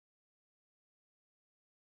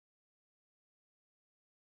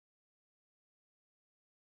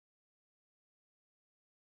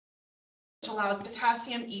allows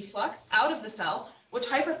potassium efflux out of the cell, which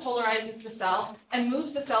hyperpolarizes the cell and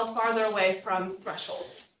moves the cell farther away from threshold,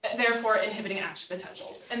 therefore inhibiting action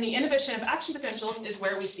potentials. And the inhibition of action potentials is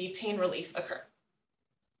where we see pain relief occur.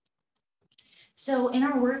 So in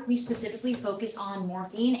our work, we specifically focus on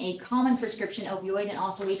morphine, a common prescription opioid and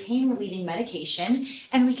also a pain-relieving medication.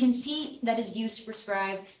 And we can see that is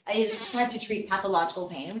prescribed to treat pathological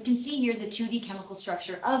pain. And we can see here the 2D chemical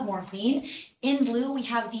structure of morphine. In blue, we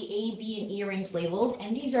have the A, B, and E rings labeled,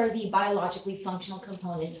 and these are the biologically functional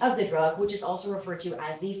components of the drug, which is also referred to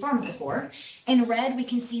as the pharmacophore. In red, we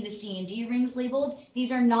can see the C and D rings labeled.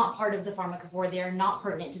 These are not part of the pharmacophore. They are not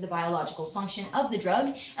pertinent to the biological function of the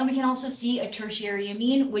drug. And we can also see a tertiary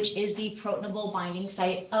amine, which is the protonable binding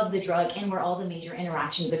site of the drug and where all the major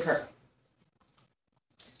interactions occur.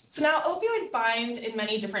 So now opioids bind in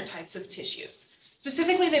many different types of tissues.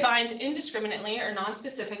 Specifically, they bind indiscriminately or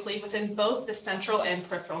non-specifically within both the central and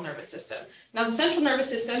peripheral nervous system. Now, the central nervous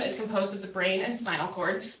system is composed of the brain and spinal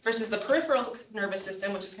cord versus the peripheral nervous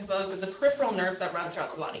system, which is composed of the peripheral nerves that run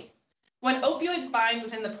throughout the body. When opioids bind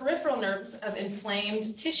within the peripheral nerves of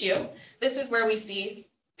inflamed tissue, this is where we see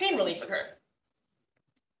pain relief occur.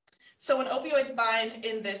 So when opioids bind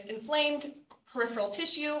in this inflamed peripheral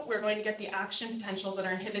tissue, we're going to get the action potentials that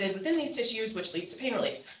are inhibited within these tissues, which leads to pain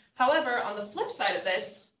relief. However, on the flip side of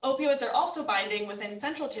this, opioids are also binding within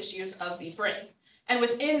central tissues of the brain. And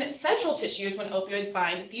within central tissues, when opioids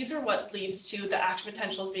bind, these are what leads to the action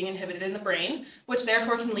potentials being inhibited in the brain, which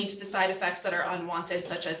therefore can lead to the side effects that are unwanted,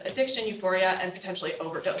 such as addiction, euphoria, and potentially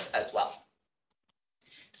overdose as well.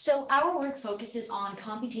 So our work focuses on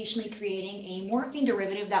computationally creating a morphine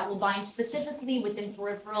derivative that will bind specifically within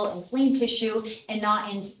peripheral inflamed tissue and not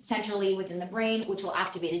centrally within the brain, which will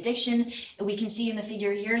activate addiction. And we can see in the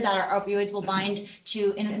figure here that our opioids will bind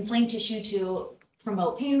to an inflamed tissue to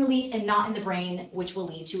promote pain relief and not in the brain, which will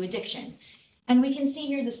lead to addiction. And we can see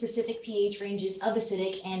here the specific pH ranges of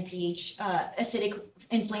acidic and acidic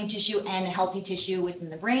inflamed tissue and healthy tissue within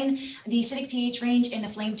the brain. The acidic pH range in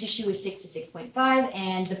inflamed tissue is 6 to 6.5,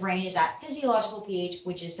 and the brain is at physiological pH,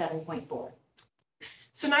 which is 7.4.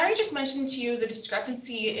 So Nayiri just mentioned to you the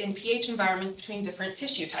discrepancy in pH environments between different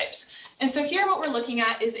tissue types. And so here what we're looking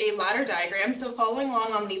at is a ladder diagram. So following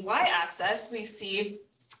along on the y-axis, we see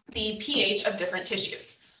the pH of different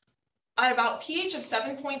tissues. At about pH of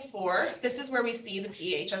 7.4, this is where we see the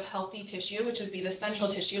pH of healthy tissue, which would be the central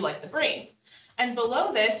tissue like the brain. And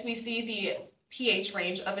below this, we see the pH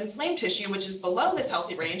range of inflamed tissue, which is below this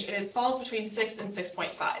healthy range, and it falls between 6 and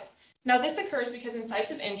 6.5. Now, this occurs because in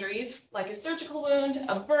sites of injuries, like a surgical wound,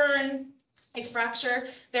 a burn, a fracture,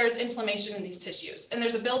 there's inflammation in these tissues. And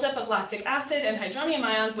there's a buildup of lactic acid and hydronium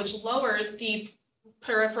ions, which lowers the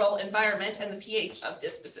peripheral environment and the pH of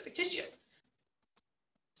this specific tissue.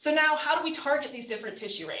 So now, how do we target these different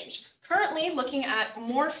tissue range? Currently, looking at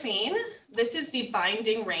morphine, this is the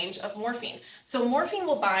binding range of morphine. So morphine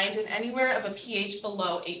will bind in anywhere of a pH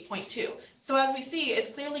below 8.2. So as we see, it's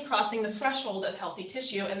clearly crossing the threshold of healthy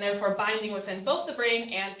tissue and therefore binding within both the brain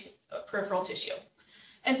and peripheral tissue.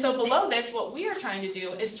 And so below this, what we are trying to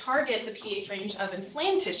do is target the pH range of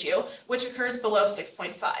inflamed tissue, which occurs below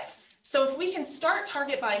 6.5. So if we can start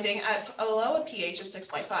target binding at below a pH of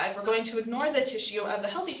 6.5, we're going to ignore the tissue of the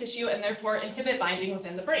healthy tissue and therefore inhibit binding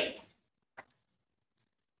within the brain.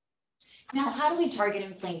 Now, how do we target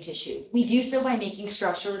inflamed tissue? We do so by making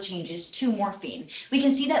structural changes to morphine. We can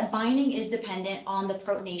see that binding is dependent on the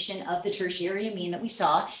protonation of the tertiary amine that we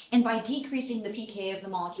saw, and by decreasing the pK of the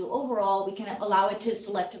molecule overall, we can allow it to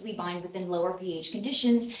selectively bind within lower pH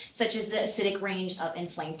conditions, such as the acidic range of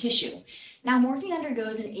inflamed tissue. Now, morphine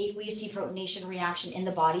undergoes an aqueous deprotonation reaction in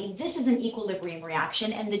the body. This is an equilibrium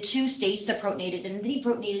reaction, and the two states, the protonated and the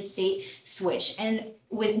deprotonated state, switch, and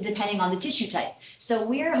depending on the tissue type. So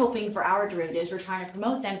we're hoping for our derivatives, we're trying to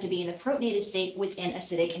promote them to be in the protonated state within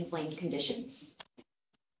acidic inflamed conditions.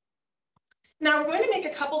 Now we're going to make a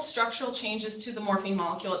couple structural changes to the morphine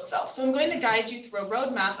molecule itself. So I'm going to guide you through a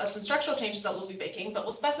roadmap of some structural changes that we'll be making, but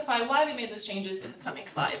we'll specify why we made those changes in the coming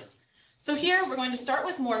slides. So here we're going to start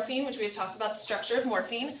with morphine, which we have talked about the structure of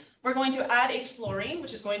morphine. We're going to add a fluorine,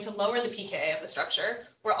 which is going to lower the pKa of the structure.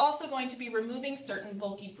 We're also going to be removing certain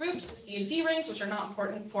bulky groups, the C and D rings, which are not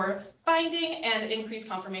important for binding and increase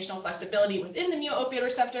conformational flexibility within the mu-opioid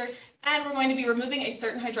receptor. And we're going to be removing a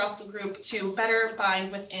certain hydroxyl group to better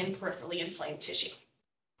bind within peripherally inflamed tissue.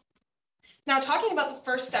 Now, talking about the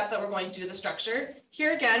first step that we're going to do the structure,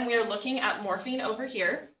 here again, we are looking at morphine over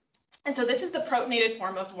here. And so this is the protonated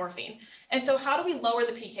form of morphine. And so how do we lower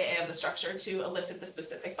the pKa of the structure to elicit the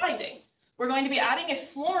specific binding? we're going to be adding a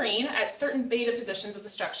fluorine at certain beta positions of the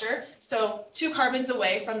structure. So 2 carbons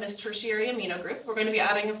away from this tertiary amino group, we're going to be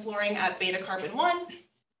adding a fluorine at beta carbon 1,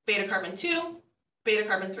 beta carbon 2, beta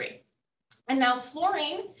carbon 3. And now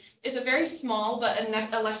fluorine is a very small but an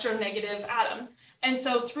electronegative atom. And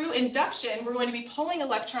so through induction, we're going to be pulling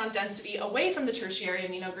electron density away from the tertiary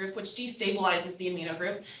amino group, which destabilizes the amino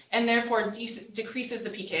group and therefore decreases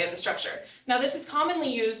the pK of the structure. Now, this is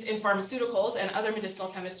commonly used in pharmaceuticals and other medicinal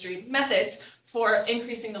chemistry methods for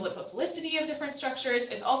increasing the lipophilicity of different structures.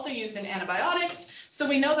 It's also used in antibiotics. So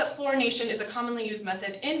we know that fluorination is a commonly used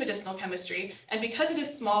method in medicinal chemistry. And because it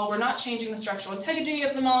is small, we're not changing the structural integrity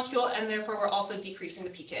of the molecule, and therefore we're also decreasing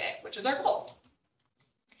the pKa, which is our goal.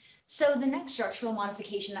 So the next structural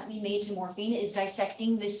modification that we made to morphine is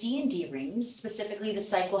dissecting the C and D rings, specifically the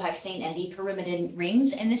cyclohexane and the pyrimidine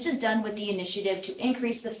rings. And this is done with the initiative to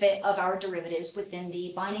increase the fit of our derivatives within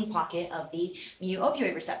the binding pocket of the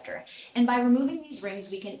mu-opioid receptor. And by removing these rings,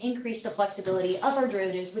 we can increase the flexibility of our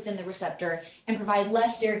derivatives within the receptor and provide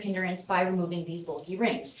less steric hindrance by removing these bulky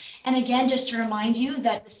rings. And again, just to remind you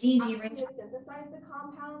that the C and D rings synthesize the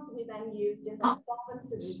compounds, we then use different solvents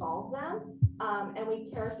to dissolve them, and we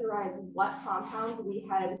characterize what compounds we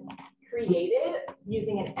had created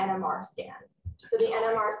using an NMR scan. So the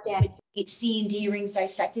NMR scan. C and D rings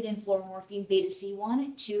dissected in fluoromorphine beta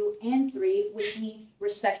C1, 2, and 3 with the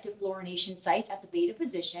respective fluorination sites at the beta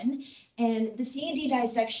position. And the C and D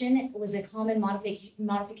dissection was a common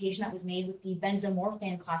modification that was made with the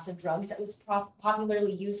benzomorphan class of drugs that was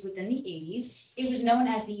popularly used within the 80s. It was known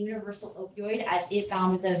as the universal opioid as it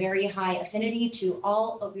found with a very high affinity to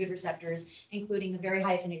all opioid receptors, including the very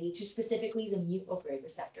high affinity to specifically the mu-opioid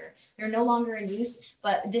receptor. They're no longer in use,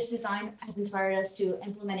 but this design has inspired us to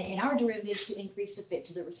implement it in our derivatives to increase the fit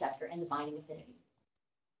to the receptor and the binding affinity.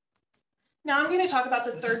 Now I'm going to talk about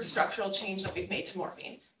the third structural change that we've made to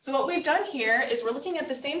morphine. So what we've done here is we're looking at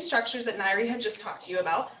the same structures that Nayiri had just talked to you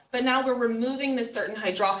about, but now we're removing this certain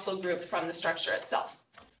hydroxyl group from the structure itself.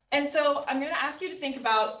 And so I'm going to ask you to think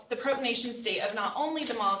about the protonation state of not only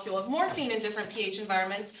the molecule of morphine in different pH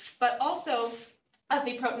environments, but also of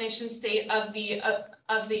the protonation state of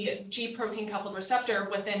the G protein coupled receptor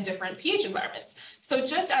within different pH environments. So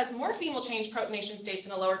just as morphine will change protonation states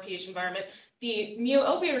in a lower pH environment, the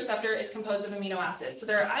mu-opioid receptor is composed of amino acids. So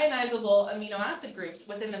there are ionizable amino acid groups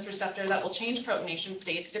within this receptor that will change protonation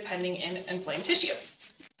states depending in inflamed tissue.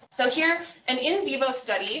 So here, an in vivo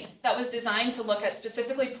study that was designed to look at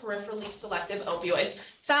specifically peripherally selective opioids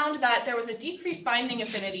found that there was a decreased binding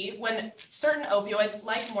affinity when certain opioids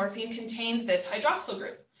like morphine contained this hydroxyl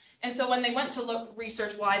group. And so when they went to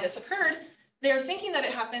research why this occurred, they're thinking that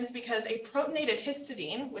it happens because a protonated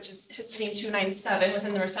histidine, which is histidine 297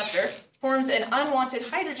 within the receptor, forms an unwanted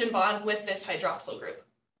hydrogen bond with this hydroxyl group.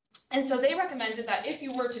 And so they recommended that if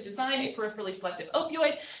you were to design a peripherally selective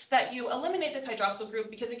opioid, that you eliminate this hydroxyl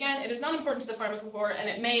group because, again, it is not important to the pharmacophore and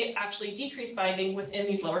it may actually decrease binding within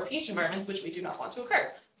these lower pH environments, which we do not want to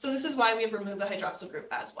occur. So this is why we have removed the hydroxyl group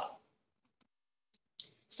as well.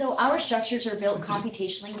 So our structures are built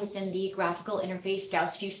computationally within the graphical interface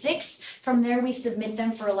Gauss-View 6. From there, we submit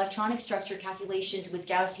them for electronic structure calculations with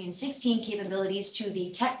Gaussian 16 capabilities to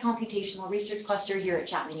the Keck Computational Research Cluster here at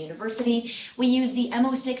Chapman University. We use the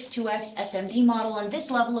MO6-2X SMD model on this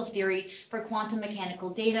level of theory for quantum mechanical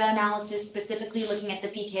data analysis, specifically looking at the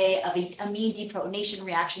pK of a amine deprotonation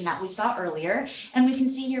reaction that we saw earlier. And we can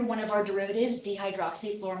see here one of our derivatives,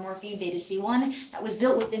 dihydroxyfluoromorphine beta C1, that was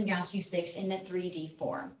built within Gauss-View 6 in the 3D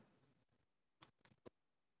form.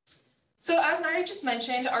 So as Nayiri just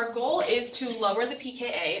mentioned, our goal is to lower the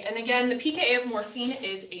pKa. And again, the pKa of morphine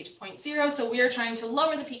is 8.0. So we are trying to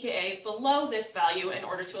lower the pKa below this value in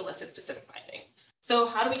order to elicit specific binding. So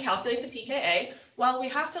how do we calculate the pKa? Well, we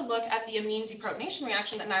have to look at the amine deprotonation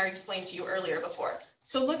reaction that Nayiri explained to you earlier before.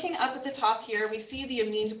 So looking up at the top here, we see the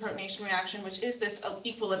amine deprotonation reaction, which is this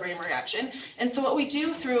equilibrium reaction. And so what we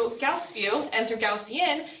do through Gauss-View and through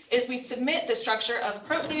Gaussian is we submit the structure of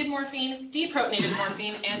protonated morphine, deprotonated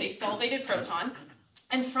morphine, and a solvated proton.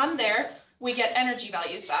 And from there, we get energy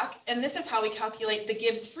values back. And this is how we calculate the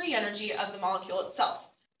Gibbs free energy of the molecule itself.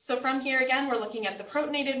 So from here, again, we're looking at the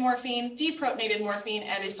protonated morphine, deprotonated morphine,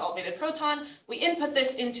 and a solvated proton. We input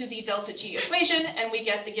this into the delta G equation, and we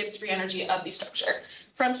get the Gibbs free energy of the structure.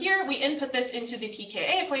 From here, we input this into the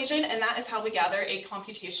pKa equation, and that is how we gather a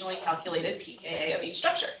computationally calculated pKa of each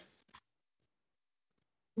structure.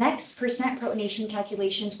 Next, percent protonation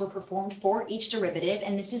calculations were performed for each derivative,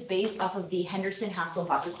 and this is based off of the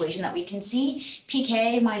Henderson-Hasselbalch equation that we can see.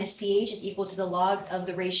 pK minus pH is equal to the log of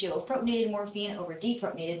the ratio of protonated morphine over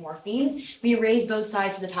deprotonated morphine. We raise both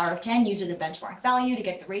sides to the power of 10 using the benchmark value to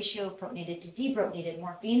get the ratio of protonated to deprotonated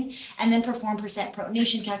morphine, and then perform percent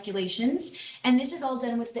protonation calculations. And this is all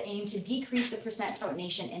done with the aim to decrease the percent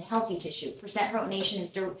protonation in healthy tissue. Percent protonation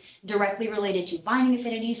is directly related to binding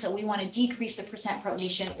affinity, so we want to decrease the percent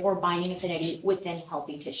protonation or binding affinity within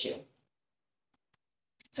healthy tissue.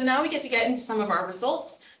 So now we get into some of our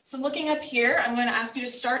results. So looking up here, I'm going to ask you to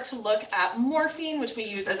start to look at morphine, which we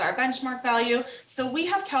use as our benchmark value. So we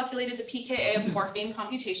have calculated the pKa of morphine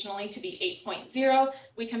computationally to be 8.0.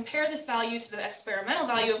 We compare this value to the experimental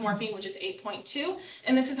value of morphine, which is 8.2.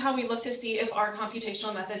 And this is how we look to see if our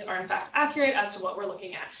computational methods are in fact accurate as to what we're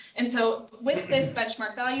looking at. And so with this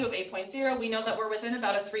benchmark value of 8.0, we know that we're within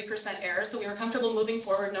about a 3% error. So we were comfortable moving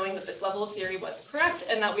forward knowing that this level of theory was correct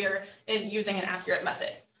and that we are using an accurate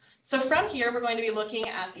method. So from here, we're going to be looking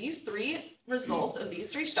at these three results of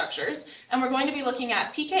these three structures, and we're going to be looking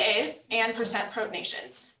at pKa's and percent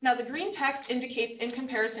protonations. Now, the green text indicates in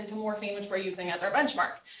comparison to morphine, which we're using as our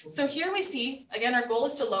benchmark. So here we see, again, our goal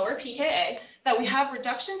is to lower pKa, that we have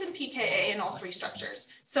reductions in pKa in all three structures.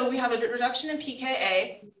 So we have a reduction in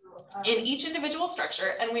pKa in each individual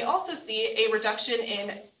structure, and we also see a reduction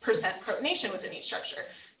in percent protonation within each structure.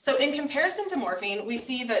 So in comparison to morphine, we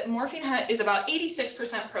see that morphine is about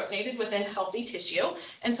 86% protonated within healthy tissue.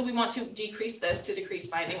 And so we want to decrease this to decrease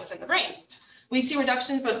binding within the brain. We see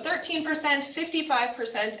reductions of 13%,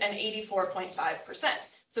 55%, and 84.5%.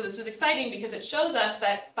 So this was exciting because it shows us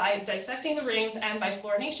that by dissecting the rings and by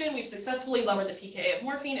fluorination, we've successfully lowered the pKa of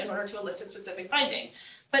morphine in order to elicit specific binding.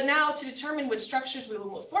 But now to determine which structures we will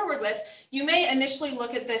move forward with, you may initially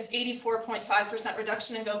look at this 84.5%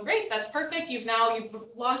 reduction and go, great, that's perfect. You've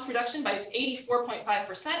lost reduction by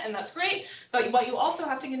 84.5%, and that's great. But what you also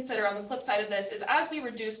have to consider on the flip side of this is as we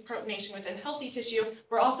reduce protonation within healthy tissue,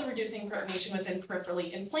 we're also reducing protonation within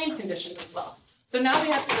peripherally inflamed conditions as well. So now we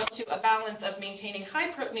have to look to a balance of maintaining high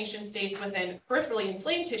protonation states within peripherally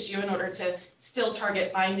inflamed tissue in order to still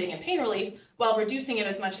target binding and pain relief while reducing it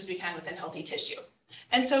as much as we can within healthy tissue.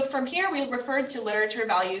 And so from here, we referred to literature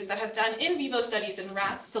values that have done in vivo studies in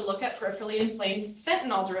rats to look at peripherally inflamed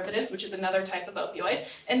fentanyl derivatives, which is another type of opioid.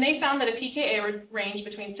 And they found that a pKa range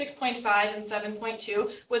between 6.5 and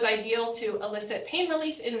 7.2 was ideal to elicit pain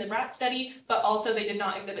relief in the rat study, but also they did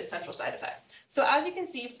not exhibit central side effects. So as you can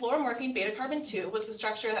see, fluoromorphine beta-carbon 2 was the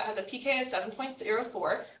structure that has a pKa of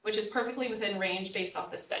 7.04, which is perfectly within range based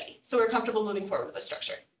off this study. So we're comfortable moving forward with this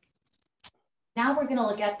structure. Now we're going to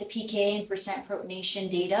look at the pKa and percent protonation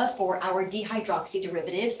data for our dihydroxy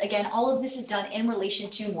derivatives. Again, all of this is done in relation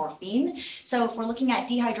to morphine. So if we're looking at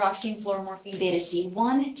dihydroxy and fluoromorphine beta C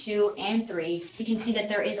 1, 2, and 3, we can see that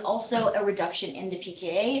there is also a reduction in the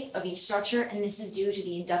pKa of each structure, and this is due to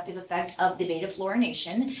the inductive effect of the beta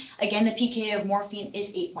fluorination. Again, the pKa of morphine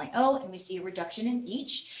is 8.0, and we see a reduction in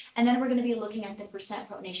each. And then we're going to be looking at the percent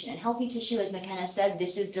protonation in healthy tissue. As Makena said,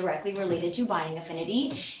 this is directly related to binding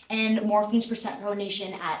affinity. And morphine's percent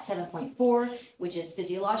protonation at 7.4, which is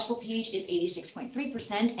physiological pH, is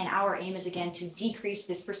 86.3%. And our aim is, again, to decrease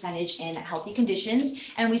this percentage in healthy conditions.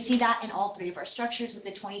 And we see that in all three of our structures with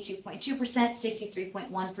the 22.2%,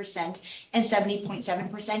 63.1%, and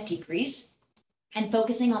 70.7% decrease. And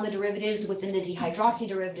focusing on the derivatives within the dihydroxy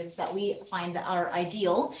derivatives that we find that are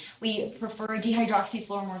ideal, we prefer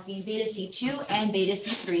dihydroxyfluoromorphine beta C2 and beta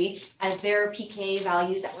C3 as their pKa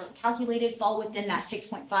values that were calculated fall within that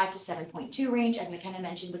 6.5 to 7.2 range, as Makena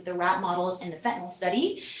mentioned with the rat models and the fentanyl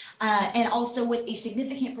study, and also with a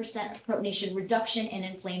significant percent of protonation reduction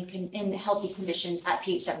in healthy conditions at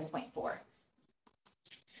pH 7.4.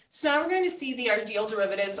 So now we're going to see the ideal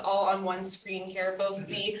derivatives all on one screen here, both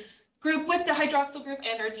the group with the hydroxyl group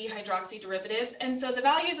and our dihydroxy derivatives. And so the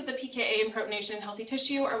values of the pKa and protonation in healthy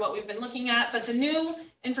tissue are what we've been looking at, but the new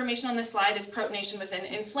information on this slide is protonation within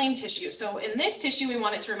inflamed tissue. So in this tissue, we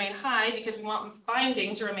want it to remain high because we want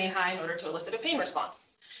binding to remain high in order to elicit a pain response.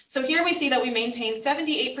 So here we see that we maintain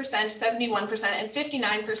 78%, 71%, and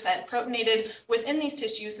 59% protonated within these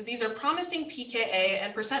tissues. So these are promising pKa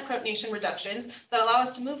and percent protonation reductions that allow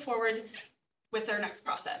us to move forward with our next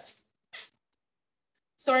process.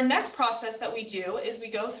 So our next process that we do is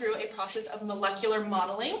we go through a process of molecular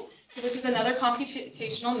modeling. So this is another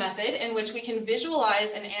computational method in which we can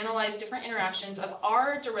visualize and analyze different interactions of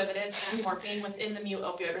our derivatives and morphine within the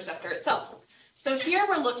mu-opioid receptor itself. So here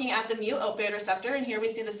we're looking at the mu-opioid receptor, and here we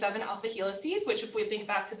see the 7 alpha helices, which if we think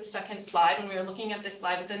back to the second slide, when we were looking at this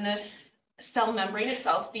slide within the cell membrane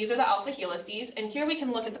itself. These are the alpha helices, and here we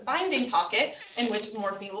can look at the binding pocket in which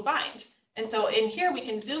morphine will bind. And so in here, we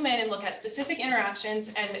can zoom in and look at specific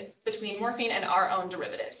interactions and between morphine and our own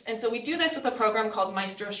derivatives. And so we do this with a program called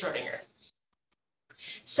Maestro Schrödinger.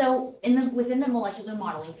 So within the molecular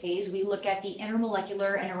modeling phase, we look at the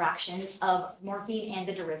intermolecular interactions of morphine and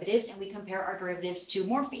the derivatives, and we compare our derivatives to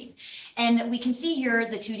morphine. And we can see here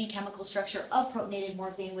the 2D chemical structure of protonated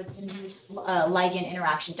morphine within this ligand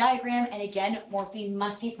interaction diagram. And again, morphine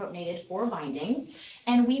must be protonated for binding,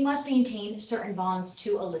 and we must maintain certain bonds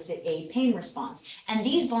to elicit a pain response. And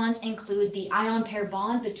these bonds include the ion pair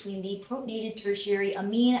bond between the protonated tertiary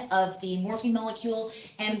amine of the morphine molecule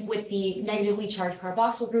and with the negatively charged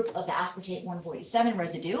carboxyl group of the aspartate 147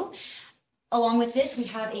 residue. Along with this, we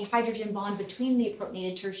have a hydrogen bond between the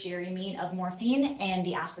protonated tertiary amine of morphine and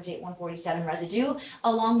the aspartate 147 residue,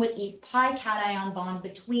 along with a pi cation bond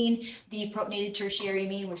between the protonated tertiary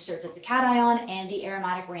amine, which serves as the cation, and the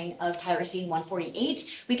aromatic ring of tyrosine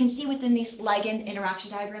 148. We can see within this ligand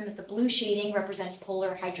interaction diagram that the blue shading represents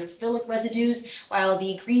polar hydrophilic residues, while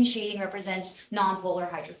the green shading represents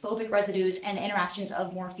nonpolar hydrophobic residues and the interactions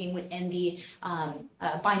of morphine within the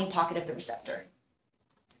binding pocket of the receptor.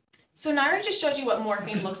 So Nayiri just showed you what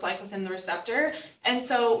morphine looks like within the receptor. And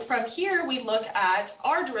so from here, we look at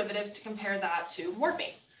our derivatives to compare that to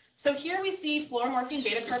morphine. So here we see fluoromorphine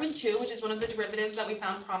beta carbon 2, which is one of the derivatives that we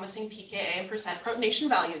found promising pKa and percent protonation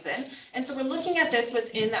values in. And so we're looking at this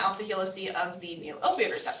within the alpha helice of the mu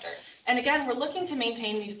opioid receptor. And again, we're looking to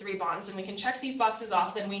maintain these 3 bonds, and we can check these boxes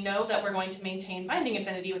off, then we know that we're going to maintain binding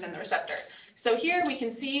affinity within the receptor. So here we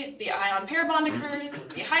can see the ion pair bond occurs,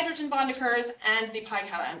 the hydrogen bond occurs, and the pi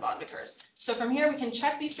cation bond occurs. So from here, we can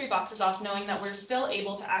check these 3 boxes off, knowing that we're still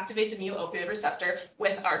able to activate the mu opioid receptor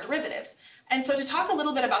with our derivative. And so to talk a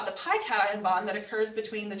little bit about the pi cation bond that occurs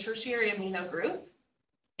between the tertiary amino group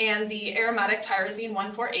and the aromatic tyrosine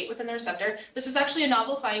 148 within the receptor, this was actually a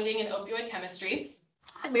novel finding in opioid chemistry.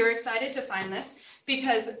 And we were excited to find this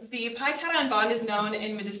because the pi cation bond is known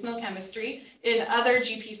in medicinal chemistry in other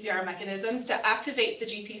GPCR mechanisms to activate the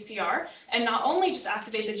GPCR, and not only just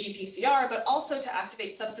activate the GPCR, but also to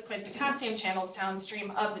activate subsequent potassium channels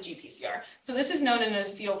downstream of the GPCR. So this is known in an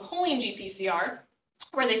acetylcholine GPCR,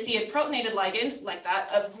 where they see a protonated ligand like that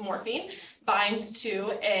of morphine bind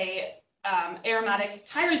to a aromatic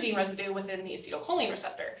tyrosine residue within the acetylcholine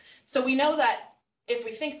receptor. So we know that if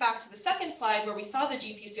we think back to the second slide where we saw the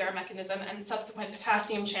GPCR mechanism and subsequent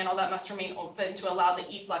potassium channel that must remain open to allow the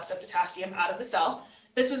efflux of potassium out of the cell,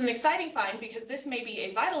 this was an exciting find because this may be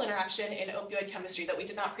a vital interaction in opioid chemistry that we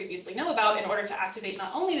did not previously know about in order to activate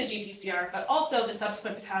not only the GPCR, but also the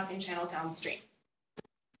subsequent potassium channel downstream.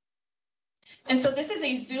 And so this is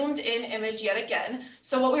a zoomed in image yet again.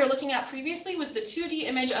 So what we were looking at previously was the 2D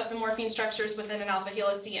image of the morphine structures within an alpha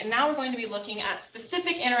helice, and now we're going to be looking at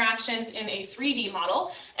specific interactions in a 3D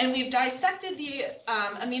model. And we've dissected the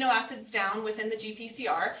amino acids down within the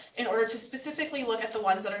GPCR in order to specifically look at the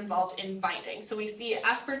ones that are involved in binding. So we see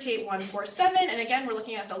aspartate 147, and again, we're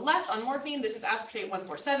looking at the left on morphine. This is aspartate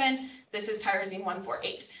 147, this is tyrosine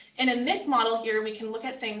 148. And in this model here, we can look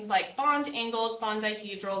at things like bond angles, bond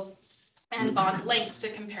dihedrals, and bond lengths to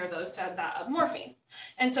compare those to that of morphine.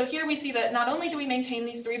 And so here we see that not only do we maintain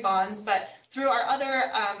these 3 bonds, but through our other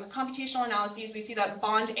computational analyses, we see that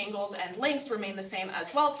bond angles and lengths remain the same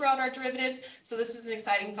as well throughout our derivatives. So this was an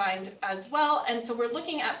exciting find as well. And so we're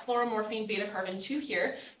looking at fluoromorphine beta carbon 2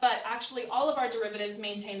 here, but actually all of our derivatives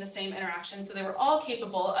maintain the same interaction. So they were all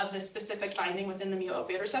capable of this specific binding within the mu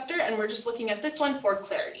opioid receptor. And we're just looking at this one for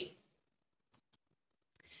clarity.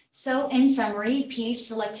 So in summary, pH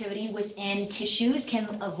selectivity within tissues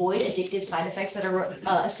can avoid addictive side effects that are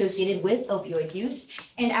associated with opioid use.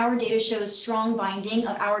 And our data shows strong binding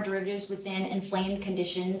of our derivatives within inflamed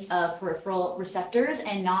conditions of peripheral receptors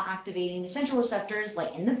and not activating the central receptors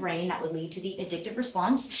like in the brain that would lead to the addictive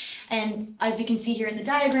response. And as we can see here in the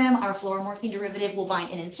diagram, our fluoromorphine derivative will bind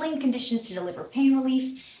in inflamed conditions to deliver pain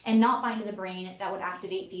relief and not bind in the brain that would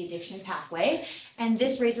activate the addiction pathway. And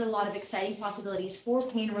this raises a lot of exciting possibilities for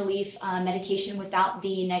pain relief medication without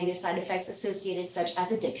the negative side effects associated, such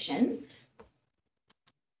as addiction.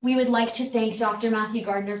 We would like to thank Dr. Matthew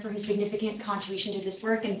Gardner for his significant contribution to this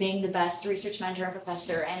work and being the best research mentor and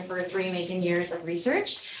professor, and for 3 amazing years of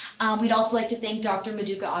research. We'd also like to thank Dr.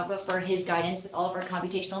 Maduka Agba for his guidance with all of our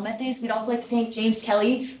computational methods. We'd also like to thank James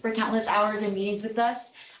Kelly for countless hours and meetings with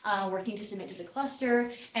us, working to submit to the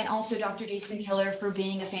cluster, and also Dr. Jason Keller for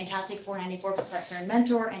being a fantastic 494 professor and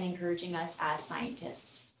mentor and encouraging us as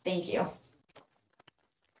scientists. Thank you.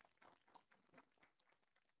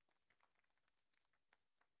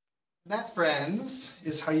 That, friends,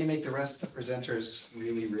 is how you make the rest of the presenters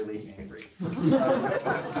really, really angry.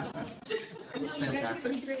 It's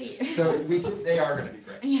fantastic. So they are going to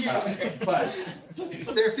be great. But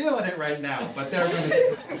they're feeling it right now, but they're going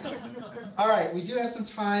to be great. All right, we do have some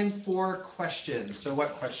time for questions. So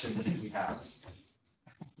what questions do we have?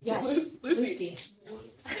 Yes, Lucy.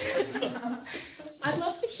 I'd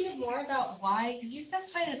love to hear more about why, because you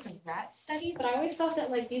specified it's a rat study, but I always thought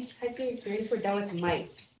that like these types of experiments were done with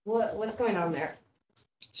mice. What's going on there?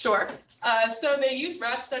 Sure. So they use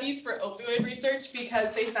rat studies for opioid research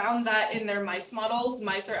because they found that in their mice models,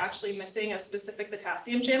 mice are actually missing a specific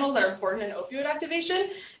potassium channel that are important in opioid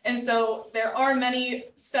activation. And so there are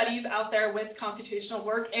many studies out there with computational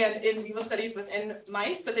work and in vivo studies within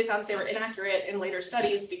mice, but they found that they were inaccurate in later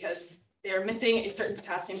studies because they are missing a certain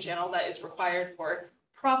potassium channel that is required for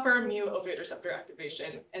proper mu opioid receptor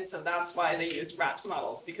activation. And so that's why they use rat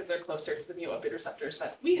models, because they're closer to the mu opioid receptors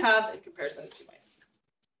that we have in comparison to mice.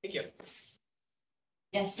 Thank you.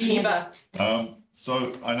 yes. Eva.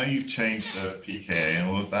 So I know you've changed the pKa and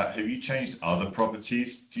all of that. Have you changed other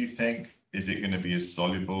properties? Do you think, is it going to be as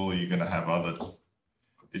soluble? Are you going to have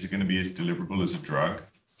is it going to be as deliverable as a drug?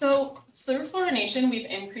 So through fluorination, we've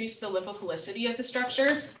increased the lipophilicity of the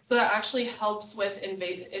structure. So that actually helps with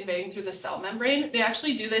invading through the cell membrane. They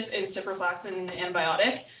actually do this in ciprofloxacin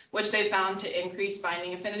antibiotic, which they found to increase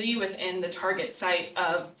binding affinity within the target site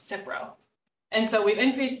of Cipro. And so we've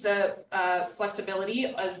increased the flexibility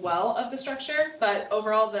as well of the structure, but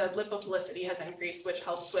overall the lipophilicity has increased, which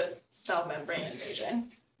helps with cell membrane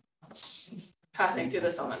invasion, passing through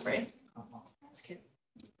the cell membrane. That's good.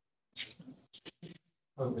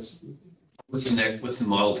 What's the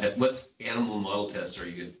model test? What's animal model test are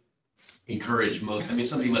you going to encourage most? I mean,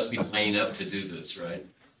 somebody must be lining up to do this, right?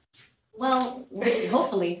 Well,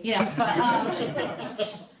 hopefully,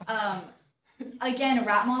 but again,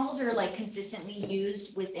 rat models are like consistently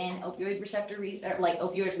used within opioid receptor,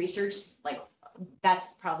 opioid research. Like that's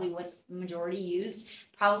probably what's majority used.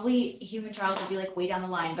 Probably human trials would be like way down the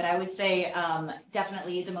line, but I would say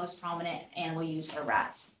definitely the most prominent animal used are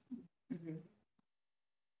rats. Mm-hmm.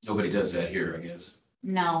 Nobody does that here, I guess.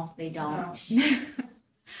 No, they don't. Yes,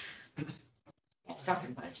 Dr.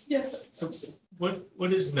 Budge. Yes. So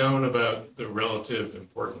what is known about the relative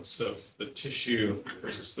importance of the tissue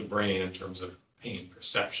versus the brain in terms of pain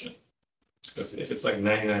perception? If it's like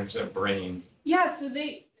 99% brain, Yeah, so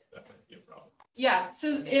they, that might be a problem. yeah,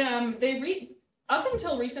 so up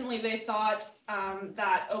until recently, they thought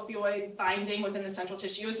that opioid binding within the central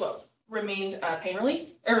tissue is what remained pain relief,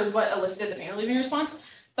 or is what elicited the pain relieving response.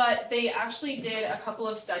 But they actually did a couple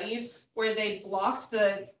of studies where they blocked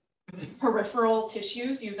the peripheral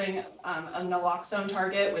tissues using a naloxone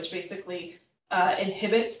target, which basically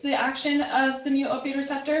inhibits the action of the mu opioid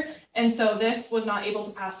receptor. And so this was not able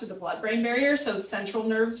to pass through the blood-brain barrier. So central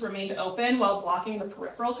nerves remained open while blocking the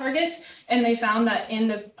peripheral targets. And they found that in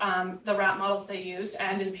the rat model that they used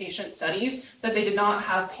and in patient studies that they did not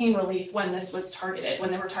have pain relief when this was targeted, when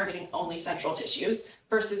they were targeting only central tissues,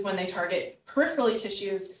 versus when they target peripheral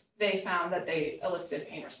tissues, they found that they elicited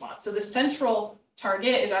pain response. So the central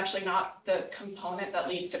target is actually not the component that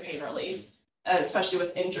leads to pain relief, especially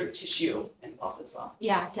with injured tissue involved as well.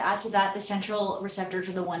 Yeah, to add to that, the central receptors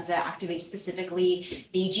are the ones that activate specifically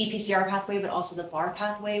the GPCR pathway, but also the VAR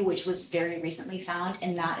pathway, which was very recently found.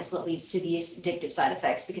 And that is what leads to these addictive side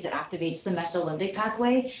effects because it activates the mesolimbic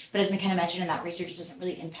pathway. But as Makena mentioned in that research, it doesn't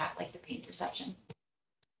really impact like the pain perception.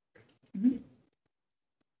 Mm-hmm.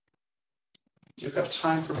 Do you have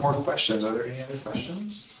time for more questions? Are there any other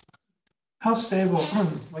questions? How stable,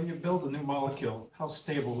 when you build a new molecule, how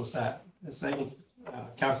stable is that? Is there any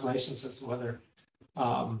calculations as to whether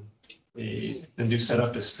the new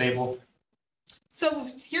setup is stable? So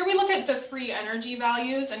here we look at the free energy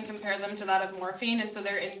values and compare them to that of morphine. And so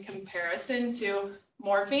they're in comparison to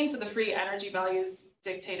morphine. So the free energy values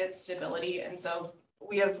dictate its stability. And so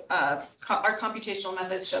we have our computational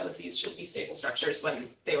methods show that these should be stable structures when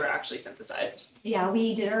they were actually synthesized. Yeah,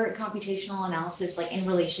 we did our computational analysis like in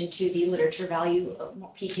relation to the literature value of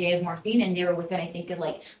pKa of morphine, and they were within, I think, of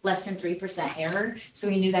like less than 3% error. So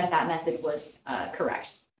we knew that that method was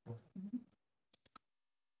correct. Mm-hmm.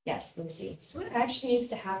 Yes, Lucy. So what actually needs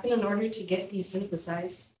to happen in order to get these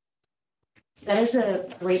synthesized? That is a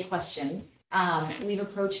great question. We've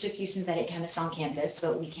approached a few synthetic chemists on campus,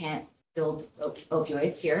 but we can't build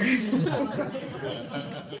opioids here.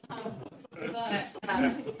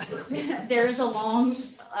 But there is a long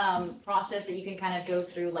process that you can kind of go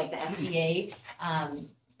through, like the FDA,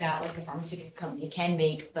 that like a pharmaceutical company can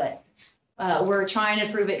make, but we're trying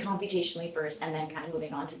to prove it computationally first and then kind of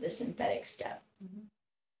moving on to the synthetic step.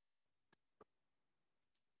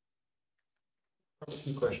 A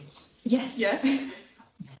few questions. Yes. Yes.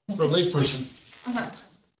 For a layperson, Uh-huh.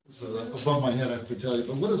 this is above my head, I have to tell you,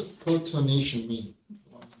 but what does protonation mean?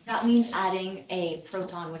 That means adding a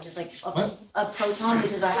proton, which is like What? a proton,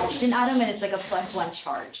 which is a hydrogen atom, and it's like a +1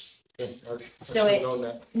 charge. Okay, I So should it- know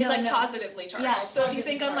that. It's like No, positively charged. Yeah, So if you positively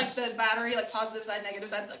think on like charged. the battery, like positive side, negative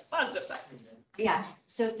side, like positive side. Yeah,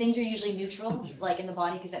 so things are usually neutral, like in the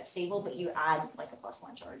body, because that's stable, but you add like a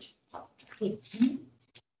 +1 charge.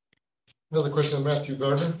 Another question of Matthew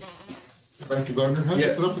Gardner. Matthew Gardner, how'd you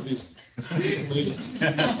Yeah. put up with these ladies?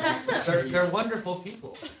 They're wonderful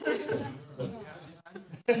people.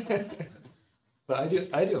 But I do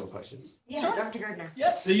have a question. Yeah, Dr. Gardner.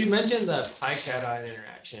 So you mentioned the pi-cation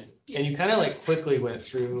interaction, and you kind of like quickly went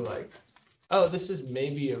through like, oh, this is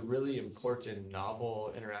maybe a really important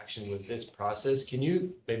novel interaction with this process. Can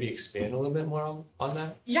you maybe expand a little bit more on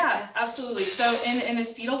that? Yeah, absolutely. So in an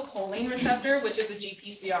acetylcholine receptor, which is a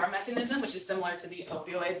GPCR mechanism, which is similar to the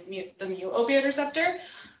the mu opioid receptor,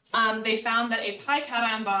 they found that a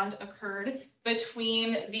pi-cation bond occurred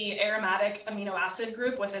between the aromatic amino acid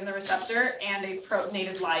group within the receptor and a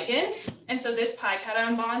protonated ligand. And so this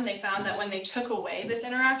pi-cation bond, they found that when they took away this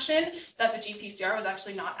interaction, that the GPCR was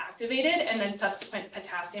actually not activated, and then subsequent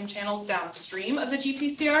potassium channels downstream of the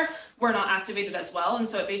GPCR were not activated as well. And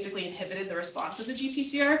so it basically inhibited the response of the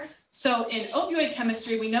GPCR. So in opioid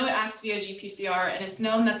chemistry, we know it acts via GPCR, and it's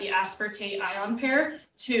known that the aspartate ion pair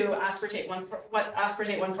to aspartate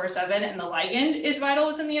 147 and the ligand is vital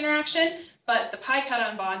within the interaction. But the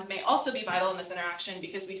pi-cation bond may also be vital in this interaction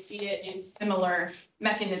because we see it in similar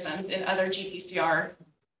mechanisms in other GPCR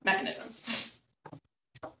mechanisms.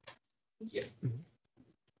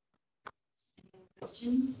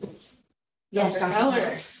 Yes, Dr.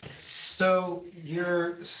 Gardner. So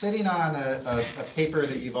you're sitting on a paper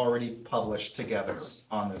that you've already published together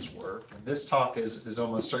on this work. And this talk is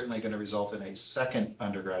almost certainly going to result in a second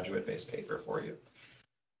undergraduate-based paper for you.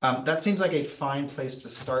 That seems like a fine place to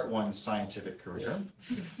start one's scientific career.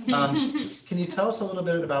 Can you tell us a little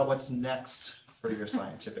bit about what's next for your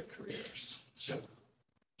scientific careers?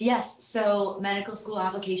 Yes, so medical school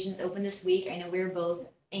applications open this week. I know we were both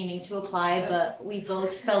aiming to apply, but we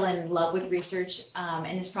both fell in love with research,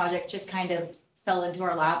 and this project just kind of fell into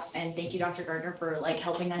our laps. And thank you, Dr. Gardner, for like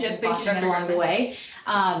helping us Yes, and thank you, fostering it Dr. along the Gardner. way.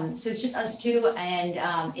 So it's just us two,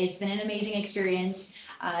 and it's been an amazing experience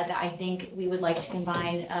that I think we would like to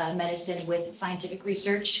combine medicine with scientific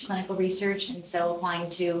research, clinical research, and so applying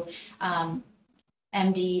to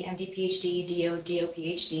MD, PhD, DO,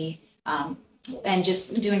 PhD, and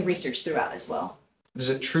just doing research throughout as well. Is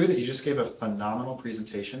it true that you just gave a phenomenal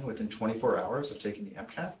presentation within 24 hours of taking the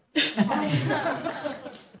MCAT?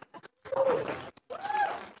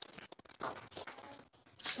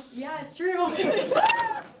 Yeah, it's true.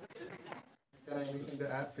 Got anything to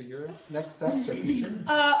add for your next steps or future?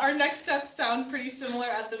 Our next steps sound pretty similar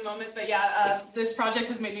at the moment, but yeah, this project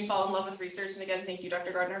has made me fall in love with research. And again, thank you,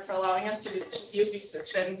 Dr. Gardner, for allowing us to do this with you because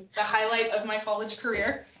it's been the highlight of my college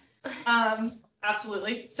career.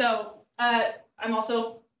 Absolutely. So I'm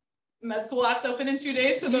also, med school apps open in 2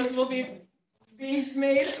 days, so those will be being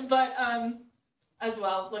made, but as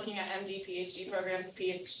well, looking at MD, PhD programs,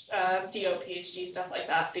 DO, PhD, stuff like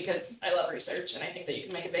that, because I love research and I think that you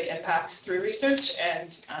can make a big impact through research,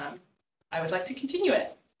 and I would like to continue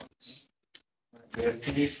it. Good.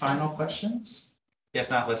 Any final questions? If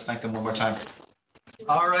not, let's thank them one more time.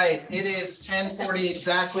 All right, it is 10:40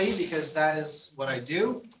 exactly, because that is what I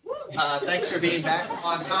do. Thanks for being back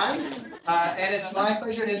on time. And it's my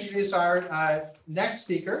pleasure to introduce our next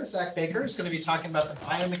speaker, Zach Baker, who's going to be talking about the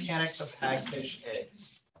biomechanics of hagfish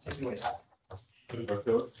eggs. Take it away, Zach.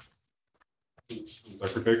 Dr.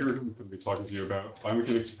 Baker, I'm going to be talking to you about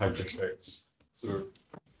biomechanics of hagfish eggs. So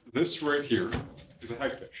this right here is a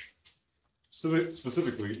hagfish. So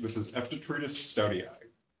specifically, this is Eptotretus stoutii.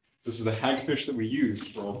 This is the hagfish that we use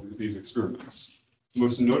for all of these experiments.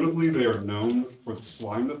 Most notably, they are known for the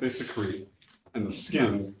slime that they secrete and the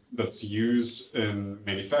skin that's used in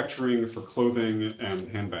manufacturing for clothing and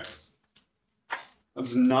handbags.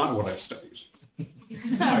 That's not what I studied.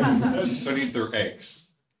 I instead studied their eggs.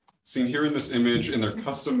 Seen here in this image in their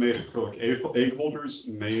custom-made acrylic egg holders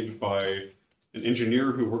made by an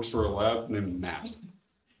engineer who works for a lab named Matt.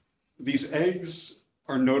 These eggs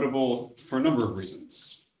are notable for a number of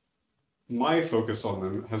reasons. My focus on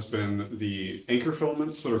them has been the anchor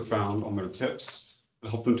filaments that are found on their tips that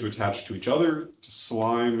help them to attach to each other, to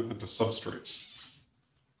slime, and to substrate.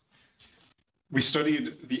 We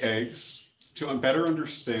studied the eggs to better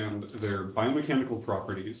understand their biomechanical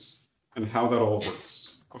properties and how that all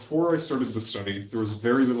works. Before I started the study, there was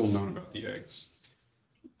very little known about the eggs.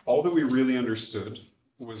 All that we really understood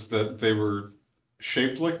was that they were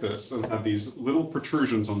shaped like this and have these little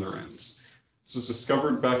protrusions on their ends. This was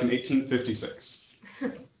discovered back in 1856.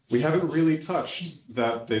 We haven't really touched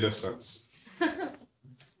that data since.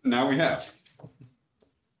 Now we have.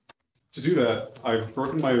 To do that, I've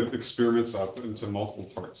broken my experiments up into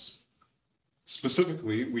multiple parts.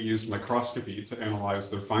 Specifically, we used microscopy to analyze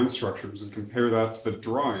their fine structures and compare that to the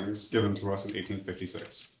drawings given to us in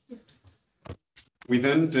 1856. We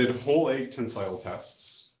then did whole egg tensile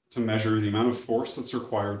tests to measure the amount of force that's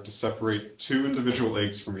required to separate two individual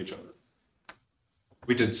eggs from each other.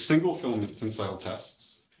 We did single filament tensile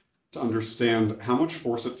tests to understand how much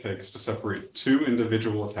force it takes to separate two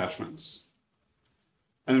individual attachments.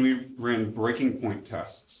 And then we ran breaking point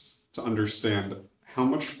tests to understand how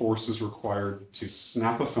much force is required to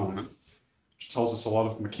snap a filament, which tells us a lot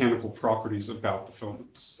of mechanical properties about the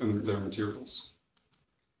filaments and their materials.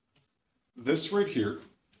 This right here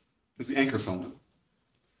is the anchor filament.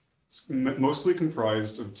 It's mostly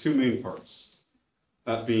comprised of two main parts,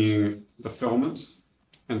 that being the filament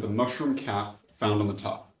and the mushroom cap found on the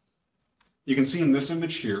top. You can see in this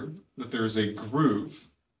image here that there's a groove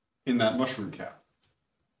in that mushroom cap.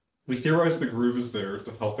 We theorize the groove is there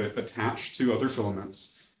to help it attach to other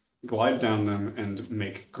filaments, glide down them, and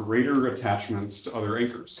make greater attachments to other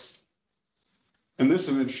anchors. In this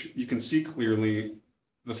image, you can see clearly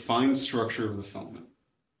the fine structure of the filament.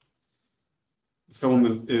 The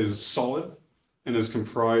filament is solid and is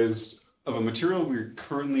comprised of a material we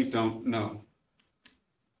currently don't know.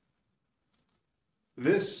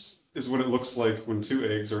 This is what it looks like when two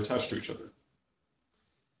eggs are attached to each other.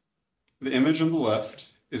 The image on the left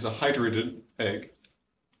is a hydrated egg.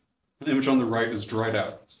 The image on the right is dried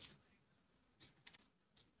out.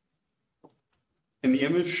 In the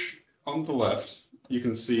image on the left, you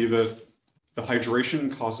can see that the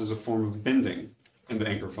hydration causes a form of bending in the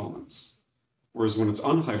anchor filaments, whereas when it's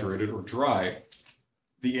unhydrated or dry,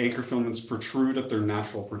 the anchor filaments protrude at their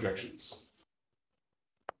natural projections.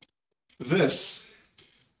 This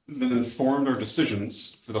then informed our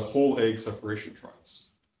decisions for the whole egg separation trials.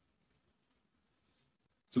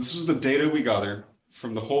 So this was the data we gathered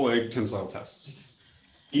from the whole egg tensile tests.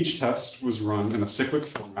 Each test was run in a cyclic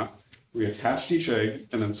format. We attached each egg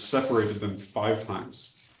and then separated them 5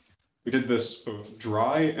 times. We did this both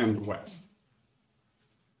dry and wet.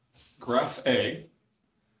 Graph A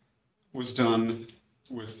was done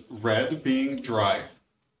with red being dry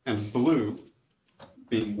and blue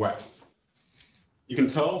being wet. You can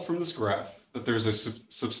tell from this graph that there's a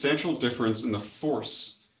substantial difference in the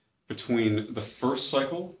force between the first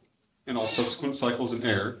cycle and all subsequent cycles in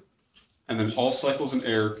air, and then all cycles in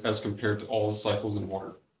air as compared to all the cycles in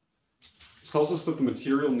water. This tells us that the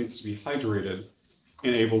material needs to be hydrated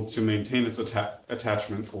and able to maintain its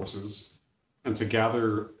attachment forces and to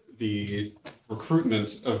gather the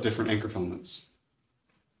recruitment of different anchor filaments.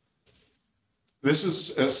 This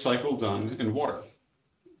is a cycle done in water.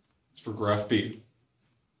 It's for graph B.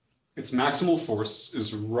 Its maximal force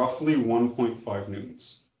is roughly 1.5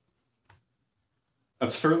 newtons.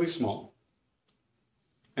 That's fairly small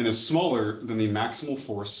and is smaller than the maximal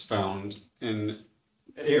force found in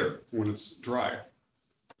air when it's dry.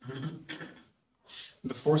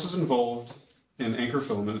 The forces involved in anchor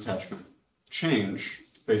filament attachment change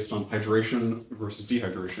based on hydration versus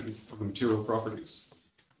dehydration of the material properties.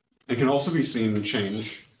 It can also be seen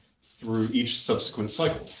change through each subsequent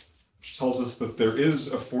cycle, which tells us that there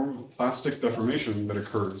is a form of plastic deformation that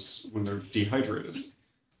occurs when they're dehydrated,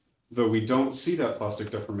 though we don't see that plastic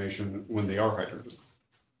deformation when they are hydrated.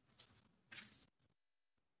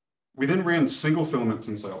 We then ran single filament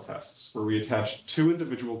tensile tests where we attached 2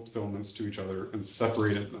 individual filaments to each other and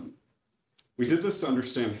separated them. We did this to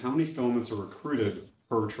understand how many filaments are recruited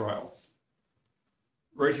per trial.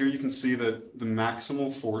 Right here, you can see that the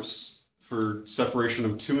maximal force for separation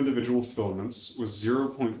of 2 individual filaments was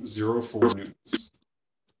 0.04 newtons.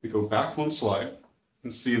 We go back 1 slide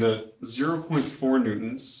and see that 0.4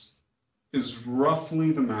 newtons is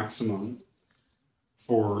roughly the maximum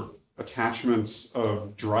for attachments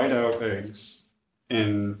of dried out eggs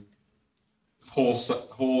in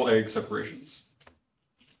whole egg separations.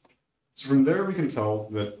 So from there, we can tell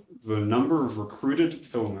that the number of recruited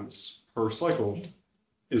filaments per cycle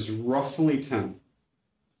is roughly 10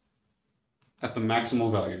 at the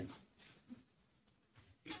maximal value.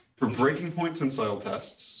 For breaking point tensile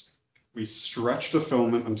tests, we stretched a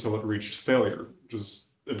filament until it reached failure, which is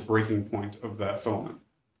the breaking point of that filament.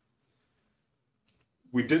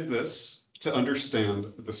 We did this to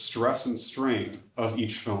understand the stress and strain of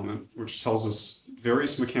each filament, which tells us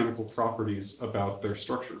various mechanical properties about their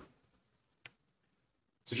structure.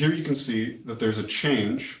 So here you can see that there's a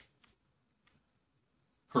change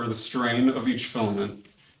per the strain of each filament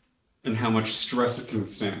and how much stress it can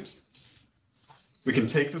withstand. We can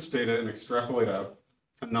take this data and extrapolate out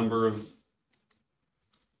a number of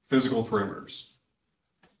physical parameters.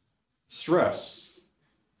 Stress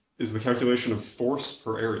is the calculation of force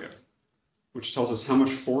per area, which tells us how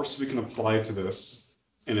much force we can apply to this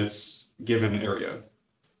in its given area.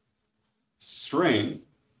 Strain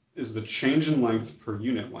is the change in length per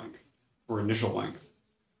unit length, or initial length,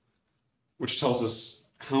 which tells us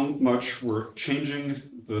how much we're changing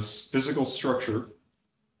this physical structure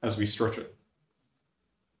as we stretch it.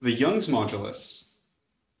 The Young's modulus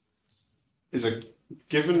is a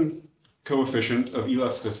given coefficient of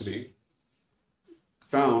elasticity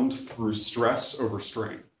found through stress over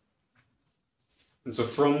strain. And so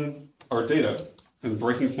from our data and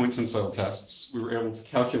breaking point tensile tests, we were able to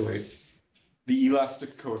calculate the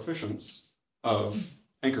elastic coefficients of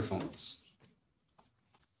anchor filaments.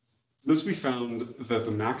 This we found that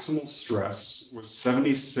the maximal stress was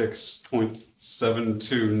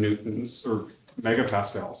 76.72 newtons or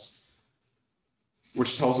megapascals,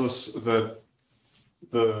 which tells us that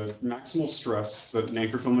the maximal stress that an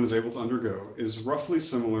anchor filament is able to undergo is roughly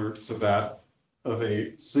similar to that of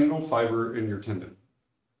a single fiber in your tendon.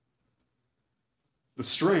 The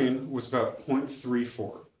strain was about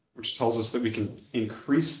 0.34, which tells us that we can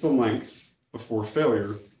increase the length before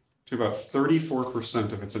failure to about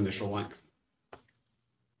 34% of its initial length.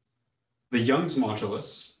 The Young's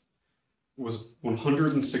modulus was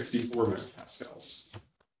 164 megapascals,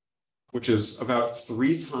 which is about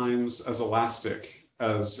 3 times as elastic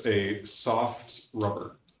as a soft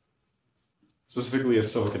rubber, specifically a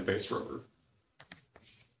silicate-based rubber.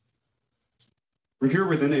 From here,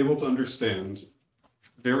 we're then able to understand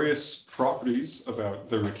various properties about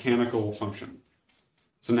their mechanical function.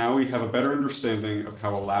 So now we have a better understanding of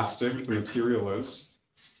how elastic the material is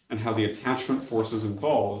and how the attachment forces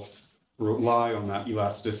involved rely on that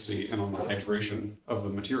elasticity and on the hydration of the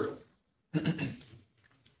material.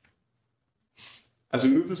 As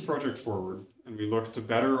we move this project forward and we look to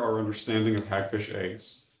better our understanding of hagfish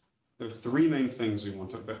eggs, there are 3 main things we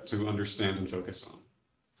want to understand and focus on.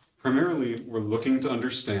 Primarily, we're looking to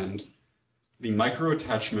understand the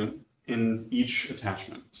microattachment in each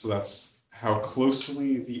attachment. So that's how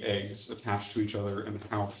closely the eggs attach to each other and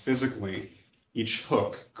how physically each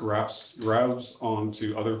hook grabs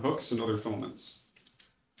onto other hooks and other filaments.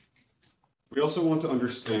 We also want to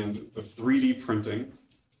understand the 3D printing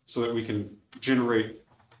so that we can generate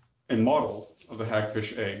a model of the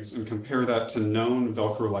hagfish eggs and compare that to known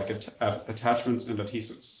Velcro-like attachments and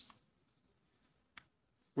adhesives.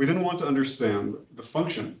 We then want to understand the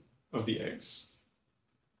function of the eggs.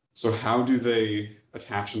 So how do they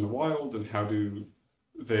attach in the wild and how do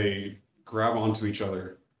they grab onto each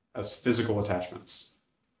other as physical attachments?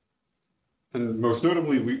 And most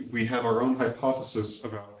notably, we have our own hypothesis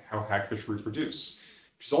about how hagfish reproduce,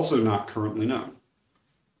 which is also not currently known.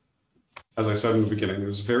 As I said in the beginning,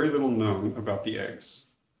 there's very little known about the eggs,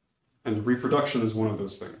 and reproduction is one of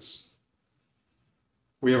those things.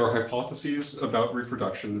 We have our hypotheses about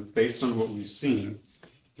reproduction based on what we've seen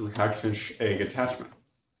through hagfish egg attachment.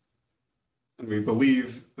 And we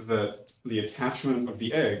believe that the attachment of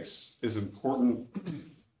the eggs is important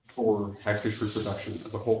for hagfish reproduction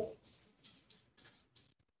as a whole.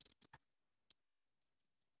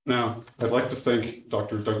 Now, I'd like to thank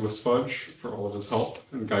Dr. Douglas Fudge for all of his help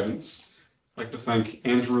and guidance. I'd like to thank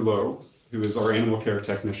Andrew Lowe, who is our animal care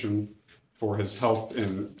technician, for his help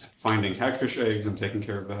in finding hagfish eggs and taking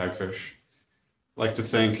care of the hagfish. I'd like to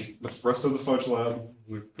thank the rest of the Fudge Lab,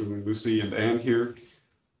 including Lucy and Anne here,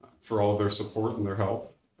 for all of their support and their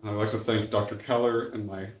help. And I'd like to thank Dr. Keller and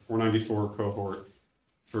my 494 cohort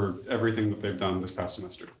for everything that they've done this past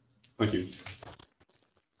semester. Thank you.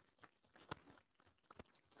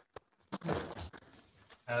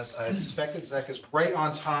 As I suspected, Zach is right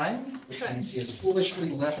on time, which means he has foolishly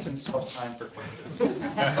left himself time for questions.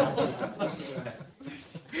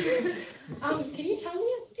 Can you tell me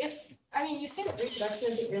if, I mean, you say that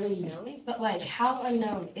reproduction isn't really known, but like how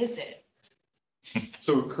unknown is it?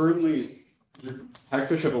 So currently,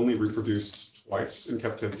 hagfish have only reproduced twice in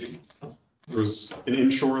captivity. There was an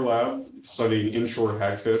inshore lab studying inshore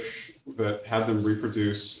hagfish that had them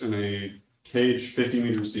reproduce in a cage 50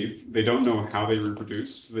 meters deep. They don't know how they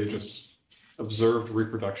reproduced. They just observed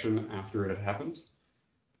reproduction after it had happened.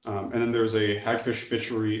 And then there's a hagfish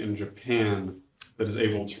fishery in Japan that is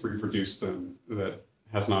able to reproduce them that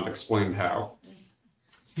has not explained how.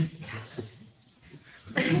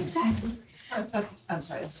 Exactly. I'm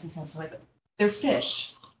sorry, this sounds silly, but they're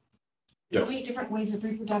fish. How Yes. many different ways of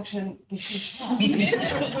reproduction do fish have?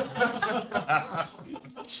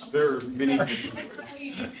 There are many.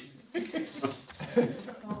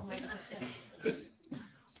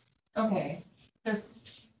 Okay.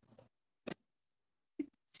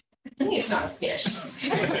 To me, it's not a fish.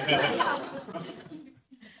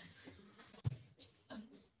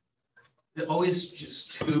 There always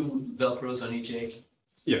just two Velcros on each egg?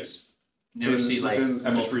 Yes. Never see like. Within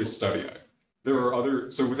multiple- Epitretus studii. There are other,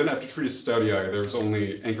 so within Epitretus studii, there's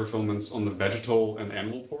only anchor filaments on the vegetal and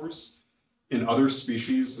animal pores. In other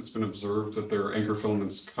species, it's been observed that there are anchor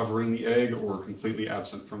filaments covering the egg or completely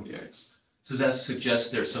absent from the eggs. So that suggests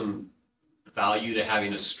there's some value to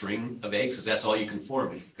having a string of eggs, because that's all you can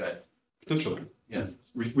form if you've got. Potentially. Yeah.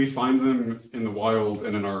 We find them in the wild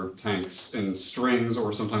and in our tanks in strings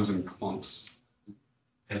or sometimes in clumps.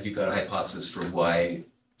 Have you got a hypothesis for why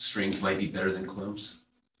strings might be better than clumps?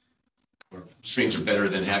 Or strings are better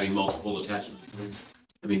than having multiple attachments?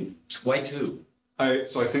 I mean, why two?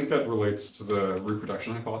 So I think that relates to the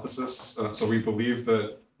reproduction hypothesis. So we believe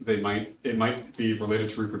that it might be related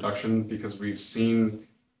to reproduction because we've seen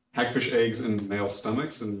hagfish eggs in male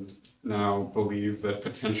stomachs and now believe that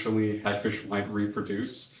potentially hagfish might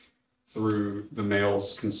reproduce through the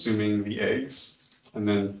males consuming the eggs and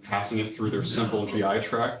then passing it through their simple GI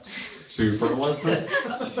tracts to fertilize them.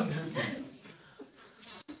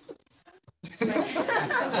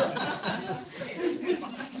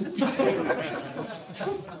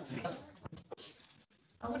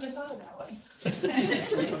 I would have thought of that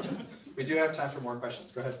one. We do have time for more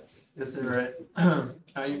questions. Go ahead. Is there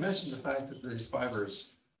a, you mentioned the fact that these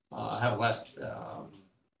fibers have less,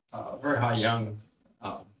 very high young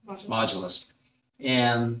modulus.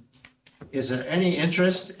 And is there any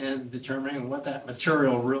interest in determining what that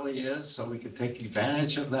material really is so we could take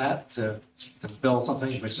advantage of that to build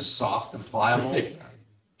something which is soft and pliable?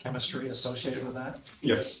 Chemistry associated with that?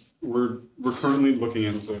 Yes, we're currently looking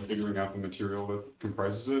into figuring out the material that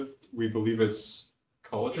comprises it. We believe it's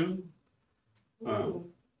collagen.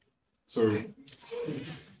 So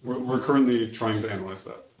we're currently trying to analyze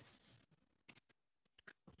that.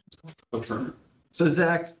 Okay. So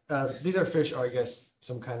Zach, these are fish, or I guess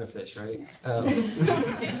some kind of fish, right?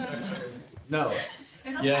 No.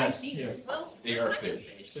 Yes. They are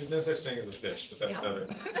fish. There's no such thing as a fish, but that's not it.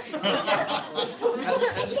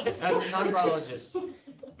 As a non-biologist,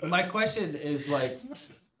 my question is like,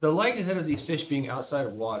 the likelihood of these fish being outside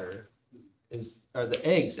of water are the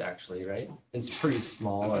eggs actually, right? It's pretty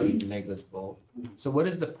small or negligible. So what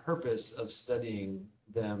is the purpose of studying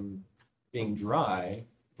them being dry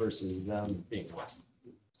versus them being wet?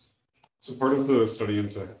 So part of the study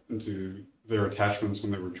into their attachments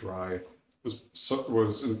when they were dry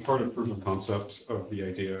was in part a proof of concept of the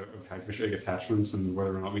idea of hagfish egg attachments and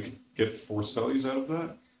whether or not we could get force values out of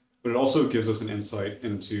that. But it also gives us an insight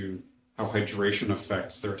into how hydration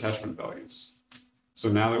affects their attachment values. So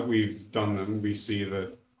now that we've done them, we see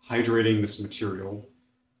that hydrating this material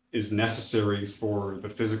is necessary for the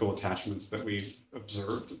physical attachments that we've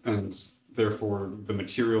observed, and therefore the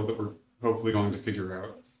material that we're hopefully going to figure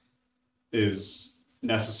out is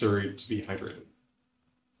necessary to be hydrated.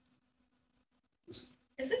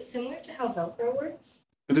 Is it similar to how Velcro works?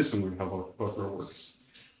 It is similar to how Velcro works.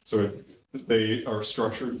 So they are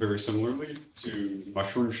structured very similarly to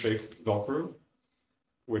mushroom-shaped Velcro,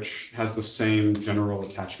 which has the same general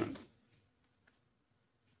attachment.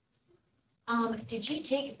 Did you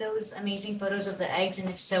take those amazing photos of the eggs, and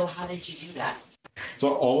if so, how did you do that?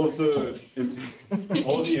 So all of the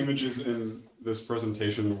images in this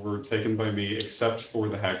presentation were taken by me, except for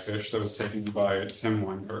the hagfish that was taken by Tim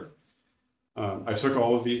Weingart. I took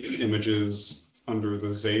all of the images under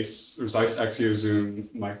the Zeiss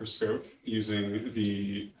Axiozoom microscope using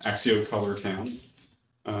the Axio color cam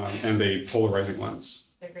and a polarizing lens.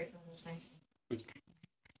 They're great photos, nice.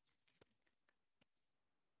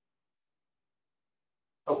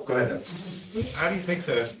 Oh, go ahead. How do you think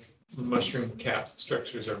the mushroom cap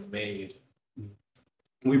structures are made?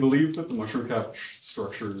 We believe that the mushroom cap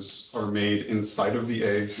structures are made inside of the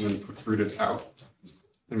eggs and then protruded out.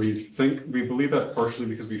 And we believe that partially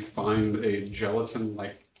because we find a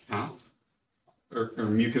gelatin-like cap or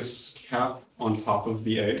mucus cap on top of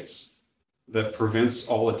the eggs that prevents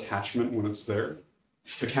all attachment when it's there.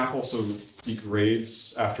 The cap also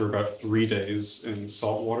degrades after about 3 days in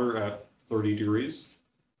salt water at 30 degrees.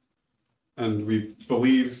 And we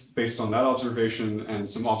believe, based on that observation and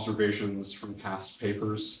some observations from past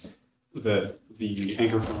papers, that the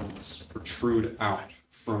anchor filaments protrude out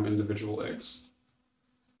from individual eggs.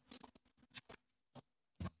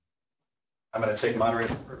 I'm going to take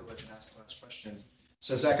moderator privilege and ask the last question.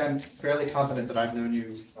 So Zach, I'm fairly confident that I've known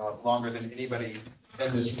you longer than anybody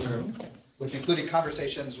in this room. which included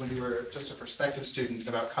conversations when you were just a prospective student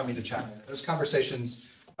about coming to Chapman. Those conversations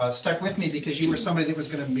stuck with me because you were somebody that was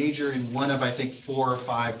going to major in one of, I think, 4 or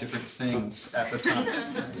 5 different things at the time.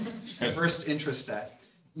 First interest set.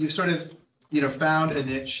 You've sort of, found a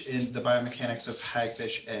niche in the biomechanics of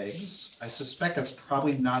hagfish eggs. I suspect that's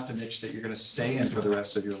probably not the niche that you're going to stay in for the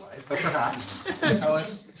rest of your life, but perhaps. Tell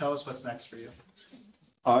us what's next for you.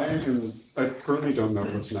 I currently don't know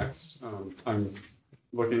what's next. I'm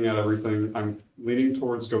looking at everything. I'm leaning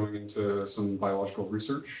towards going into some biological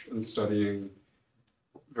research and studying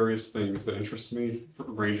various things that interest me,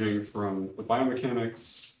 ranging from the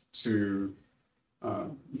biomechanics to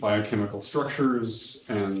biochemical structures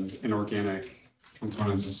and inorganic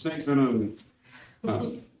components of snake venom.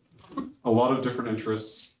 A lot of different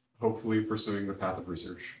interests, hopefully pursuing the path of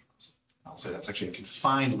research. I'll say that's actually a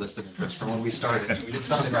confined list of interests from when we started. We did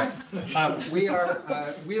something right. We are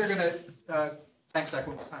going to, thanks, Zach,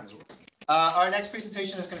 one more time as well. Our next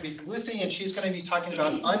presentation is going to be from Lucy, and she's going to be talking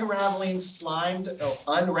about unraveling slime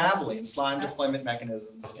deployment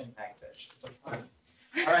mechanisms in hagfish. So,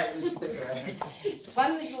 all right, Lucy, take it away.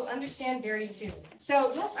 One that you'll understand very soon.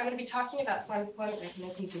 So yes, I'm going to be talking about slime deployment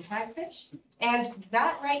mechanisms in hagfish. And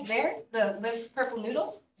that right there, the purple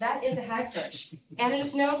noodle, that is a hagfish. And it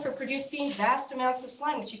is known for producing vast amounts of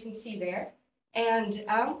slime, which you can see there. And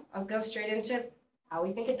I'll go straight into how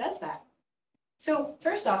we think it does that. So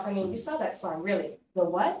first off, you saw that slime, really. The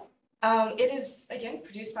what? It is, again,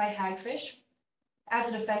 produced by hagfish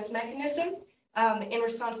as a defense mechanism in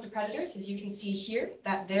response to predators. As you can see here,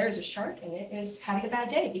 that there is a shark and it is having a bad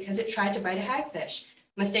day because it tried to bite a hagfish.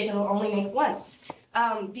 Mistake it will only make once.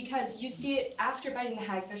 Because you see it after biting the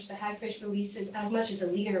hagfish releases as much as a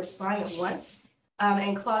liter of slime at once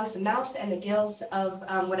and clogs the mouth and the gills of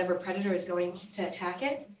whatever predator is going to attack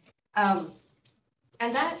it. And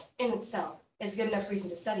that in itself is good enough reason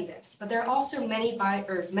to study this. But there are also many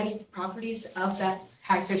properties of that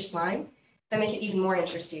hagfish slime that make it even more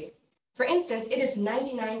interesting. For instance, it is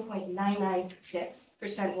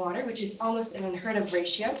 99.996% water, which is almost an unheard of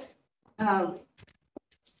ratio. And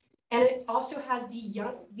it also has the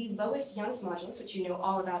lowest Young's modulus, which you know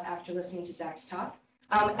all about after listening to Zach's talk,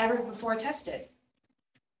 ever before tested.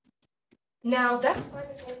 Now, that slime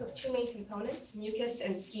is made up of 2 main components, mucus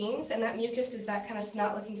and skeins, and that mucus is that kind of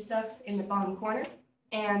snot-looking stuff in the bottom corner.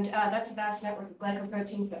 And that's a vast network of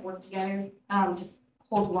glycoproteins that work together to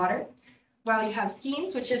hold water. While you have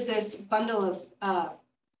skeins, which is this bundle of,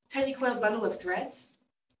 tightly coiled bundle of threads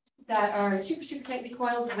that are super, super tightly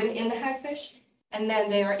coiled when in the hagfish, and then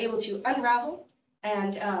they are able to unravel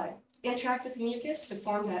and interact with the mucus to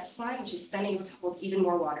form that slime, which is then able to hold even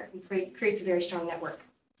more water and creates a very strong network.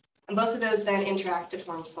 And both of those then interact to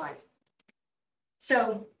form slime.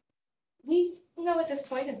 So we know at this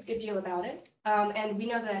point a good deal about it. And we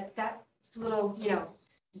know that that little,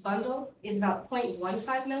 bundle is about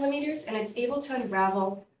 0.15 millimeters, and it's able to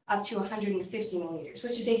unravel up to 150 millimeters,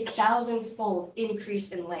 which is a 1,000-fold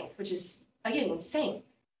increase in length, which is, again, insane.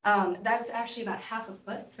 That's actually about half a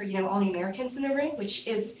foot for, all the Americans in the room, which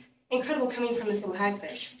is incredible coming from this little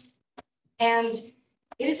hagfish. And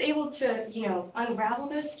it is able to, unravel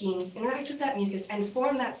those skeins, interact with that mucus, and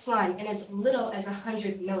form that slime in as little as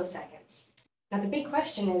 100 milliseconds. Now, the big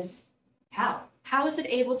question is, how? How is it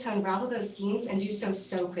able to unravel those skeins and do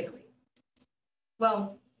so quickly?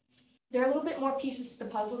 Well, there are a little bit more pieces to the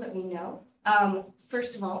puzzle that we know.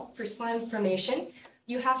 First of all, for slime formation,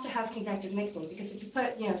 you have to have convective mixing, because if you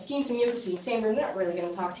put, skeins and mucus in the same room, they're not really going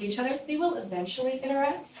to talk to each other. They will eventually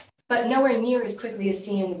interact, but nowhere near as quickly as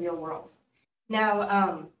seen in the real world.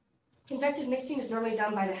 Now, convective mixing is normally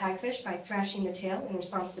done by the hagfish by thrashing the tail in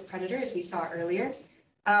response to the predator, as we saw earlier.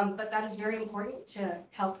 But that is very important to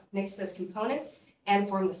help mix those components and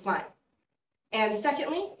form the slime. And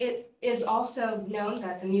secondly, it is also known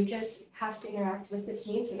that the mucus has to interact with the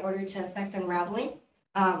skeins in order to affect unraveling,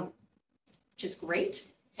 which is great.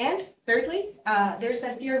 And thirdly, there's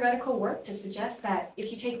that theoretical work to suggest that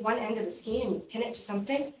if you take one end of the skein and you pin it to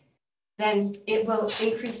something, then it will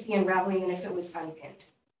increase the unraveling than if it was unpinned.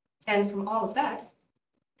 And from all of that,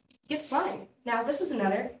 get slime. Now, this is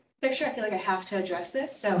another picture. I feel like I have to address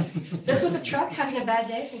this. So this was a truck having a bad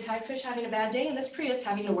day, some hagfish having a bad day, and this Prius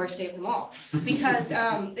having the worst day of them all. Because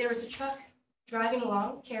there was a truck driving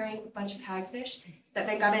along carrying a bunch of hagfish that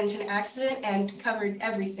then got into an accident and covered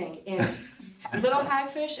everything in little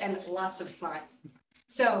hagfish and lots of slime.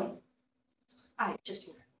 So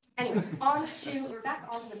anyway, we're back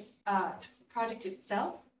on the project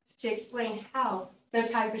itself to explain how those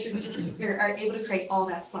hagfish are able to create all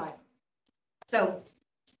that slime. So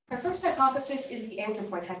Our first hypothesis is the anchor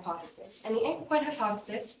point hypothesis. And the anchor point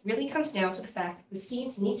hypothesis really comes down to the fact that the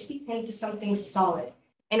skeins need to be pinned to something solid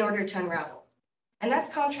in order to unravel. And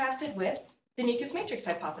that's contrasted with the mucus matrix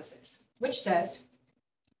hypothesis, which says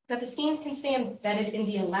that the skeins can stay embedded in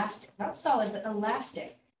the elastic, not solid, but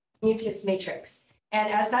elastic mucus matrix.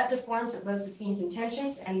 And as that deforms, it loads the skeins in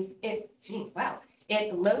tensions, and it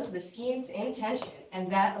loads the skeins in tension,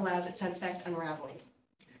 and that allows it to affect unraveling.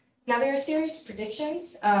 Now, there are a series of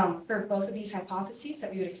predictions for both of these hypotheses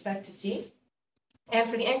that we would expect to see. And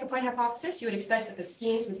for the anchor point hypothesis, you would expect that the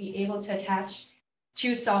skeins would be able to attach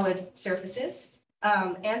to solid surfaces,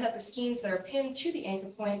 and that the skeins that are pinned to the anchor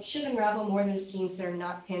point should unravel more than the skeins that are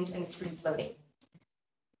not pinned and free floating.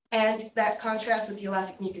 And that contrasts with the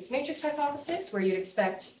elastic mucus matrix hypothesis, where you'd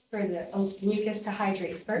expect for the mucus to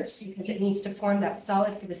hydrate first because it needs to form that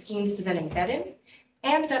solid for the skeins to then embed in,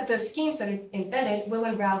 and that the skeins that are embedded will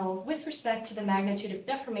unravel with respect to the magnitude of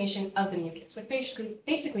deformation of the mucus, which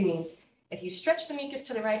basically means if you stretch the mucus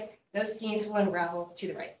to the right, those skeins will unravel to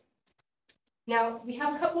the right. Now, we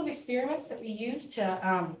have a couple of experiments that we use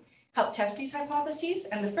to help test these hypotheses,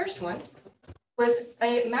 and the first one was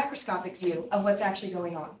a macroscopic view of what's actually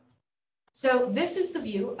going on. So this is the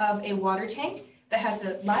view of a water tank that has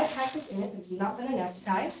a live hagfish in it that's not been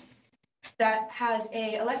anesthetized, that has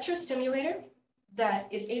a electrostimulator that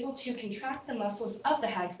is able to contract the muscles of the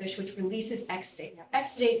hagfish, which releases exudate. Now,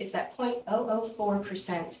 exudate is that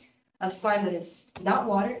 0.004% of slime that is not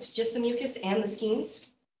water, it's just the mucus and the skeins.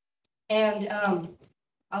 And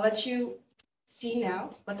I'll let you see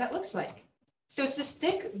now what that looks like. So it's this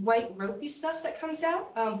thick, white, ropey stuff that comes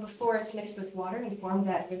out before it's mixed with water and formed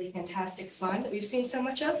that really fantastic slime that we've seen so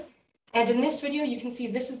much of. And in this video, you can see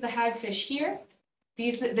this is the hagfish here.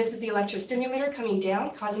 This is the electrostimulator coming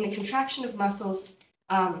down, causing the contraction of muscles,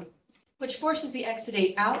 which forces the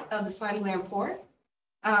exudate out of the slime gland pore,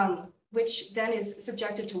 which then is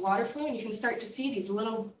subjected to water flow. And you can start to see these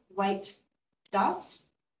little white dots.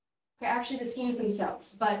 They're actually the skeins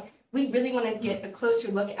themselves, but we really want to get a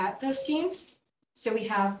closer look at those skeins. So we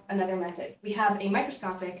have another method. We have a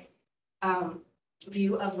microscopic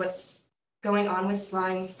view of what's going on with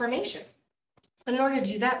slime formation. But in order to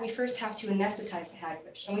do that, we first have to anesthetize the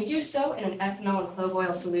hagfish. And we do so in an ethanol and clove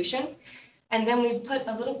oil solution. And then we put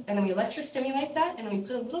a little, and then we electrostimulate that, and then we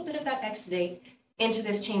put a little bit of that exudate into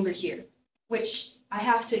this chamber here, which I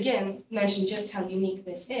have to, again, mention just how unique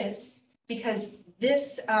this is, because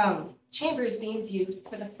this chamber is being viewed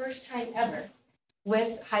for the first time ever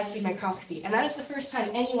with high-speed microscopy. And that is the first time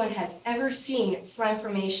anyone has ever seen slime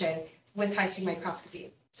formation with high-speed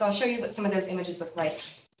microscopy. So I'll show you what some of those images look like.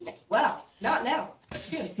 Well, not now, but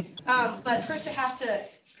soon. But first I have to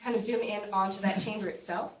kind of zoom in onto that chamber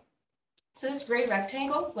itself. So this gray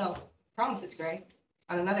rectangle, well, I promise it's gray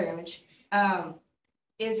on another image,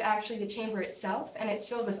 is actually the chamber itself, and it's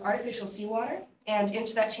filled with artificial seawater. And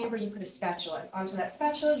into that chamber, you put a spatula. Onto that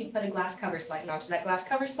spatula, you put a glass cover slide. And onto that glass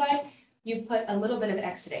cover slide, you put a little bit of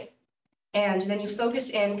exudate. And then you focus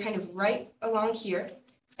in kind of right along here.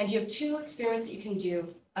 And you have two experiments that you can do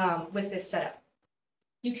with this setup.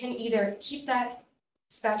 You can either keep that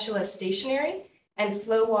spatula stationary and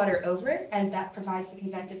flow water over it, and that provides the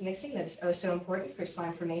convective mixing that is oh so important for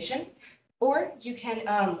slime formation. Or you can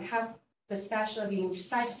have the spatula be moved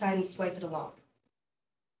side to side and swipe it along.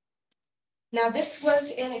 Now, this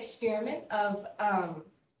was an experiment of,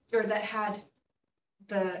 that had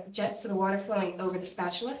the jets of the water flowing over the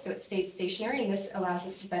spatula, so it stayed stationary, and this allows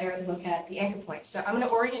us to better look at the anchor point. So I'm going to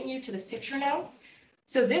orient you to this picture now.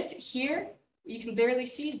 So this here, you can barely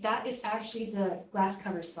see, that is actually the glass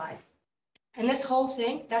cover slide. And this whole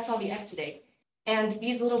thing, that's all the exudate. And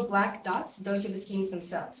these little black dots, those are the skeins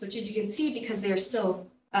themselves, which as you can see, because they are still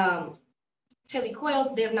tightly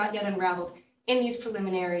coiled, they have not yet unraveled in these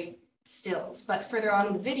preliminary stills. But further on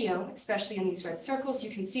in the video, especially in these red circles, you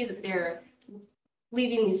can see that they're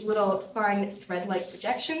leaving these little fine thread-like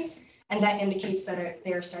projections, and that indicates that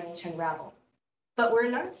they're starting to unravel. But we're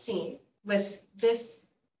not seeing, with this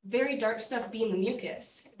very dark stuff being the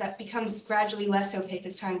mucus, that becomes gradually less opaque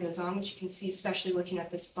as time goes on, which you can see especially looking at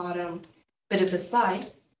this bottom bit of the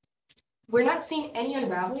slide. We're not seeing any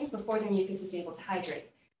unraveling before the mucus is able to hydrate,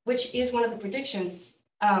 which is one of the predictions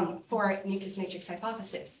for our mucus matrix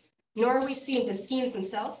hypothesis. Nor are we seeing the skeins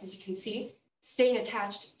themselves, as you can see, staying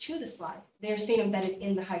attached to the slide. They're staying embedded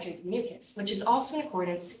in the hydrated mucus, which is also in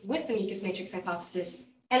accordance with the mucus matrix hypothesis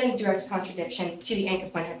and in direct contradiction to the anchor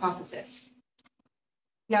point hypothesis.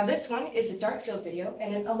 Now, this one is a dark field video,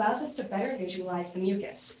 and it allows us to better visualize the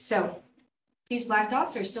mucus. So these black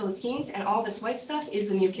dots are still the skeins, and all this white stuff is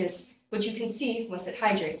the mucus, which you can see once it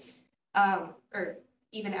hydrates, or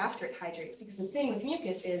even after it hydrates, because the thing with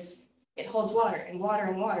mucus is it holds water, and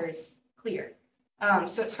water is clear.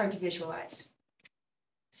 So it's hard to visualize.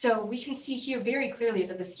 So we can see here very clearly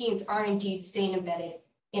that the skeins are indeed staying embedded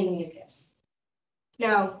in the mucus.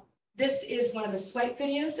 Now, this is one of the swipe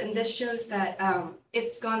videos, and this shows that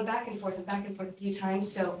it's gone back and forth a few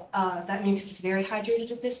times. So that mucus is very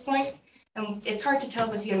hydrated at this point. And it's hard to tell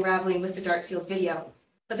with the unraveling with the dark field video.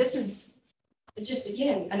 But this is just,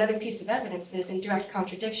 again, another piece of evidence that is in direct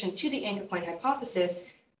contradiction to the anchor point hypothesis,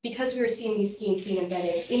 because we were seeing these skeins being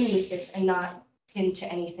embedded in mucus and not into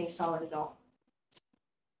anything solid at all.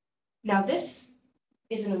 Now, this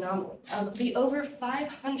is an anomaly. Of the over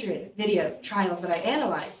 500 video trials that I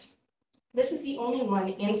analyzed, this is the only one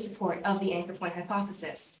in support of the anchor point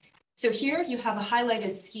hypothesis. So here you have a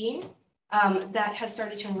highlighted skein that has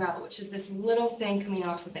started to unravel, which is this little thing coming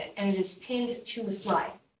off of it, and it is pinned to a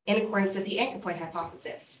slide in accordance with the anchor point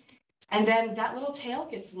hypothesis. And then that little tail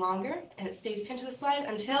gets longer and it stays pinned to the slide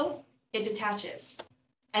until it detaches.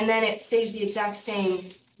 And then it stays the exact same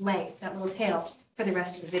length, that little tail, for the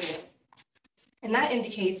rest of the video. And that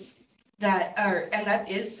indicates that, and that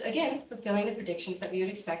is, again, fulfilling the predictions that we would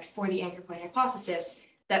expect for the anchor point hypothesis,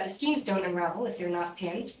 that the skeins don't unravel if they're not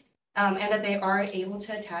pinned, and that they are able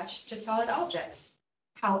to attach to solid objects.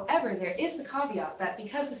 However, there is the caveat that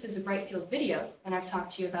because this is a bright field video, and I've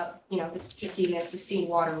talked to you about, the trickiness of seeing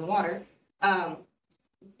water in water,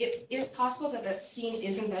 it is possible that that skein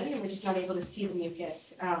is embedded and we're just not able to see the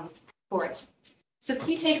mucus for it. So the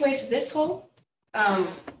key takeaways of this whole,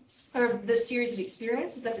 or this series of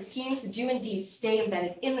experiments, is that the skeins do indeed stay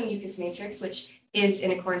embedded in the mucus matrix, which is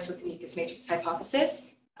in accordance with the mucus matrix hypothesis.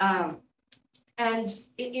 And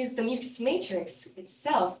it is the mucus matrix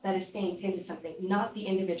itself that is staying pinned to something, not the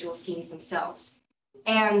individual skeins themselves.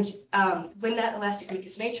 And when that elastic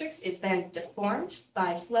mucus matrix is then deformed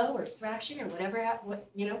by flow or thrashing or whatever,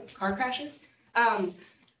 car crashes,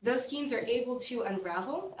 those skeins are able to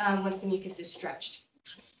unravel once the mucus is stretched.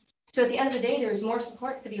 So at the end of the day, there is more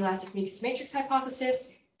support for the elastic mucus matrix hypothesis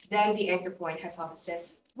than the anchor point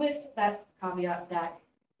hypothesis, with that caveat that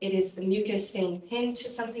it is the mucus staying pinned to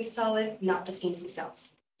something solid, not the skeins themselves.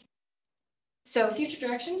 So future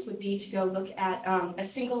directions would be to go look at a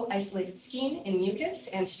single isolated skein in mucus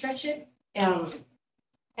and stretch it and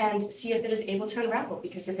see if it is able to unravel.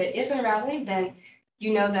 Because if it is unraveling, then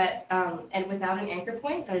you know that, and without an anchor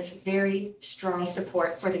point, that is very strong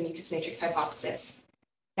support for the mucus matrix hypothesis.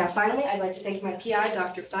 Now, finally, I'd like to thank my PI,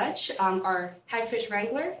 Dr. Fudge, our hagfish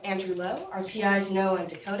wrangler, Andrew Lowe, our PIs, Noah and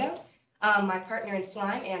Dakota, my partner in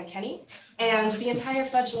slime, Ann Kenny, and the entire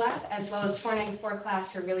Fudge lab, as well as 494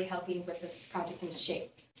 class for really helping with this project into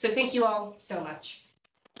shape. So thank you all so much.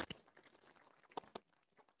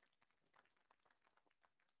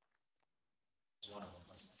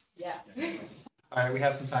 Yeah. All right, we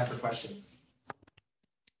have some time for questions.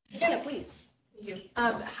 Jenna, please.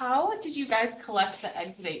 How did you guys collect the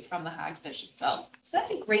exudate from the hagfish itself? So that's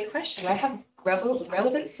a great question. I have a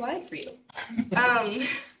relevant slide for you.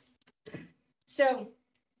 So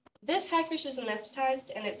this hagfish is anesthetized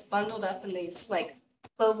and it's bundled up in these like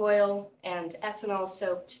clove oil and ethanol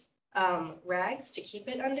soaked rags to keep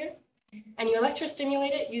it under. And you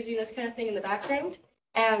electrostimulate it using this kind of thing in the background.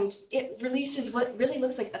 And it releases what really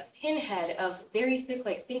looks like a pinhead of very thick,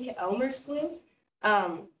 like think Elmer's glue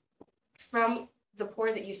from the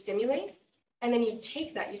pore that you stimulate. And then you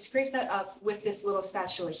take that, you scrape that up with this little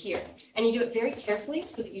spatula here. And you do it very carefully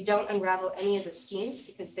so that you don't unravel any of the skeins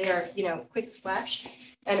because they are, quick splash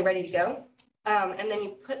and ready to go. And then you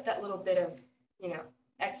put that little bit of,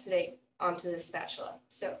 exudate onto this spatula.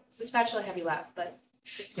 So it's a spatula heavy lab, but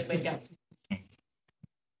just a good way to go.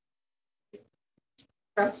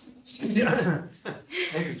 Brooks?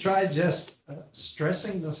 Have you tried just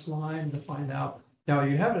stressing the slime to find out? Now,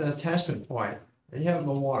 you have an attachment point, and you have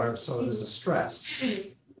the water, so there's a stress.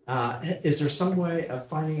 Is there some way of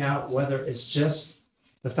finding out whether it's just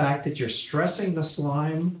the fact that you're stressing the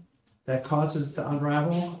slime that causes it to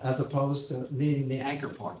unravel, as opposed to needing the anchor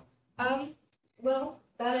point? Well,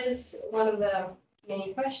 that is one of the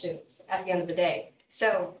main questions at the end of the day.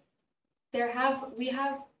 So we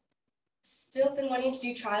have still been wanting to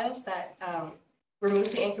do trials that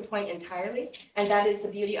remove the anchor point entirely. And that is the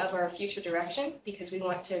beauty of our future direction, because we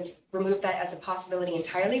want to remove that as a possibility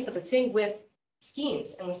entirely. But the thing with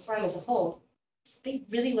skeins and with slime as a whole, they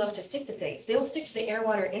really love to stick to things. They will stick to the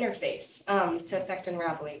air-water interface to affect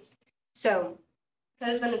unraveling. So that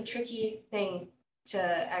has been a tricky thing to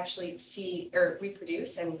actually see or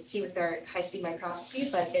reproduce and see with our high-speed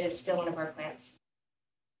microscopy, but it is still one of our plans.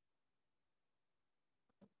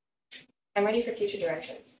 I'm ready for future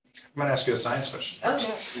directions. I'm gonna ask you a science question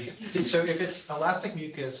first. Okay. So if it's elastic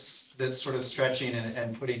mucus that's sort of stretching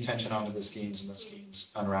and putting tension onto the skeins and the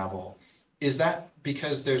skeins unravel, is that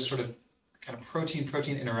because there's sort of kind of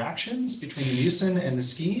protein-protein interactions between the mucin and the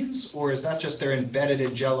skeins? Or is that just they're embedded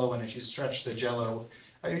in jello and as you stretch the jello,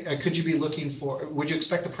 could you be looking for, would you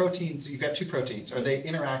expect the proteins, you've got two proteins, are they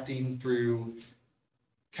interacting through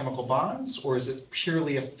chemical bonds or is it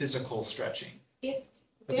purely a physical stretching?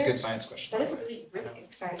 That's a good science question. That is a really, really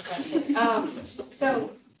good science question.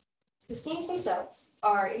 So the skeins themselves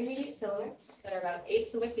are intermediate filaments that are about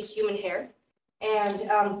 1/8 the width of human hair. And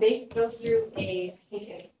they go through I think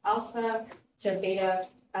an alpha to beta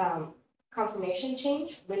conformation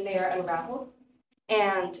change when they are unraveled.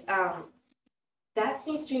 And that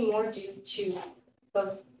seems to be more due to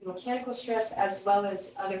both mechanical stress as well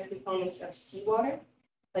as other components of seawater,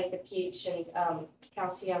 like the pH and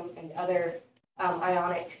calcium and other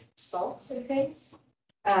ionic salts and things.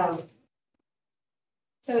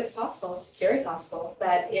 So it's possible, it's very possible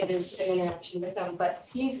that it is an interaction with them, but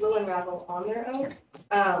skeins will unravel on their own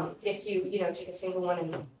if you take a single one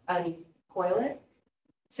and uncoil it.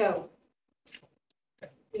 So,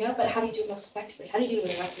 but how do you do it most effectively? How do you do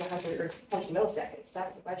it in less than 100 or 100 milliseconds?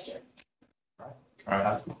 That's the question.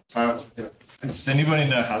 Does anybody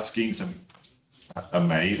know how skeins are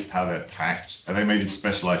made, how they're packed? Are they made in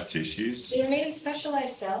specialized tissues? They are made in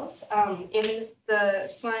specialized cells. In the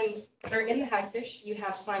slime, or in the hagfish, you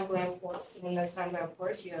have slime gland pores. And in those slime gland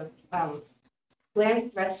pores, you have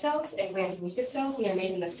gland thread cells and gland mucus cells, and they're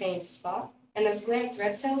made in the same spot. And those gland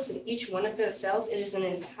thread cells, in each one of those cells, it is an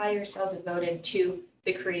entire cell devoted to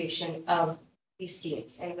the creation of these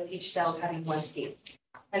skeins, and with each cell having one skene.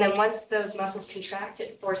 And then once those muscles contract,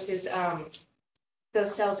 it forces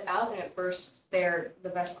those cells out and it bursts the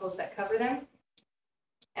vesicles that cover them.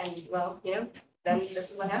 And well, then this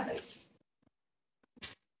is what happens. Do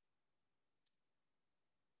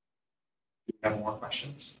you have more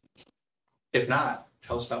questions? If not,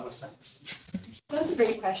 tell us about what's next. That's a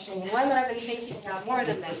great question, and one that I've been thinking about more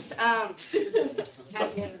than this at the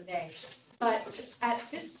end of the day. But at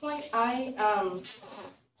this point, I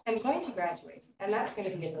am going to graduate, and that's going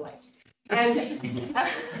to be a delight. And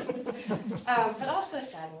but also a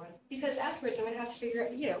sad one, because afterwards I'm going to have to figure out,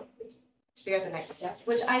 the next step,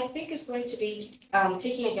 which I think is going to be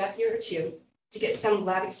taking a gap year or two to get some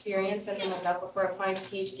lab experience under my belt before applying to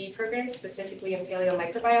PhD programs, specifically in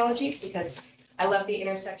paleomicrobiology, because I love the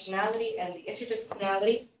intersectionality and the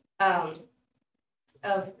interdisciplinarity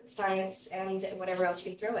of science and whatever else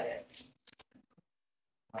you can throw at it.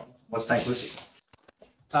 Let's thank Lucy.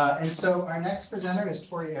 And so our next presenter is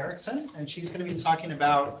Tori Erickson, and she's going to be talking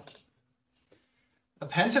about a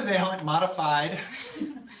pentavalent modified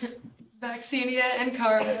Vaccinia and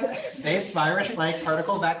Carva based virus-like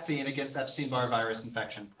particle vaccine against Epstein-Barr virus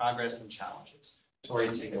infection, progress and challenges. Tori,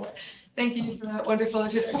 take it away. Thank you for that wonderful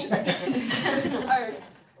introduction. All right.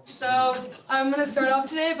 So I'm going to start off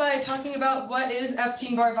today by talking about what is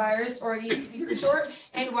Epstein-Barr virus, or EBV for short,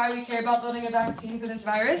 and why we care about building a vaccine for this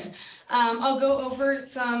virus. I'll go over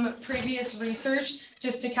some previous research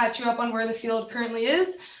just to catch you up on where the field currently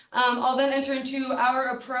is. I'll then enter into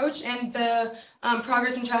our approach and the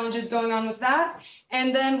progress and challenges going on with that,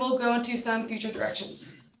 and then we'll go into some future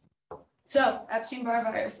directions. So Epstein-Barr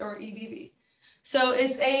virus, or EBV. So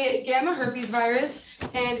it's a gamma herpes virus,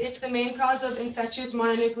 and it's the main cause of infectious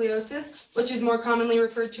mononucleosis, which is more commonly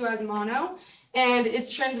referred to as mono. And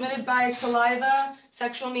it's transmitted by saliva,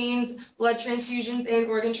 sexual means, blood transfusions, and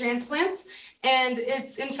organ transplants. And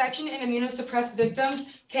its infection in immunosuppressed victims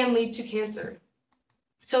can lead to cancer.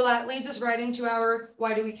 So that leads us right into our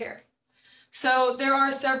why do we care? So there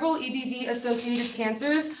are several EBV-associated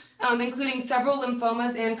cancers, including several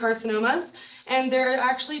lymphomas and carcinomas. And there are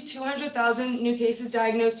actually 200,000 new cases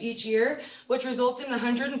diagnosed each year, which results in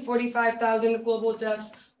 145,000 global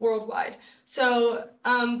deaths worldwide. So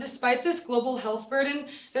despite this global health burden,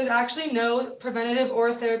 there's actually no preventative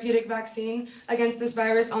or therapeutic vaccine against this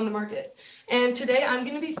virus on the market. And today I'm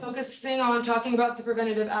going to be focusing on talking about the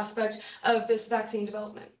preventative aspect of this vaccine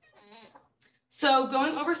development. So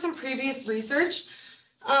going over some previous research,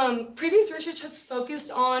 has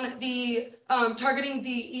focused on the targeting the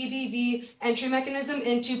EBV entry mechanism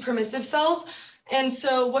into permissive cells. And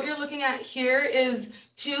so what you're looking at here is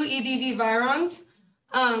 2 EBV virons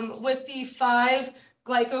with the 5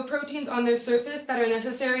 glycoproteins on their surface that are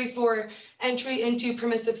necessary for entry into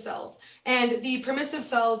permissive cells. And the permissive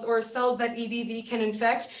cells, or cells that EBV can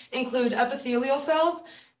infect, include epithelial cells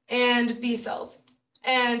and B cells.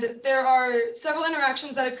 And there are several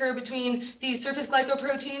interactions that occur between the surface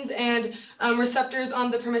glycoproteins and receptors on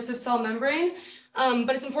the permissive cell membrane.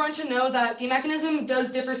 But it's important to know that the mechanism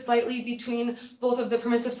does differ slightly between both of the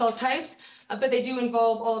permissive cell types, but they do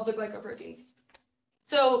involve all of the glycoproteins.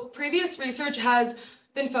 So previous research has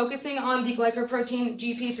been focusing on the glycoprotein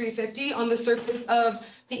GP350 on the surface of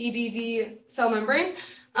the EBV cell membrane.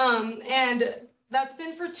 And that's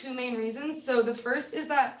been for two main reasons. So the first is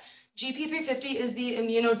that GP350 is the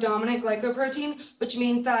immunodominant glycoprotein, which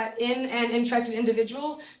means that in an infected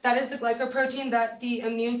individual, that is the glycoprotein that the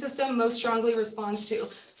immune system most strongly responds to.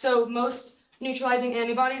 So most neutralizing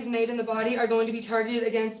antibodies made in the body are going to be targeted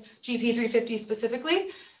against GP350 specifically.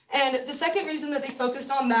 And the second reason that they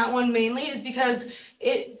focused on that one mainly is because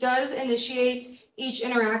it does initiate each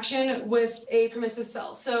interaction with a permissive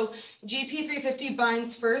cell. So GP350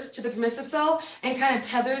 binds first to the permissive cell and kind of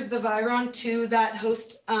tethers the viron to that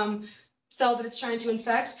host cell that it's trying to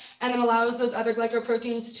infect, and then allows those other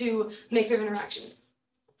glycoproteins to make their interactions.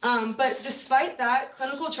 But despite that,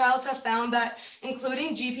 clinical trials have found that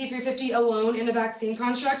including GP350 alone in a vaccine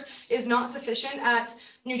construct is not sufficient at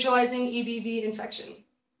neutralizing EBV infection.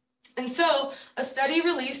 And so a study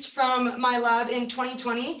released from my lab in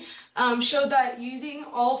 2020 showed that using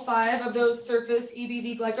all 5 of those surface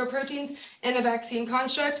EBV glycoproteins in a vaccine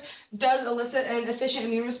construct does elicit an efficient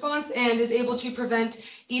immune response and is able to prevent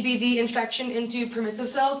EBV infection into permissive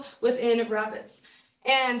cells within rabbits.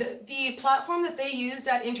 And the platform that they used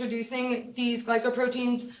at introducing these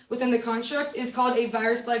glycoproteins within the construct is called a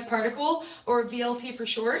virus-like particle, or VLP for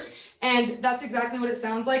short. And that's exactly what it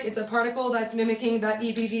sounds like. It's a particle that's mimicking that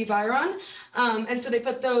EBV viron. And so they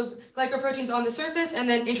put those glycoproteins on the surface and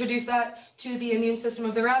then introduced that to the immune system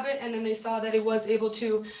of the rabbit. And then they saw that it was able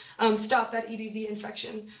to stop that EBV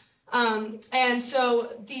infection. And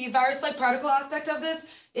so the virus-like particle aspect of this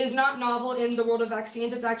is not novel in the world of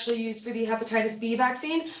vaccines. It's actually used for the hepatitis B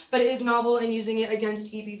vaccine, but it is novel in using it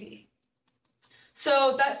against EBV.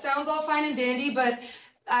 So that sounds all fine and dandy, but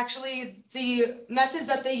actually the methods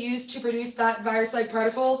that they use to produce that virus-like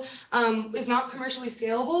particle is not commercially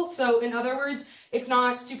scalable. So in other words, it's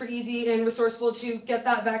not super easy and resourceful to get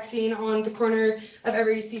that vaccine on the corner of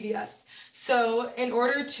every CVS. So in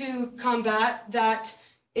order to combat that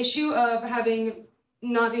issue of having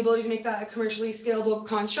not the ability to make that a commercially scalable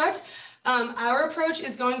construct, our approach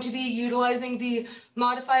is going to be utilizing the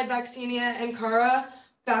modified Vaccinia Ankara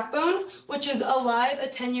backbone, which is a live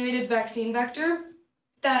attenuated vaccine vector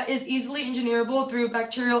that is easily engineerable through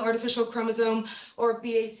bacterial artificial chromosome, or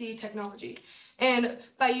BAC technology. And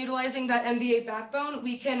by utilizing that MVA backbone,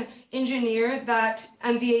 we can engineer that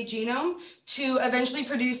MVA genome to eventually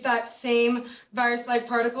produce that same virus-like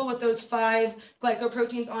particle with those 5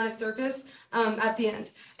 glycoproteins on its surface at the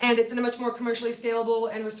end. And it's in a much more commercially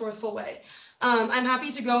scalable and resourceful way. I'm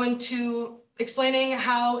happy to go into explaining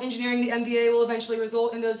how engineering the MVA will eventually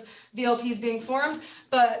result in those VLPs being formed,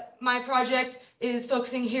 but my project is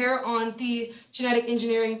focusing here on the genetic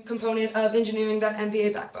engineering component of engineering that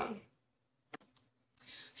MVA backbone.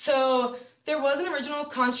 So there was an original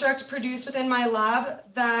construct produced within my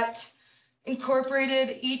lab that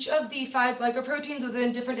incorporated each of the 5 glycoproteins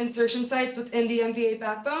within different insertion sites within the MVA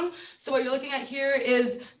backbone. So what you're looking at here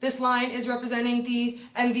is this line is representing the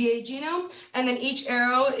MVA genome, and then each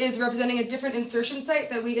arrow is representing a different insertion site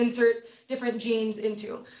that we insert different genes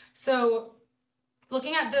into. So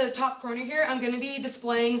looking at the top corner here, I'm going to be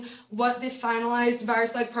displaying what the finalized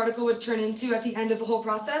virus-like particle would turn into at the end of the whole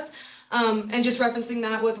process. And just referencing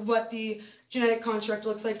that with what the genetic construct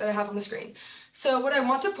looks like that I have on the screen. So what I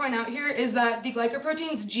want to point out here is that the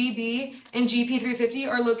glycoproteins GB and GP350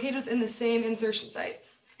 are located within the same insertion site.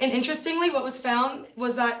 And interestingly, what was found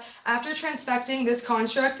was that after transfecting this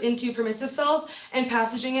construct into permissive cells and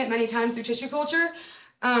passaging it many times through tissue culture,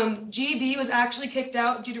 GB was actually kicked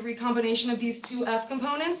out due to recombination of these 2 F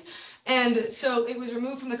components. And so it was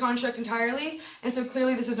removed from the construct entirely. And so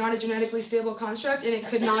clearly this is not a genetically stable construct and it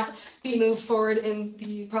could not be moved forward in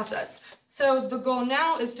the process. So the goal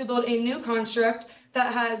now is to build a new construct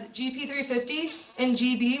that has GP350 and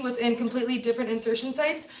GB within completely different insertion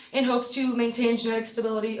sites in hopes to maintain genetic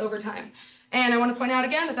stability over time. And I want to point out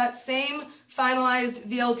again that that same finalized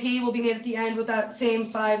VLP will be made at the end with that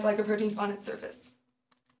same 5 glycoproteins on its surface.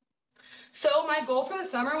 So my goal for the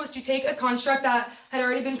summer was to take a construct that had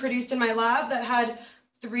already been produced in my lab that had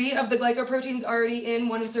 3 of the glycoproteins already in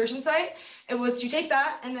one insertion site. It was to take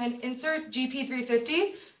that and then insert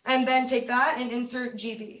GP350 and then take that and insert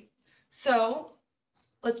GB. So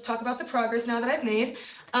let's talk about the progress now that I've made.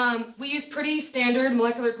 We use pretty standard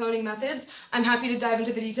molecular cloning methods. I'm happy to dive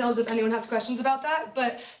into the details if anyone has questions about that,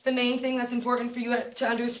 but the main thing that's important for you to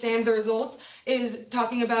understand the results is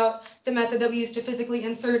talking about the method that we use to physically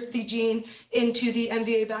insert the gene into the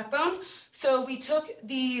MVA backbone. So we took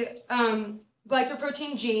the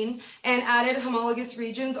glycoprotein gene and added homologous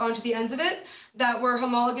regions onto the ends of it that were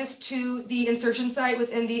homologous to the insertion site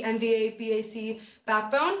within the NVA-BAC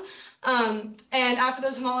backbone. And after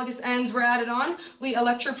those homologous ends were added on, we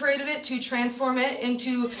electroporated it to transform it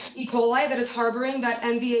into E. coli that is harboring that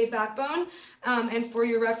NVA backbone. And for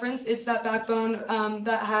your reference, it's that backbone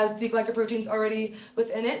that has the glycoproteins already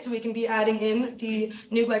within it, so we can be adding in the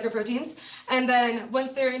new glycoproteins. And then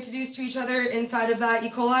once they're introduced to each other inside of that E.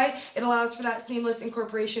 coli, it allows for that seamless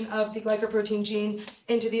incorporation of the glycoprotein gene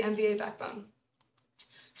into the NVA backbone.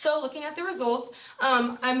 So looking at the results,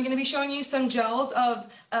 I'm going to be showing you some gels of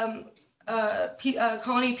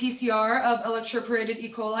colony PCR of electroporated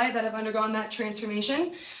E. coli that have undergone that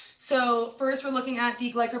transformation. So first, we're looking at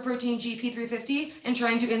the glycoprotein GP350 and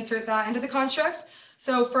trying to insert that into the construct.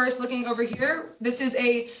 So first, looking over here, this is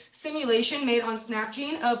a simulation made on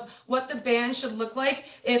SnapGene of what the band should look like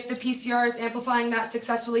if the PCR is amplifying that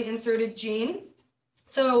successfully inserted gene.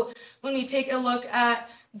 So when we take a look at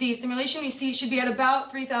the simulation, we see it should be at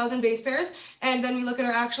about 3,000 base pairs. And then we look at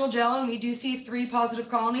our actual gel and we do see 3 positive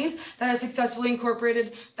colonies that have successfully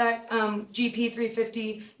incorporated that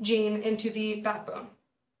GP350 gene into the backbone.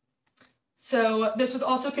 So this was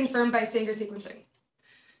also confirmed by Sanger sequencing.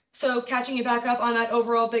 So catching you back up on that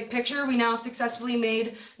overall big picture, we now successfully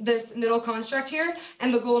made this middle construct here.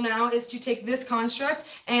 And the goal now is to take this construct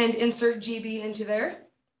and insert GB into there.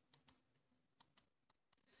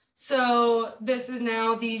 So this is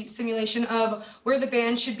now the simulation of where the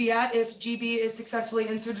band should be at if GB is successfully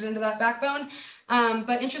inserted into that backbone.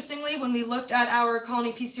 But interestingly, when we looked at our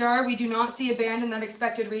colony PCR, we do not see a band in that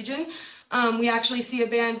expected region. We actually see a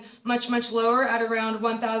band much, much lower at around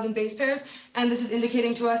 1,000 base pairs. And this is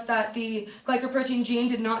indicating to us that the glycoprotein gene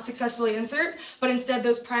did not successfully insert, but instead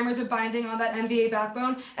those primers are binding on that MVA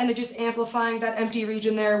backbone and they're just amplifying that empty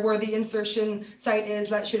region there where the insertion site is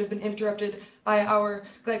that should have been interrupted by our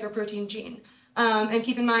glycoprotein gene. And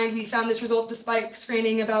keep in mind, we found this result despite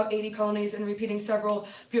screening about 80 colonies and repeating several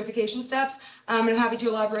purification steps. And I'm happy to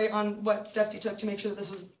elaborate on what steps you took to make sure that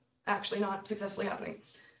this was actually not successfully happening.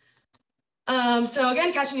 So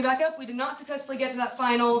again, catching you back up, we did not successfully get to that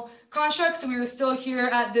final construct, so we were still here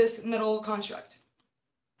at this middle construct.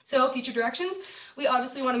 So future directions, we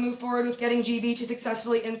obviously want to move forward with getting GB to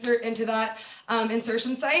successfully insert into that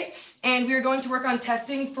insertion site. And we are going to work on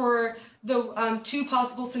testing for the 2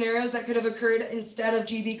 possible scenarios that could have occurred instead of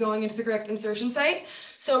GB going into the correct insertion site.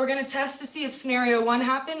 So we're going to test to see if scenario 1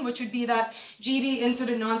 happened, which would be that GB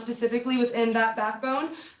inserted non-specifically within that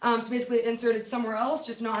backbone. So basically inserted somewhere else,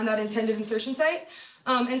 just not in that intended insertion site.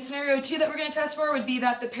 And scenario 2 that we're going to test for would be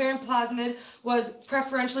that the parent plasmid was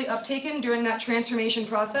preferentially uptaken during that transformation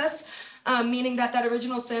process, meaning that that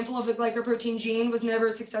original sample of the glycoprotein gene was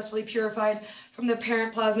never successfully purified from the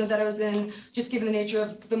parent plasmid that it was in, just given the nature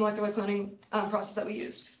of the molecular cloning process that we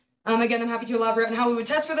used. Again, I'm happy to elaborate on how we would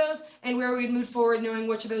test for those and where we would move forward knowing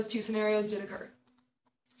which of those 2 scenarios did occur.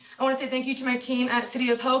 I want to say thank you to my team at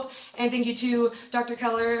City of Hope, and thank you to Dr.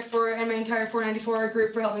 Keller and my entire 494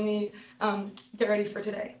 group for helping me get ready for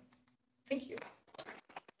today. Thank you.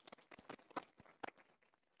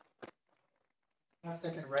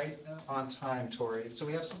 Fantastic and right on time, Tori. So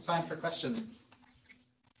we have some time for questions.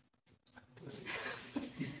 What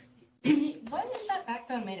is that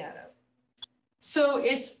backbone made out of? So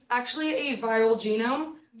it's actually a viral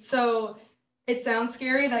genome. So it sounds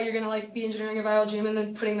scary that you're gonna be engineering a viral genome and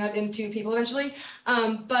then putting that into people eventually.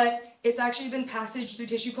 But it's actually been passaged through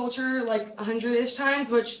tissue culture 100-ish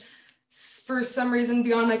times, which for some reason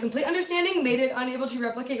beyond my complete understanding made it unable to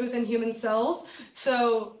replicate within human cells.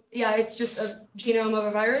 So yeah, it's just a genome of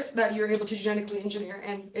a virus that you're able to genetically engineer,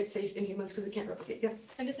 and it's safe in humans because it can't replicate. Yes.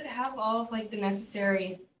 And does it have all of the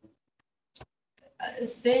necessary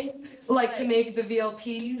thing? To make the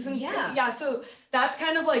VLPs and Yeah. stuff? Yeah, so that's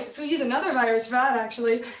kind of so we use another virus for that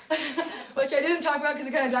actually, which I didn't talk about because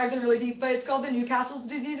it kind of dives in really deep, but it's called the Newcastle's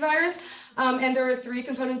disease virus. And there are 3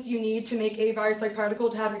 components you need to make a virus-like particle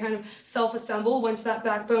to have it kind of self-assemble once that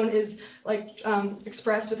backbone is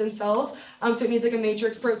expressed within cells. So it needs a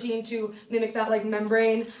matrix protein to mimic that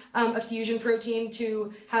membrane, a fusion protein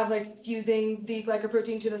to have fusing the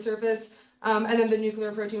glycoprotein to the surface, and then the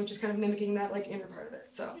nuclear protein, which is kind of mimicking that inner part of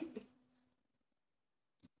it. So.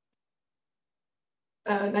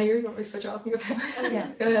 Nayiri, you want me to switch off? Yeah.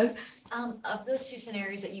 Go ahead. Of those 2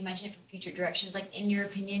 scenarios that you mentioned for future directions, in your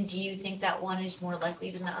opinion, do you think that one is more likely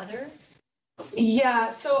than the other? Yeah,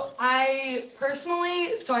 so I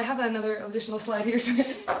personally, I have another additional slide here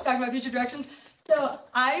talking about future directions. So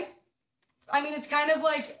I mean, it's kind of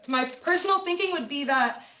my personal thinking would be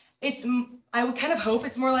that I would kind of hope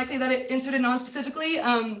it's more likely that it inserted non-specifically.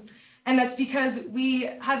 And that's because we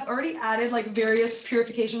have already added like various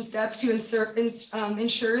purification steps to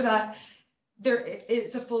ensure that there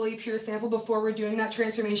is a fully pure sample before we're doing that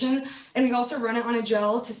transformation. And we also run it on a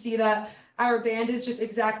gel to see that our band is just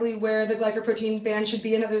exactly where the glycoprotein band should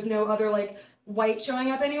be and that there's no other like white showing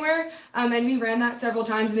up anywhere. And we ran that several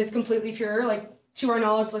times and it's completely pure, like to our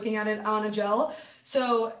knowledge, looking at it on a gel.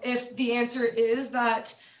 So if the answer is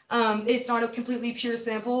that it's not a completely pure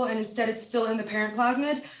sample and instead it's still in the parent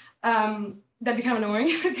plasmid, that'd be kind of annoying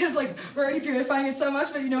because like we're already purifying it so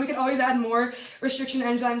much, but you know, we can always add more restriction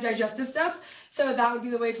enzyme digestive steps. So that would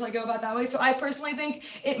be the way to like go about that way. So I personally think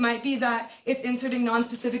it might be that it's inserting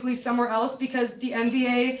non-specifically somewhere else because the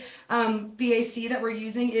MVA BAC that we're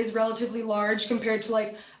using is relatively large compared to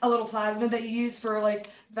like a little plasmid that you use for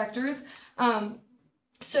like vectors.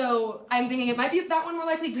 So I'm thinking it might be that one more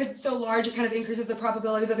likely because it's so large, it kind of increases the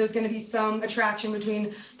probability that there's going to be some attraction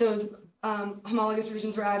between those homologous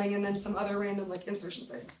regions we're adding and then some other random like insertion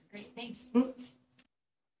site. Great, thanks.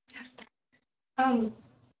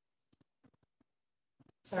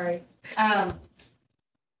 Sorry. I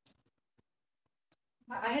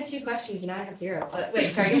had 2 questions and now I have 0, but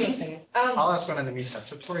wait, sorry, give me a second. I'll ask one in the meantime.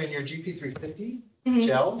 So Tori, in your GP350 Mhm.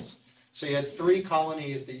 gels, so you had 3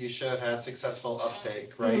 colonies that you showed had successful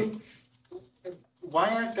uptake, right? Why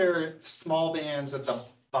aren't there small bands at the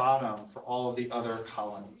bottom for all of the other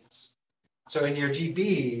colonies? So in your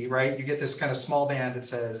GB, right, you get this kind of small band that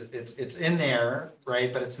says it's in there,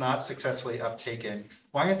 right, but it's not successfully uptaken.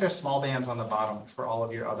 Why aren't there small bands on the bottom for all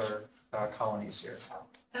of your other colonies here?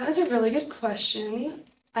 That is a really good question.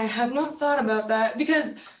 I have not thought about that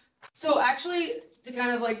because, so actually to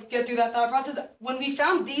kind of like get through that thought process, when we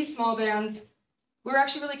found these small bands, we were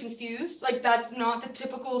actually really confused. Like that's not the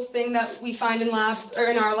typical thing that we find in labs, or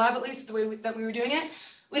in our lab at least, the way that we were doing it.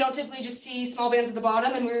 We don't typically just see small bands at the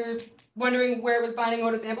bottom and we were wondering where it was binding, what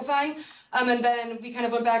it was amplifying. And then we kind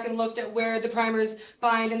of went back and looked at where the primers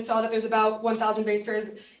bind and saw that there's about 1,000 base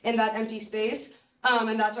pairs in that empty space.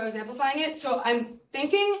 And that's why I was amplifying it. So I'm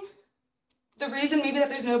thinking the reason maybe that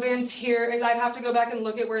there's no bands here is I'd have to go back and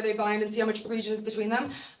look at where they bind and see how much region is between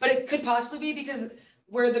them. But it could possibly be because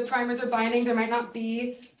where the primers are binding, there might not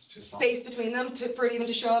be space between them for it even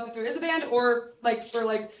to show up if there is a band, or like for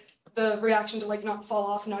like the reaction to like not fall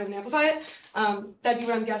off and not even amplify it. That'd be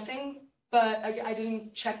what I'm guessing. But I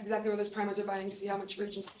didn't check exactly where those primers are binding to see how much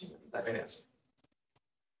region is between them. That great answer.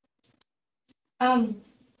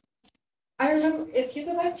 I remember if you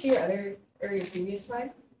go back to your other or your previous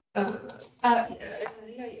slide. No,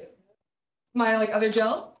 My like other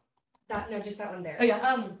gel? no, just that one there. Oh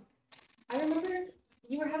yeah. I remember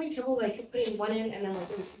you were having trouble like putting one in and then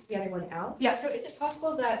like the other one out. Yeah. So is it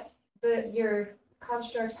possible that your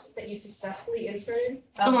construct that you successfully inserted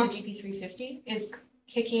the GP350 is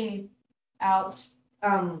kicking out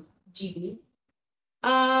GB?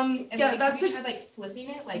 And Yeah, like, that's have you tried like flipping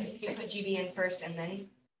it, like if you put GB in first and then.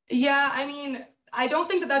 Yeah, I mean, I don't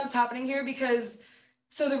think that that's what's happening here because,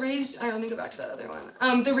 so the reason, let me go back to that other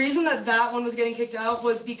one. The reason that one was getting kicked out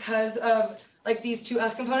was because of like these 2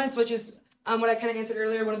 F components, which is what I kind of answered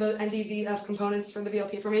earlier, one of the NDVF components for the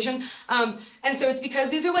VLP formation. And so it's because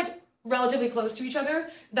these are like relatively close to each other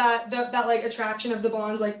that that like attraction of the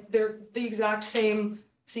bonds, like they're the exact same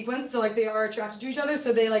sequence, so like they are attracted to each other,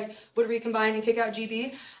 so they like would recombine and kick out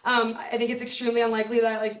GB. I think it's extremely unlikely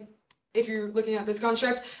that like if you're looking at this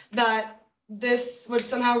construct that this would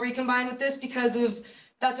somehow recombine with this because of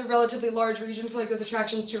that's a relatively large region for like those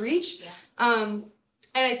attractions to reach. Yeah. And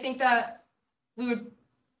I think that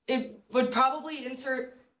it would probably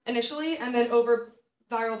insert initially and then over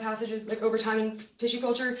viral passages like over time in tissue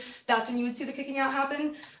culture, that's when you would see the kicking out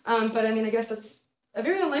happen. But I mean, I guess that's a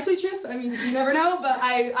very unlikely chance, but I mean, you never know, but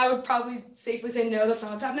I would probably safely say no, that's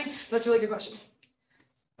not what's happening. That's a really good question.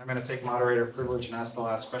 I'm going to take moderator privilege and ask the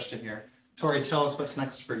last question here. Tori, tell us what's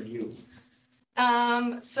next for you.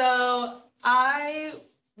 So I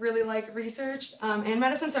really like research and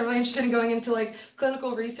medicine, so I'm really interested in going into like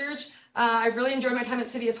clinical research. I've really enjoyed my time at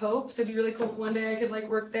City of Hope, so it'd be really cool if one day I could like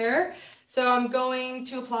work there. So I'm going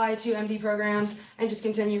to apply to MD programs and just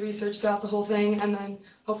continue research throughout the whole thing, and then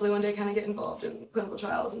hopefully one day kind of get involved in clinical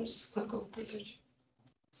trials and just clinical research.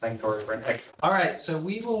 Thank Tori for an excellent. All right, so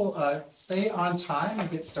we will stay on time and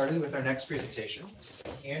get started with our next presentation.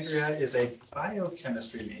 Andrea is a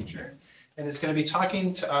biochemistry major and is going to be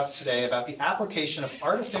talking to us today about the application of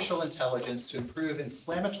artificial intelligence to improve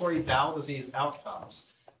inflammatory bowel disease outcomes,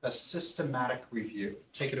 a systematic review.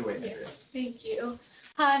 Take it away, Andrea. Yes, thank you.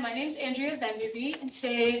 Hi, my name is Andrea Venderby, and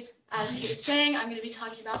today, as he was saying, I'm going to be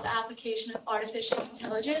talking about the application of artificial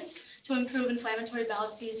intelligence to improve inflammatory bowel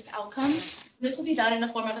disease outcomes. This will be done in the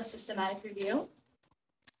form of a systematic review.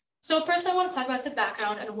 So first I want to talk about the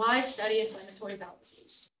background and why I study inflammatory bowel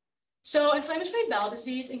disease. So inflammatory bowel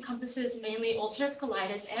disease encompasses mainly ulcerative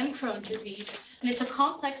colitis and Crohn's disease, and it's a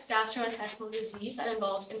complex gastrointestinal disease that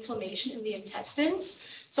involves inflammation in the intestines.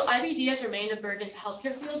 So IBD has remained a burden in the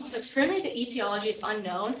healthcare field because currently the etiology is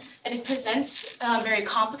unknown and it presents very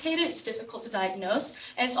complicated, it's difficult to diagnose,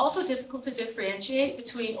 and it's also difficult to differentiate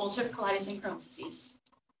between ulcerative colitis and Crohn's disease.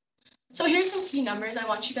 So here's some key numbers I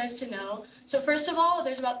want you guys to know. So first of all,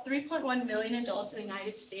 there's about 3.1 million adults in the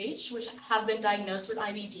United States which have been diagnosed with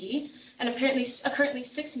IBD, and apparently currently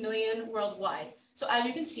 6 million worldwide. So as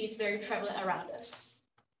you can see, it's very prevalent around us.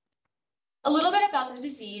 A little bit about the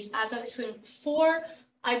disease. As I explained before,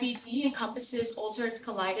 IBD encompasses ulcerative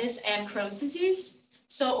colitis and Crohn's disease.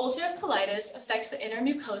 So ulcerative colitis affects the inner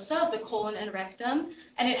mucosa of the colon and rectum,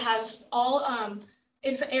 and it has all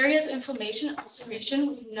areas of inflammation, ulceration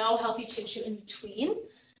with no healthy tissue in between.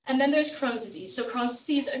 And then there's Crohn's disease. So Crohn's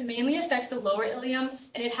disease mainly affects the lower ileum,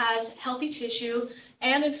 and it has healthy tissue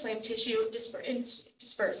and inflamed tissue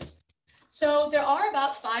dispersed. So there are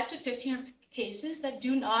about 5 to 15 cases that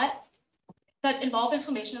involve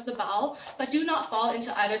inflammation of the bowel, but do not fall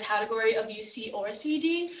into either category of UC or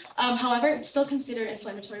CD. However, it's still considered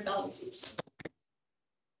inflammatory bowel disease.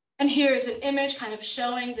 And here is an image kind of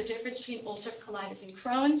showing the difference between ulcerative colitis and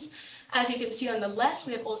Crohn's. As you can see on the left,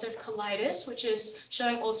 we have ulcerative colitis, which is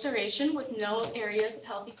showing ulceration with no areas of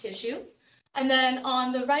healthy tissue. And then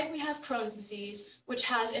on the right, we have Crohn's disease, which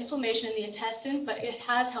has inflammation in the intestine, but it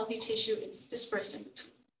has healthy tissue dispersed in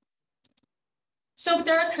between. So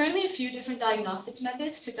there are currently a few different diagnostic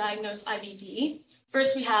methods to diagnose IBD.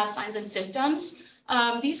 First, we have signs and symptoms.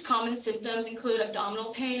 These common symptoms include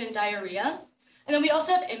abdominal pain and diarrhea. And then we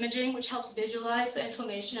also have imaging, which helps visualize the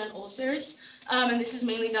inflammation and ulcers. And this is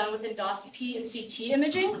mainly done with endoscopy and CT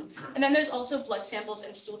imaging. And then there's also blood samples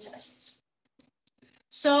and stool tests.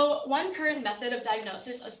 So one current method of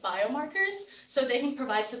diagnosis is biomarkers. So they can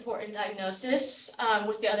provide support in diagnosis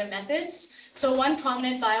with the other methods. So one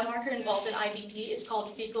prominent biomarker involved in IBD is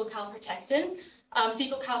called fecal calprotectin.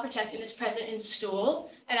 Fecal calprotectin is present in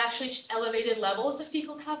stool, and actually elevated levels of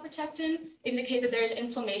fecal calprotectin indicate that there is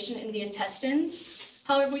inflammation in the intestines.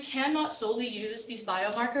 However, we cannot solely use these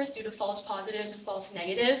biomarkers due to false positives and false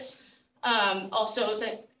negatives. Also,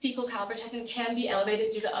 the fecal calprotectin can be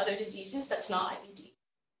elevated due to other diseases that's not IBD.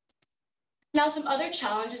 Now, some other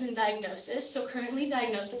challenges in diagnosis. So currently,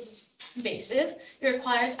 diagnosis is invasive. It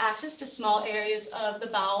requires access to small areas of the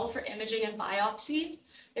bowel for imaging and biopsy.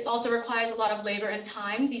 It also requires a lot of labor and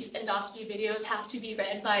time. These endoscopy videos have to be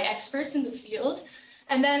read by experts in the field.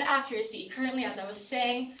 And then accuracy. Currently, as I was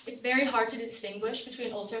saying, it's very hard to distinguish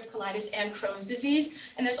between ulcerative colitis and Crohn's disease.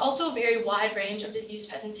 And there's also a very wide range of disease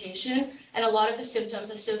presentation. And a lot of the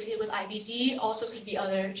symptoms associated with IBD also could be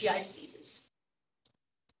other GI diseases.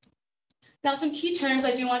 Now, some key terms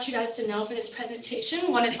I do want you guys to know for this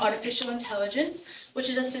presentation. One is artificial intelligence, which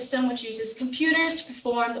is a system which uses computers to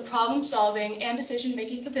perform the problem-solving and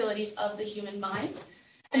decision-making abilities of the human mind.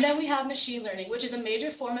 And then we have machine learning, which is a major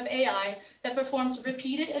form of AI that performs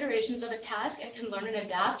repeated iterations of a task and can learn and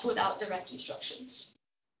adapt without direct instructions.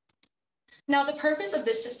 Now, the purpose of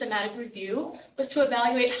this systematic review was to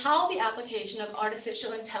evaluate how the application of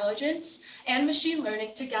artificial intelligence and machine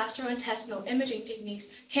learning to gastrointestinal imaging techniques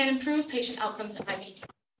can improve patient outcomes in IBD.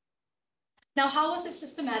 Now, how was this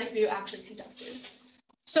systematic review actually conducted?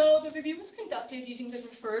 So the review was conducted using the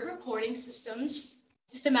preferred reporting systems,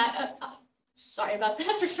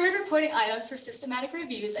 preferred reporting items for systematic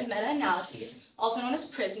reviews and meta-analyses, also known as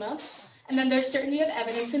PRISMA. And then there's certainty of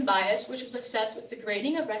evidence and bias, which was assessed with the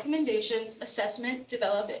grading of recommendations, assessment,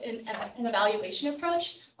 development, and evaluation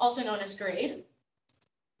approach, also known as GRADE.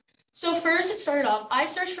 So first, it started off, I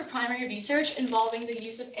searched for primary research involving the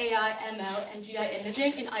use of AI, ML, and GI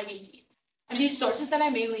imaging in IBD. And these sources that I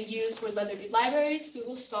mainly used were Leatherby Libraries,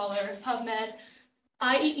 Google Scholar, PubMed,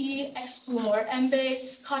 IEE, Explore,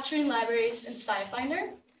 Embase, Cochrane Libraries, and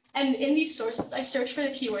SciFinder. And in these sources, I searched for the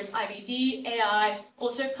keywords IBD, AI,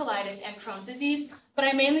 ulcerative colitis, and Crohn's disease, but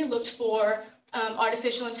I mainly looked for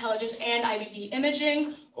artificial intelligence and IBD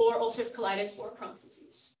imaging, or ulcerative colitis or Crohn's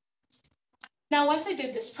disease. Now, once I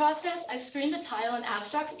did this process, I screened the title and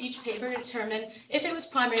abstract of each paper to determine if it was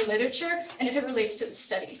primary literature and if it relates to the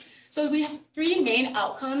study. So we have 3 main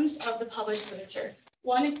outcomes of the published literature.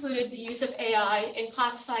 One included the use of AI in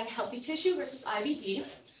classifying healthy tissue versus IBD.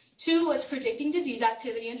 2 was predicting disease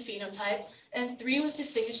activity and phenotype, and 3 was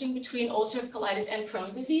distinguishing between ulcerative colitis and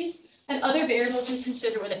Crohn's disease, and other variables we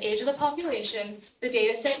considered were the age of the population, the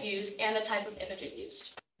data set used, and the type of imaging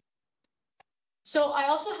used. So I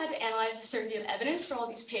also had to analyze the certainty of evidence for all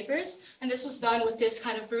these papers, and this was done with this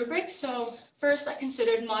kind of rubric. So first, I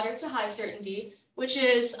considered moderate to high certainty, which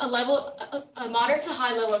is a moderate to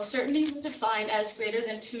high level of certainty was defined as greater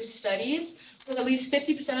than 2 studies, with at least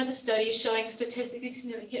 50% of the studies showing statistically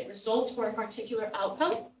significant results for a particular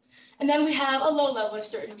outcome. And then we have a low level of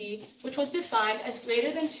certainty, which was defined as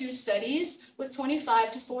greater than 2 studies, with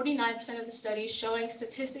 25 to 49% of the studies showing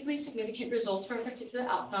statistically significant results for a particular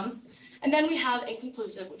outcome. And then we have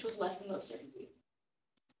inconclusive, which was less than low certainty.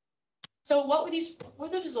 So what were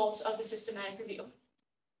the results of the systematic review?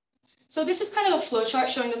 So this is kind of a flowchart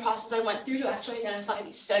showing the process I went through to actually identify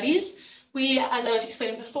these studies. As I was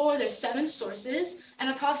explaining before, there's 7 sources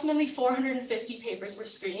and approximately 450 papers were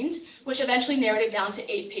screened, which eventually narrowed it down to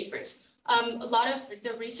 8 papers. A lot of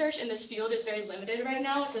the research in this field is very limited right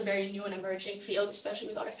now. It's a very new and emerging field, especially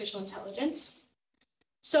with artificial intelligence.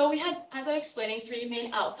 So we had, as I was explaining, 3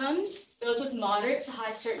 main outcomes. Those with moderate to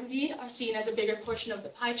high certainty are seen as a bigger portion of the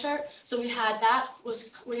pie chart. So we had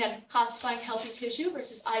classifying healthy tissue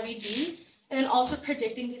versus IBD, and then also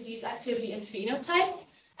predicting disease activity and phenotype.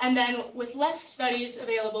 And then with less studies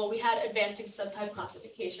available, we had advancing subtype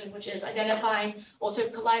classification, which is identifying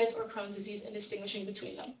ulcerative colitis or Crohn's disease and distinguishing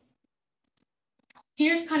between them.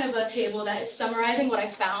 Here's kind of a table that is summarizing what I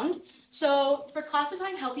found. So for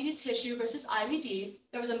classifying healthy tissue versus IBD,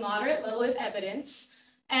 there was a moderate level of evidence,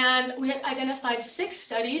 and we had identified 6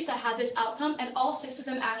 studies that had this outcome, and all 6 of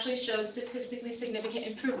them actually showed statistically significant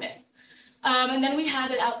improvement. And then we had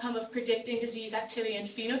the outcome of predicting disease activity and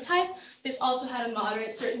phenotype. This also had a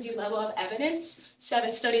moderate certainty level of evidence.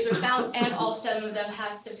 7 studies were found, and all 7 of them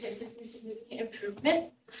had statistically significant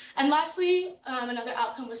improvement. And lastly, another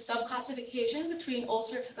outcome was subclassification between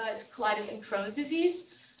ulcerative colitis and Crohn's disease.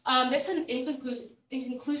 This had an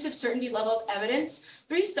inconclusive certainty level of evidence.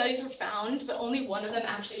 3 studies were found, but only 1 of them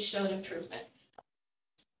actually showed improvement.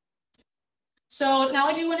 So now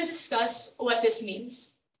I do want to discuss what this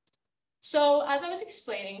means. So as I was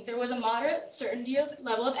explaining, there was a moderate certainty of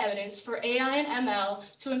level of evidence for AI and ML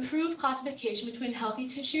to improve classification between healthy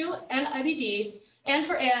tissue and IBD, and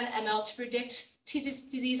for AI and ML to predict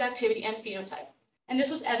disease activity and phenotype. And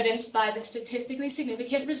this was evidenced by the statistically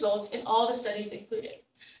significant results in all the studies included.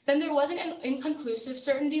 Then there wasn't an inconclusive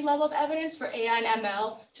certainty level of evidence for AI and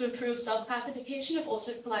ML to improve self-classification of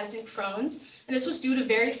ulcerative colitis and Crohn's, and this was due to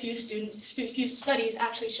very few studies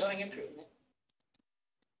actually showing improvement.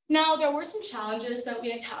 Now, there were some challenges that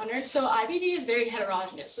we encountered. So IBD is very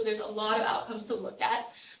heterogeneous, so there's a lot of outcomes to look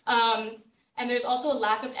at. And there's also a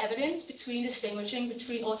lack of evidence distinguishing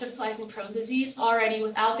between ulcerative colitis and Crohn's disease. Already,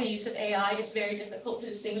 without the use of AI, it's very difficult to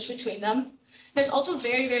distinguish between them. There's also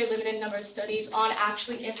very, very limited number of studies on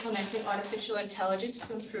actually implementing artificial intelligence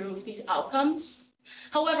to improve these outcomes.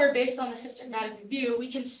 However, based on the systematic review,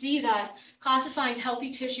 we can see that classifying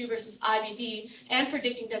healthy tissue versus IBD and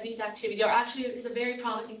predicting disease activity is a very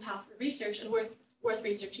promising path for research and worth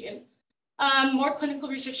researching in. More clinical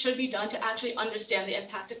research should be done to actually understand the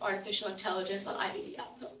impact of artificial intelligence on IBD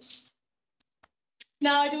outcomes.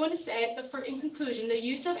 Now, I do want to say that in conclusion, the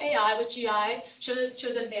use of AI with GI shows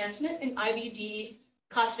advancement in IBD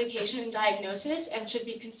classification and diagnosis and should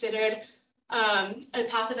be considered a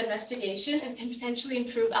path of investigation and can potentially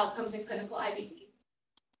improve outcomes in clinical IBD.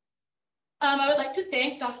 I would like to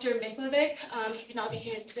thank Dr. Miklovic, he could not be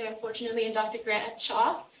here today, unfortunately, and Dr. Grant at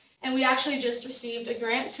Chalk. And we actually just received a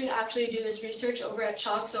grant to actually do this research over at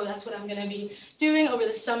Chalk, so that's what I'm going to be doing over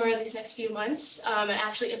the summer, these next few months, and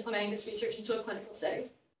actually implementing this research into a clinical setting.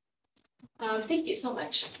 Thank you so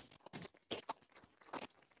much.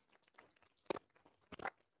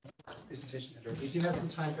 Presentation, Andrea. We do have some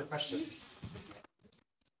time for questions.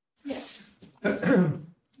 Yes. The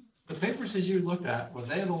papers that you looked at, were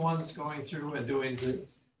they the ones going through and doing the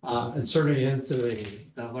inserting into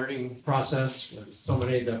the learning process with so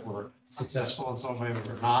many that were successful and so many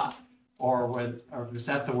were not? Or was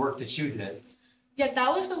that the work that you did? Yeah,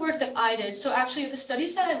 that was the work that I did. So actually the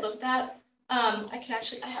studies that I looked at, I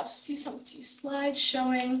have some few slides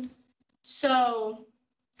showing. So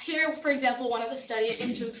here, for example, one of the studies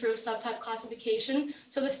was to improve subtype classification.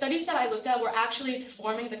 So the studies that I looked at were actually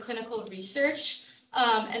performing the clinical research.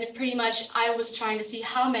 And pretty much I was trying to see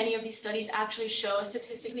how many of these studies actually show a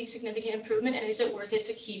statistically significant improvement, and is it worth it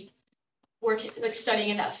to keep studying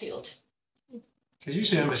in that field? Because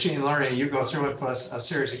usually in machine learning, you go through it plus a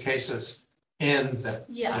series of cases that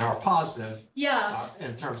are positive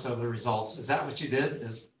in terms of the results. Is that what you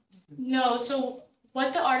did? No, so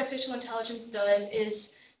what the artificial intelligence does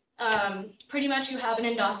is pretty much you have an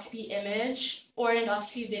endoscopy image or an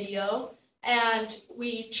endoscopy video, And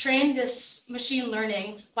we trained this machine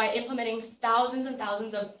learning by implementing thousands and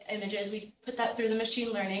thousands of images. We put that through the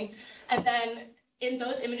machine learning. And then in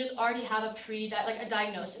those images already have a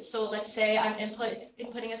diagnosis. So let's say I'm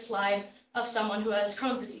inputting a slide of someone who has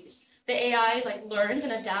Crohn's disease. The AI learns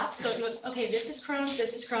and adapts. So it goes, okay, this is Crohn's,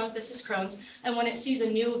 this is Crohn's, this is Crohn's. And when it sees a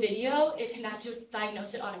new video, it can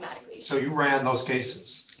diagnose it automatically. So you ran those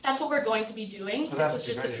cases? That's what we're going to be doing. So This was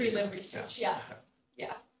just the prelim research. Yeah.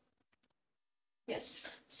 Yes.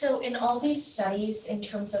 So in all these studies, in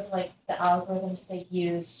terms of the algorithms they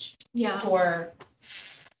used Yeah. for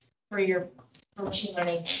machine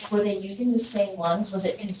learning, were they using the same ones? Was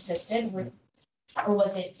it consistent or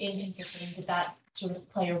was it inconsistent? Did that sort of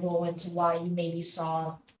play a role into why you maybe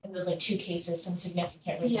saw in those two cases some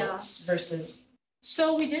significant results versus?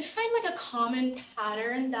 So we did find a common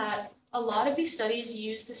pattern that a lot of these studies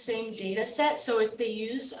use the same data set. So if they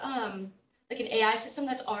use an AI system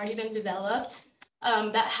that's already been developed,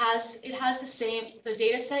 the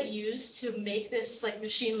data set used to make this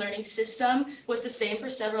machine learning system was the same for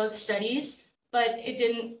several of the studies, but it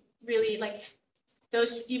didn't really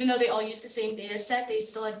those, even though they all use the same data set, they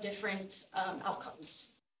still had different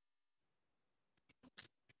outcomes.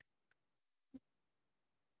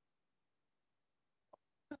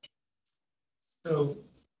 So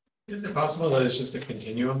is it possible that it's just a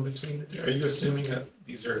continuum between the two? Are you assuming that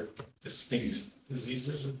these are distinct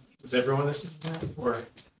diseases? Does everyone assume that? Or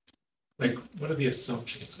what are the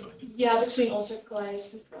assumptions going on? Yeah, between ulcerative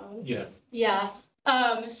colitis and Crohn's. Yeah. Yeah.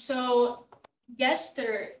 So yes,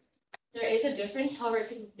 there is a difference. However,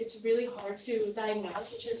 it's really hard to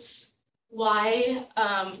diagnose, which is why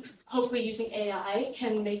hopefully using AI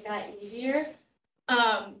can make that easier.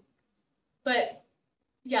 But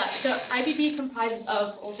yeah, the IBD comprises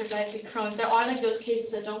of ulcerative colitis and Crohn's. There are those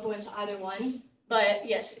cases that don't go into either one, but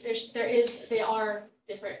yes, they are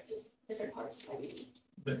different parts of IBD.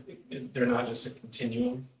 But they're not just a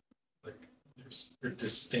continuum. They're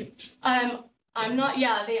distinct. I'm not.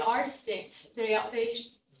 Yeah, they are distinct. They are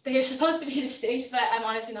supposed to be distinct, but I'm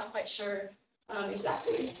honestly not quite sure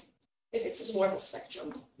exactly if it's more of a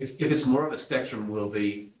spectrum. If it's more of a spectrum, will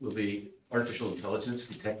the artificial intelligence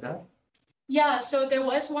detect that? Yeah, so there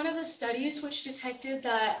was one of the studies which detected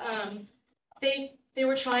that they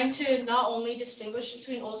were trying to not only distinguish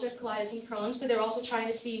between ulcerative colitis and Crohn's, but they're also trying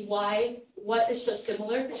to see what is so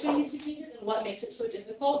similar between these diseases and what makes it so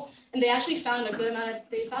difficult. And they actually found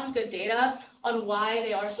good data on why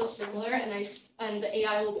they are so similar, and the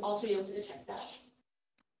AI will also be able to detect that.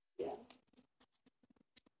 Yeah.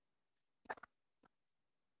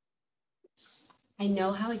 I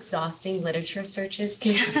know how exhausting literature searches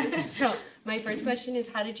can be. So my first question is,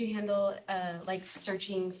 how did you handle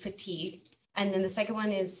searching fatigue? And then the second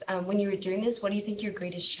one is, when you were doing this, what do you think your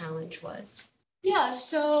greatest challenge was? Yeah,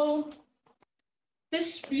 so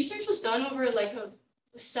this research was done over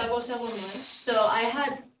several months. So I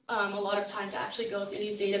had a lot of time to actually go through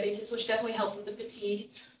these databases, which definitely helped with the fatigue.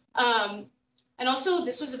 And also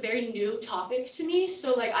this was a very new topic to me.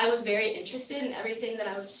 So I was very interested in everything that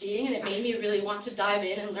I was seeing, and it made me really want to dive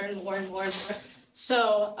in and learn more and more and more.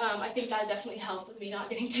 So I think that definitely helped with me not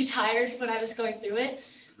getting too tired when I was going through it.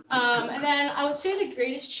 And then I would say the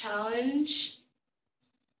greatest challenge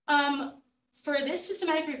for this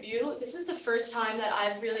systematic review, this is the first time that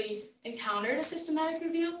I've really encountered a systematic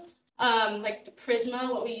review. The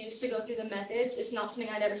Prisma, what we use to go through the methods, is not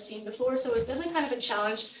something I'd ever seen before. So it's definitely kind of a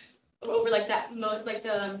challenge over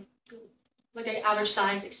the average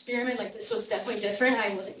science experiment. This was definitely different.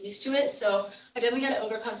 I wasn't used to it. So I definitely had to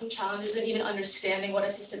overcome some challenges in even understanding what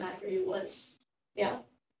a systematic review was. Yeah.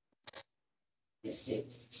 Yes,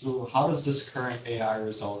 Steve. So how does this current AI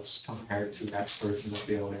results compare to experts in the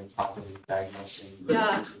field in properly diagnosing?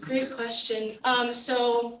 Yeah, great question.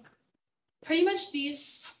 So pretty much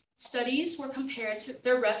these studies were compared to,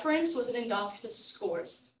 their reference was an endoscopist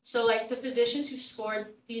scores. So the physicians who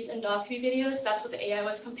scored these endoscopy videos, that's what the AI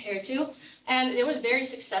was compared to. And it was very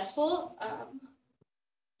successful.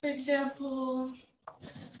 For example,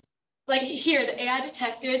 here, the AI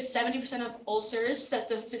detected 70% of ulcers that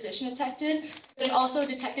the physician detected, but it also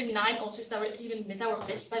detected 9 ulcers that were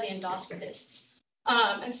missed by the endoscopists.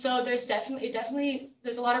 And so there's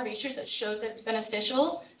a lot of research that shows that it's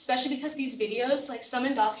beneficial, especially because these videos, some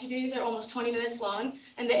endoscopy videos are almost 20 minutes long,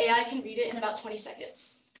 and the AI can read it in about 20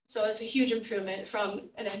 seconds. So it's a huge improvement from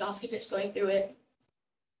an endoscopist going through it.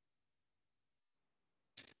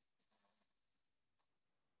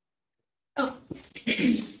 Oh.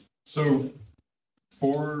 So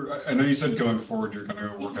I know you said going forward, you're going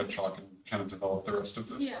to work at Chalk and kind of develop the rest of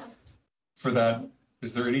this. Yeah. For that,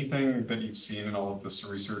 is there anything that you've seen in all of this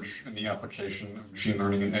research and the application of machine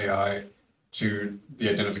learning and AI to the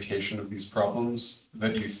identification of these problems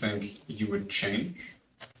that you think you would change?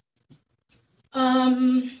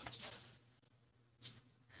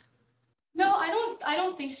 No, I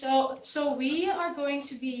don't think so. So we are going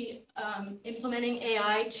to be implementing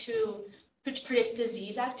AI to predict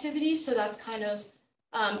disease activity. So that's kind of,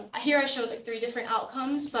 here I showed like 3 different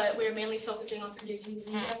outcomes, but we're mainly focusing on predicting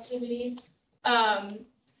disease activity. And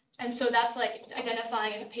so that's like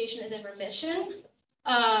identifying if a patient is in remission,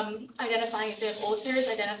 identifying if they have ulcers,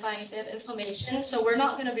 identifying if they have inflammation. So we're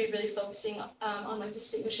not going to be really focusing on like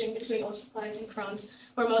distinguishing between ulcerative colitis and Crohn's.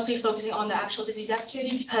 We're mostly focusing on the actual disease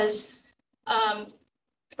activity because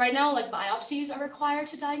right now, like biopsies are required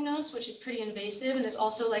to diagnose, which is pretty invasive. And there's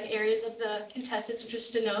also like areas of the intestines which are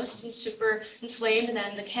stenosed and super inflamed, and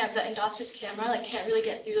then the endoscopist camera like can't really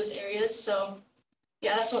get through those areas. So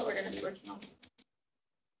yeah, that's what we're going to be working on.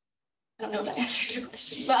 I don't know if that answered your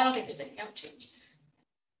question, but I don't think there's anything I would change.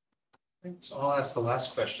 So I'll ask the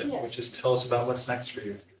last question, Yes. which is tell us about what's next for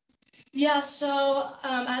you. Yeah, so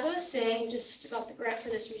as I was saying, just got the grant for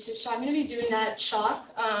this research. So I'm going to be doing that at Chalk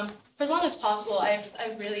for as long as possible. I've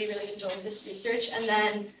really, really enjoyed this research. And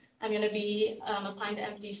then I'm going to be applying to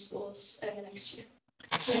MD schools in the next year.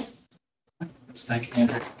 Yeah. Let's thank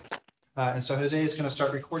Andrea. And so Jose is going to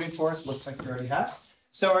start recording for us. Looks like he already has.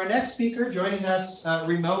 So our next speaker joining us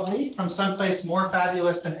remotely from someplace more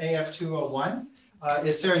fabulous than AF201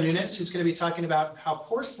 is Sarah Nunes, who's going to be talking about how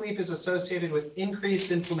poor sleep is associated with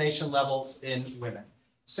increased inflammation levels in women.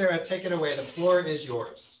 Sarah, take it away. The floor is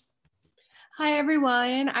yours. Hi,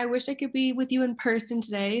 everyone. I wish I could be with you in person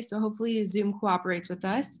today, so hopefully Zoom cooperates with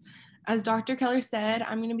us. As Dr. Keller said,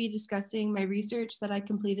 I'm going to be discussing my research that I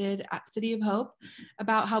completed at City of Hope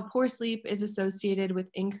about how poor sleep is associated with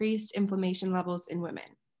increased inflammation levels in women.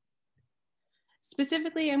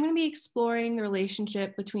 Specifically, I'm going to be exploring the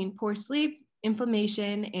relationship between poor sleep,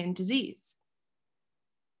 inflammation, and disease.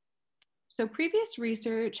 So previous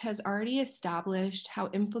research has already established how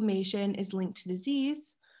inflammation is linked to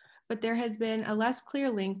disease, but there has been a less clear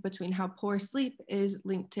link between how poor sleep is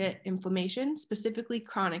linked to inflammation, specifically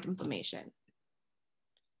chronic inflammation.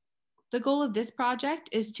 The goal of this project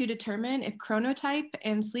is to determine if chronotype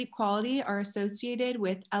and sleep quality are associated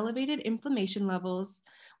with elevated inflammation levels,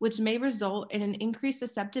 which may result in an increased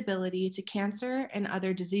susceptibility to cancer and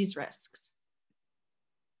other disease risks.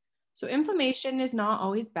 So inflammation is not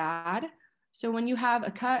always bad. So when you have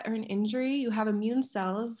a cut or an injury, you have immune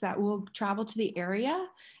cells that will travel to the area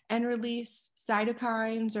and release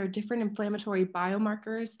cytokines or different inflammatory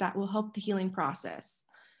biomarkers that will help the healing process.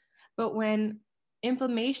 But when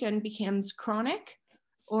inflammation becomes chronic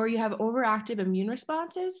or you have overactive immune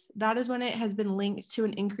responses, that is when it has been linked to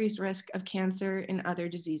an increased risk of cancer and other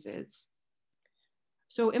diseases.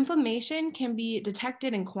 So inflammation can be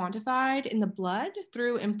detected and quantified in the blood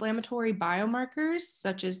through inflammatory biomarkers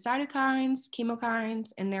such as cytokines,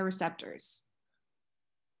 chemokines, and their receptors.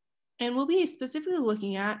 And we'll be specifically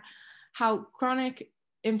looking at how chronic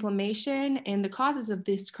inflammation and the causes of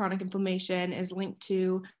this chronic inflammation is linked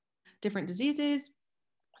to different diseases,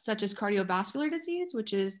 such as cardiovascular disease,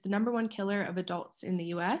 which is the #1 killer of adults in the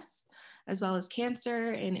US, as well as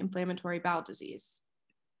cancer and inflammatory bowel disease.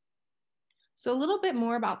 So a little bit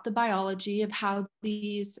more about the biology of how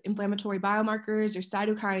these inflammatory biomarkers or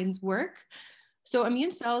cytokines work. So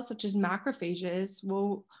immune cells such as macrophages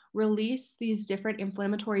will release these different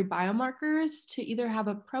inflammatory biomarkers to either have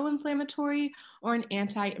a pro-inflammatory or an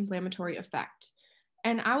anti-inflammatory effect.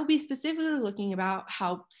 And I will be specifically looking about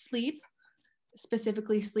how sleep,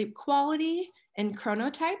 specifically sleep quality and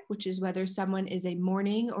chronotype, which is whether someone is a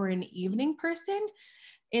morning or an evening person,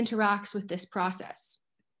 interacts with this process.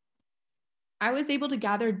 I was able to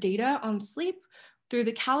gather data on sleep through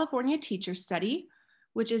the California Teacher Study,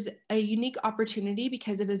 which is a unique opportunity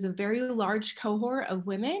because it is a very large cohort of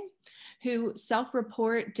women who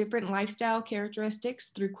self-report different lifestyle characteristics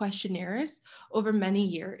through questionnaires over many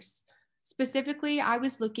years. Specifically, I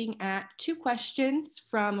was looking at 2 questions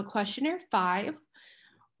from questionnaire 5,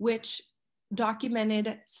 which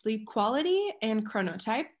documented sleep quality and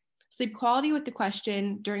chronotype. Sleep quality with the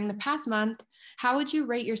question, during the past month, how would you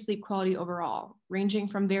rate your sleep quality overall, ranging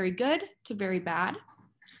from very good to very bad?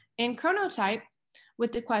 And chronotype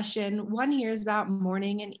with the question, 1 hears about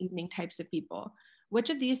morning and evening types of people. Which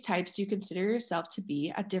of these types do you consider yourself to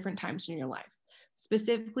be at different times in your life?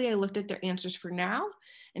 Specifically, I looked at their answers for now,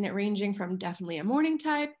 and it ranging from definitely a morning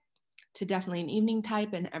type to definitely an evening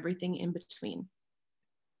type and everything in between.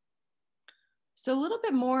 So a little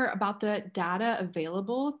bit more about the data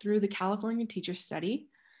available through the California Teacher Study.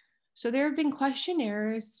 So there have been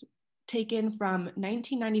questionnaires taken from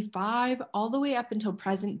 1995 all the way up until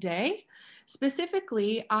present day,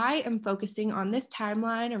 Specifically, I am focusing on this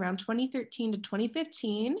timeline around 2013 to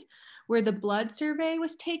 2015, where the blood survey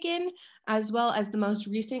was taken, as well as the most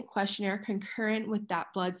recent questionnaire concurrent with that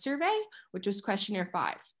blood survey, which was questionnaire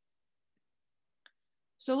 5.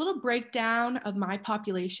 So a little breakdown of my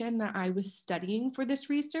population that I was studying for this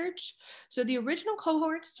research. So the original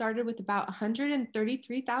cohort started with about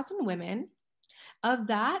 133,000 women. Of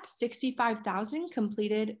that, 65,000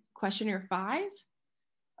 completed questionnaire 5.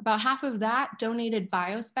 About half of that donated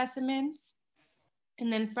biospecimens.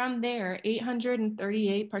 And then from there,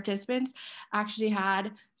 838 participants actually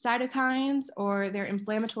had cytokines or their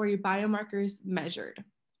inflammatory biomarkers measured.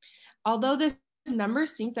 Although this number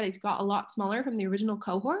seems that it got a lot smaller from the original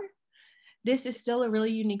cohort, this is still a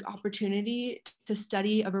really unique opportunity to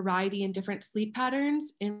study a variety in different sleep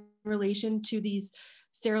patterns in relation to these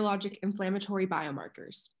serologic inflammatory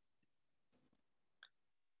biomarkers.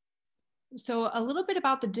 So a little bit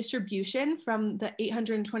about the distribution from the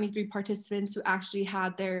 823 participants who actually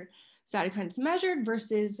had their cytokines measured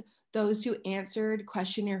versus those who answered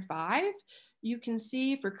questionnaire 5. You can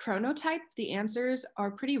see for chronotype, the answers are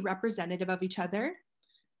pretty representative of each other.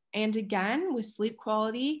 And again, with sleep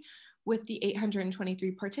quality, with the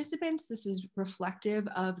 823 participants, this is reflective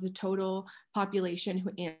of the total population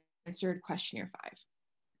who answered questionnaire 5.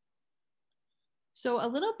 So a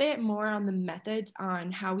little bit more on the methods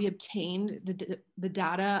on how we obtained the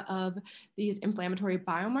data of these inflammatory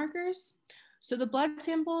biomarkers. So the blood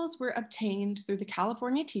samples were obtained through the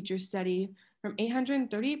California teacher study from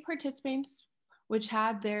 838 participants, which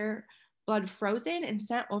had their blood frozen and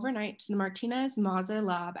sent overnight to the Martinez-Maza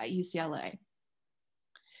lab at UCLA.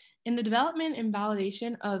 In the development and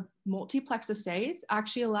validation of multiplex assays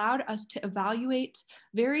actually allowed us to evaluate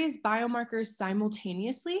various biomarkers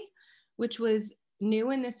simultaneously, which was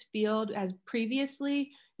new in this field, as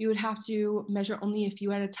previously you would have to measure only a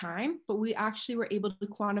few at a time, but we actually were able to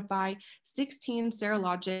quantify 16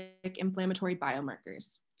 serologic inflammatory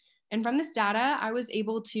biomarkers. And from this data, I was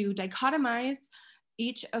able to dichotomize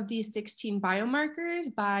each of these 16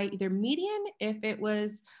 biomarkers by either median, if it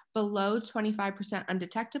was below 25%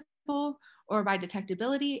 undetectable, or by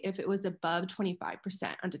detectability, if it was above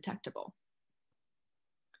 25% undetectable.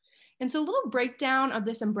 And so a little breakdown of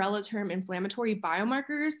this umbrella term, inflammatory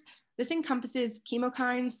biomarkers. This encompasses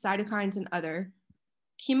chemokines, cytokines, and other.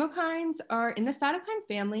 Chemokines are in the cytokine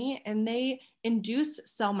family, and they induce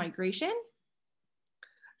cell migration.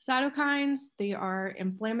 Cytokines, they are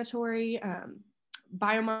inflammatory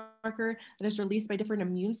biomarker that is released by different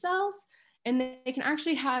immune cells, and they can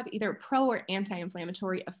actually have either pro or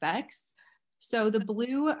anti-inflammatory effects. So the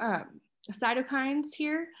blue cytokines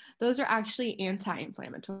here, those are actually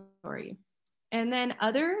anti-inflammatory. And then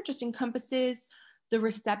other just encompasses the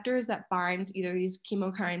receptors that bind either these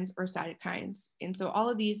chemokines or cytokines. And so all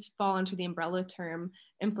of these fall under the umbrella term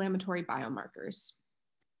inflammatory biomarkers.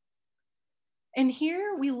 And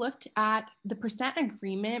here we looked at the percent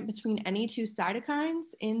agreement between any two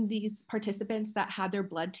cytokines in these participants that had their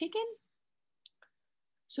blood taken.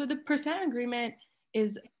 So the percent agreement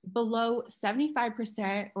is below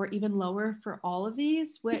 75% or even lower for all of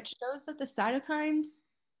these, which shows that the cytokines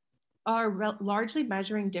are largely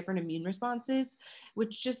measuring different immune responses,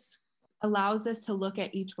 which just allows us to look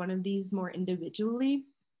at each one of these more individually.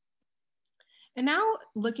 And now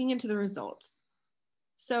looking into the results.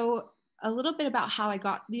 So a little bit about how I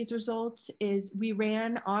got these results is we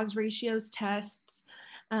ran odds ratios tests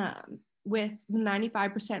with the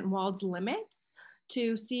 95% Wald's limits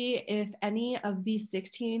to see if any of these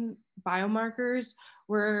 16 biomarkers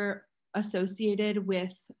were associated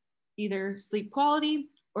with either sleep quality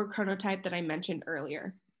or chronotype that I mentioned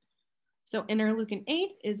earlier. So interleukin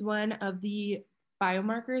 8 is one of the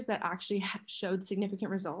biomarkers that actually showed significant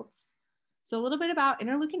results. So a little bit about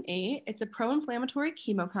interleukin 8, it's a pro-inflammatory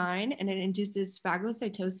chemokine and it induces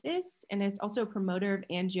phagocytosis and is also a promoter of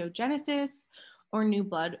angiogenesis or new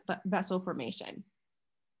blood vessel formation.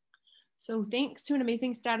 So thanks to an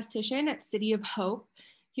amazing statistician at City of Hope,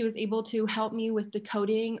 he was able to help me with the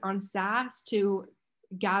coding on SAS to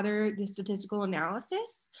gather the statistical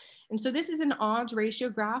analysis. And so this is an odds ratio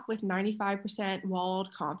graph with 95%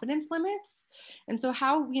 Wald confidence limits. And so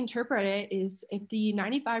how we interpret it is if the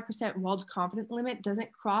 95% Wald confidence limit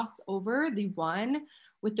doesn't cross over the 1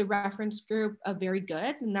 with the reference group of very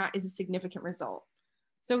good, then that is a significant result.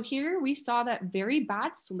 So here we saw that very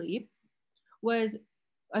bad sleep was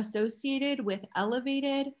associated with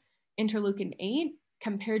elevated interleukin 8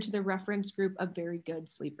 compared to the reference group of very good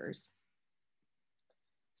sleepers.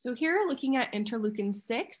 So here looking at interleukin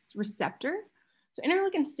 6 receptor. So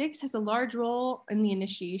interleukin 6 has a large role in the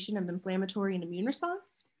initiation of inflammatory and immune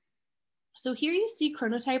response. So here you see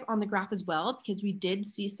chronotype on the graph as well, because we did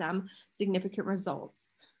see some significant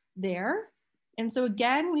results there. And so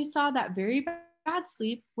again, we saw that very bad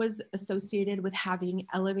sleep was associated with having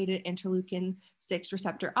elevated interleukin 6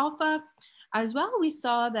 receptor alpha. As well, we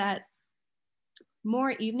saw that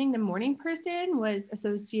more evening than morning person was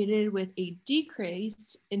associated with a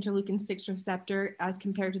decreased interleukin 6 receptor as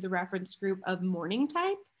compared to the reference group of morning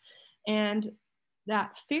type. And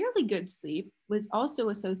that fairly good sleep was also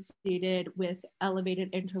associated with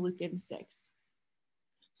elevated interleukin 6.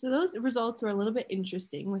 So those results were a little bit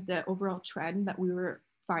interesting with the overall trend that we were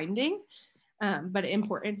finding, but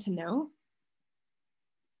important to know.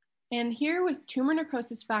 And here with tumor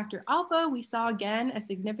necrosis factor alpha, we saw again a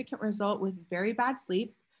significant result with very bad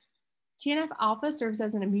sleep. TNF alpha serves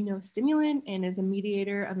as an immunostimulant and is a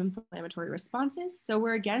mediator of inflammatory responses. So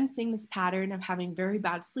we're again seeing this pattern of having very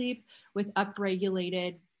bad sleep with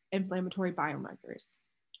upregulated inflammatory biomarkers.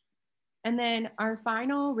 And then our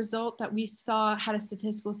final result that we saw had a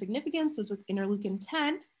statistical significance was with interleukin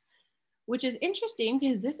 10, which is interesting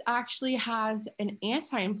because this actually has an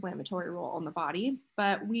anti-inflammatory role in the body,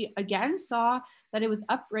 but we again saw that it was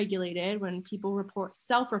upregulated when people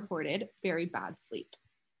self-reported very bad sleep.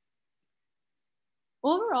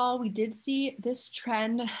 Overall, we did see this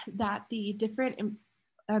trend that the different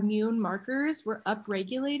immune markers were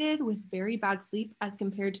upregulated with very bad sleep as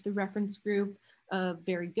compared to the reference group of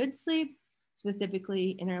very good sleep,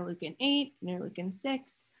 specifically interleukin 8, interleukin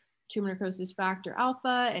 6, tumor necrosis factor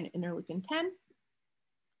alpha, and interleukin 10.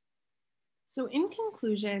 So in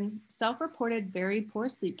conclusion, self-reported very poor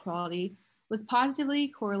sleep quality was positively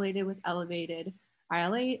correlated with elevated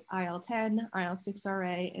IL-8, IL-10,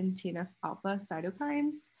 IL-6RA, and TNF-alpha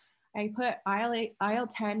cytokines. I put IL-8,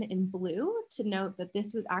 IL-10 in blue to note that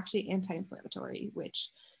this was actually anti-inflammatory, which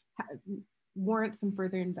warrants some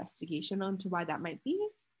further investigation onto why that might be.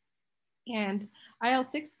 And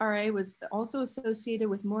IL-6RA was also associated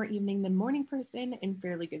with more evening than morning person and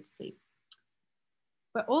fairly good sleep.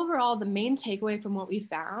 But overall, the main takeaway from what we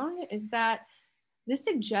found is that this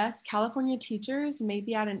suggests California teachers may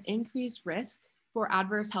be at an increased risk for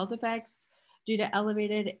adverse health effects due to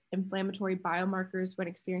elevated inflammatory biomarkers when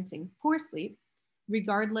experiencing poor sleep,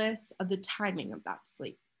 regardless of the timing of that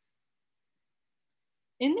sleep.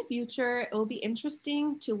 In the future, it will be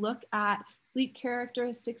interesting to look at sleep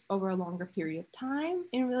characteristics over a longer period of time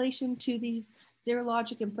in relation to these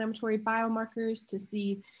serologic inflammatory biomarkers to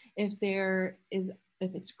see if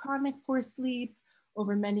it's chronic poor sleep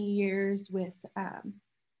over many years with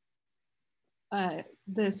the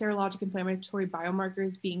serologic inflammatory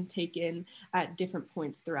biomarkers being taken at different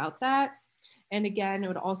points throughout that. And again, it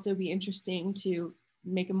would also be interesting to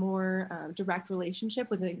make a more direct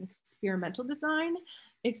relationship with an experimental design,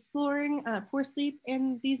 exploring poor sleep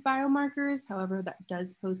in these biomarkers. However, that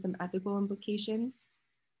does pose some ethical implications.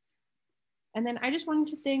 And then I just wanted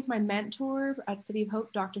to thank my mentor at City of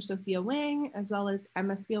Hope, Dr. Sophia Wang, as well as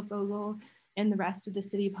Emma Spielvogel and the rest of the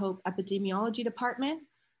City of Hope Epidemiology Department.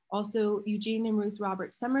 Also, Eugene and Ruth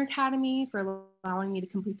Roberts Summer Academy for allowing me to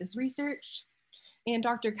complete this research. And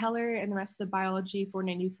Dr. Keller and the rest of the Biology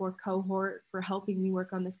 494 cohort for helping me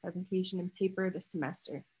work on this presentation and paper this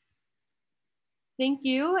semester. Thank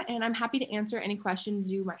you, and I'm happy to answer any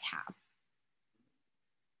questions you might have.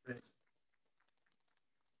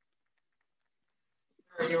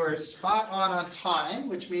 You were spot on time,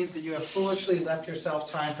 which means that you have foolishly left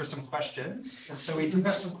yourself time for some questions. And so we do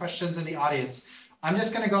have some questions in the audience. I'm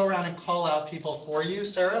just going to go around and call out people for you,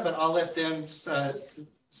 Sarah, but I'll let them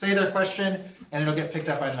say their question and it'll get picked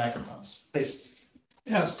up by the microphones. Please.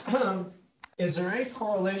 Yes. Is there any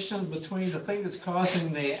correlation between the thing that's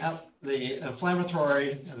causing the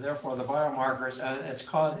inflammatory and therefore the biomarkers, and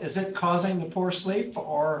is it causing the poor sleep,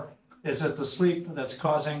 or is it the sleep that's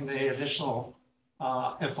causing the additional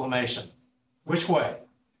inflammation? Which way?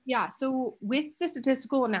 Yeah, so with the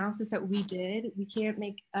statistical analysis that we did, we can't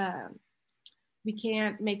make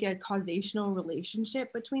a causational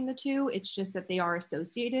relationship between the two. It's just that they are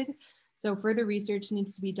associated. So further research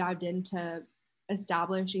needs to be dived in to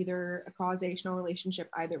establish either a causational relationship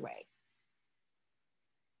either way.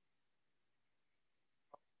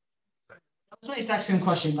 That's my exact same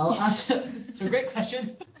question. I'll ask. It's a great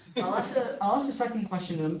question. I'll ask a second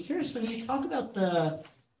question. I'm curious, when you talk about the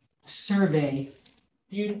survey,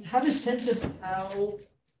 do you have a sense of how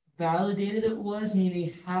validated it was? Meaning,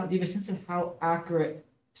 do you have a sense of how accurate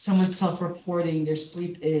someone self-reporting their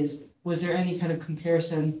sleep is? Was there any kind of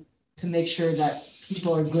comparison to make sure that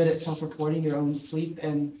people are good at self-reporting their own sleep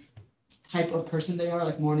and type of person they are,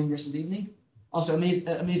 like morning versus evening? Also,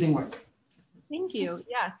 amazing work. Thank you.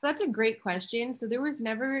 Yes, that's a great question. So there was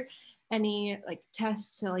never any like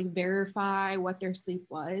tests to like verify what their sleep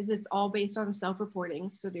was. It's all based on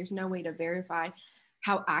self-reporting. So there's no way to verify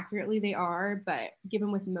how accurately they are. But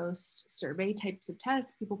given with most survey types of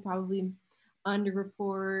tests, people probably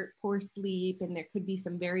underreport poor sleep, and there could be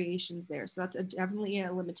some variations there. So that's definitely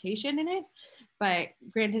a limitation in it. But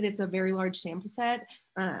granted, it's a very large sample set.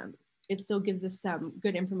 It still gives us some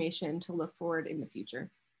good information to look forward in the future.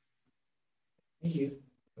 Thank you.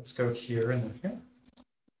 Let's go here and then here.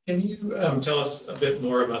 Can you tell us a bit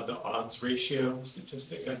more about the odds ratio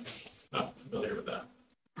statistic? I'm not familiar with that.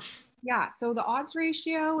 Yeah, so the odds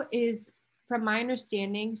ratio is, from my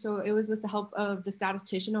understanding, so it was with the help of the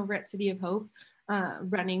statistician over at City of Hope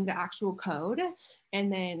running the actual code,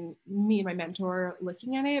 and then me and my mentor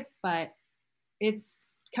looking at it, but it's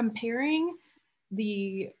comparing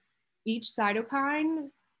each cytokine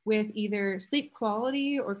with either sleep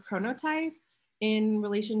quality or chronotype in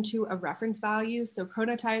relation to a reference value. So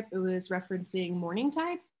chronotype, it was referencing morning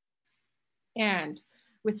type, and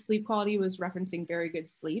with sleep quality, it was referencing very good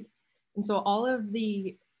sleep. And so all of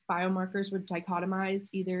the biomarkers were dichotomized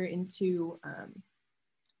either into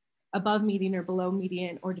above median or below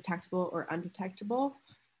median, or detectable or undetectable,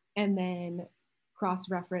 and then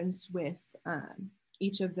cross-referenced with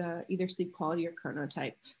each of the either sleep quality or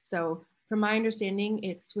chronotype. So from my understanding,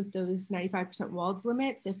 it's with those 95% Wald's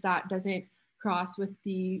limits. If that doesn't cross with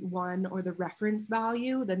the one or the reference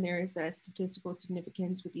value, then there's a statistical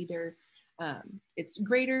significance with either it's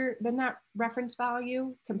greater than that reference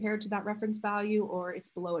value compared to that reference value, or it's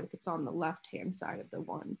below it if it's on the left-hand side of the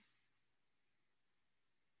one.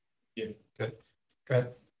 Yeah, good. Go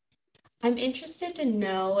ahead. I'm interested to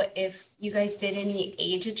know if you guys did any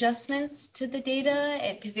age adjustments to the data,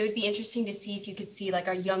 because it would be interesting to see if you could see like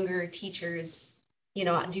our younger teachers, you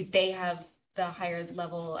know, do they have the higher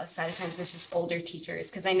level of cytokines versus older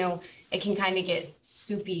teachers? Because I know it can kind of get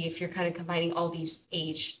soupy if you're kind of combining all these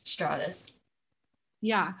age stratas.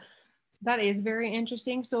 Yeah, that is very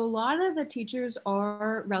interesting. So a lot of the teachers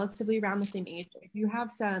are relatively around the same age. If you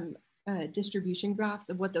have some distribution graphs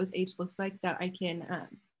of what those age looks like that I can,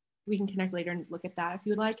 we can connect later and look at that if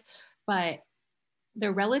you would like, but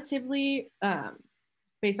they're relatively,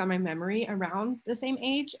 based on my memory, around the same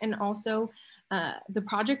age. And also the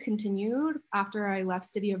project continued after I left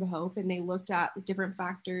City of Hope, and they looked at different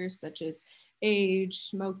factors such as age,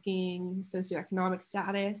 smoking, socioeconomic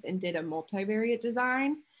status, and did a multivariate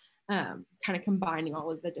design, kind of combining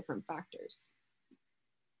all of the different factors.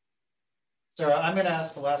 Sarah, I'm going to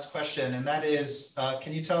ask the last question, and that is,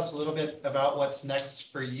 can you tell us a little bit about what's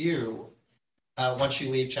next for you once you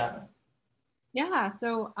leave Chapman? Yeah,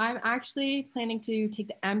 so I'm actually planning to take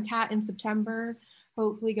the MCAT in September,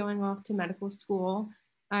 hopefully going off to medical school.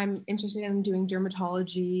 I'm interested in doing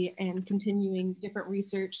dermatology and continuing different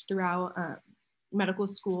research throughout medical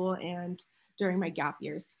school and during my gap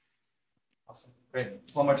years. Awesome, great.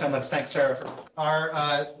 One more time, let's thank Sarah.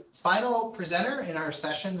 Our final presenter in our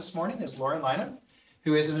session this morning is Lynam,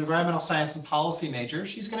 who is an environmental science and policy major.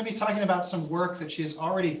 She's going to be talking about some work that she has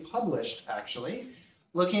already published, actually,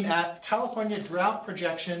 looking at California drought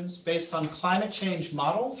projections based on climate change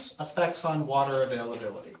models, effects on water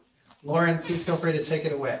availability. Lauren, please feel free to take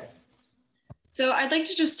it away. So I'd like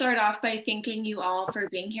to just start off by thanking you all for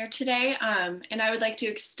being here today. And I would like to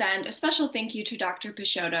extend a special thank you to Dr.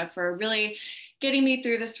 Pashota for really getting me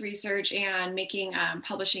through this research and making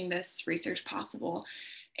publishing this research possible.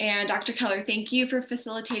 And Dr. Keller, thank you for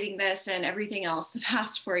facilitating this and everything else the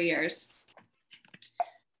past 4 years.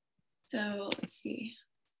 So let's see,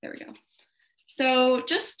 there we go. So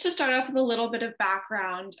just to start off with a little bit of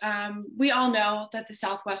background, we all know that the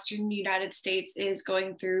Southwestern United States is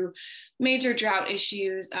going through major drought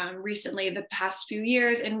issues recently the past few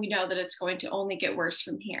years, and we know that it's going to only get worse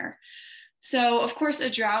from here. So of course, a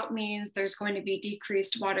drought means there's going to be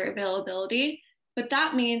decreased water availability, but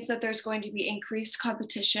that means that there's going to be increased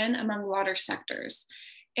competition among water sectors.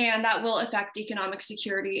 And that will affect economic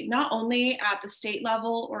security, not only at the state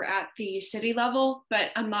level or at the city level,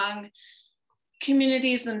 but among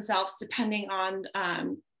communities themselves, depending on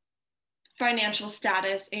financial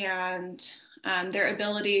status and their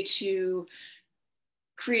ability to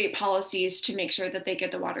create policies to make sure that they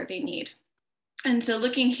get the water they need. And so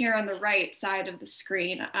looking here on the right side of the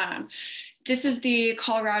screen, this is the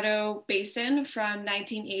Colorado Basin from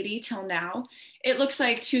 1980 till now. It looks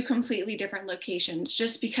like two completely different locations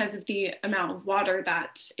just because of the amount of water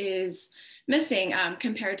that is missing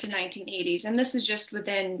compared to 1980s. And this is just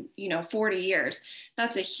within, 40 years.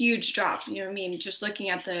 That's a huge drop, just looking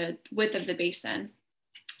at the width of the basin.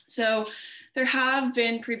 So there have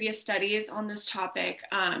been previous studies on this topic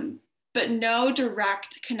but no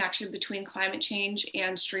direct connection between climate change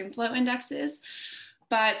and stream flow indexes.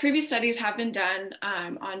 But previous studies have been done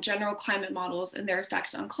on general climate models and their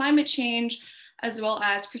effects on climate change, as well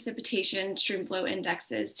as precipitation stream flow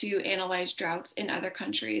indexes to analyze droughts in other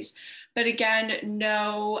countries. But again,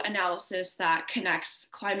 no analysis that connects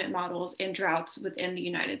climate models and droughts within the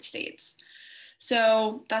United States.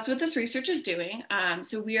 So that's what this research is doing.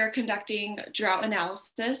 So we are conducting drought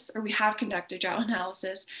analysis, or we have conducted drought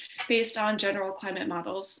analysis based on general climate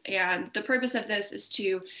models. And the purpose of this is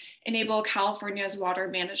to enable California's water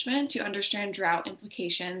management to understand drought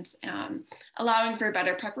implications, allowing for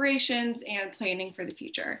better preparations and planning for the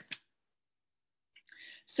future.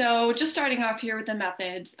 So just starting off here with the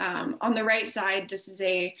methods, on the right side, this is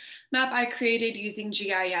a map I created using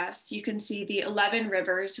GIS. You can see the 11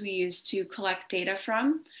 rivers we used to collect data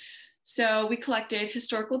from. So we collected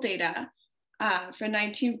historical data from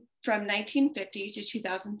 1950 to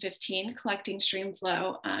 2015, collecting stream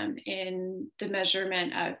flow in the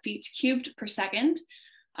measurement of feet cubed per second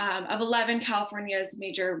of 11 California's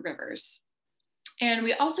major rivers. And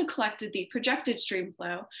we also collected the projected stream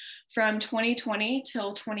flow from 2020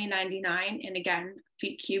 till 2099, and again,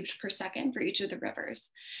 feet cubed per second for each of the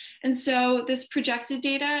rivers. And so this projected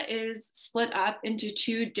data is split up into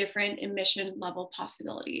two different emission level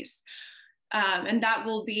possibilities. And that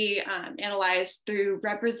will be analyzed through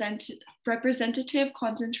representative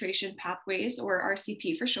concentration pathways, or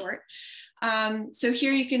RCP for short. So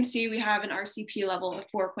here you can see we have an RCP level of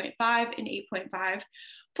 4.5 and 8.5.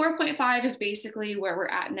 4.5 is basically where we're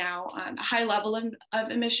at now, a high level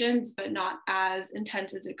of emissions, but not as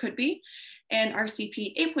intense as it could be. And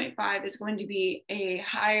RCP 8.5 is going to be a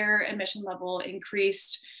higher emission level,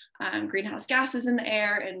 increased greenhouse gases in the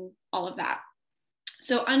air and all of that.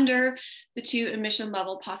 So under the two emission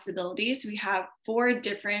level possibilities, we have four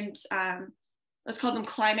different, let's call them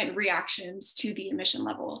climate reactions to the emission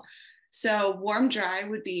level. So warm, dry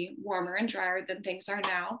would be warmer and drier than things are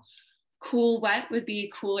now. Cool, wet would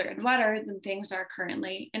be cooler and wetter than things are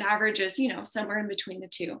currently, and average is, somewhere in between the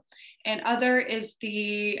two. And other is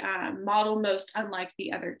the model most unlike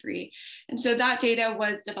the other three. And so that data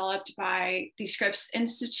was developed by the Scripps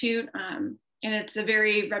Institute, and it's a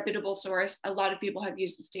very reputable source. A lot of people have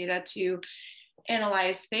used this data to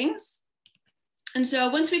analyze things. And so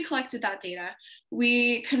once we collected that data,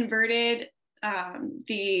 we converted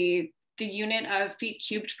the unit of feet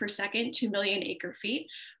cubed per second to million acre feet,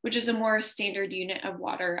 which is a more standard unit of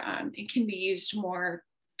water and can be used more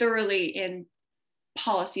thoroughly in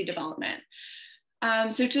policy development.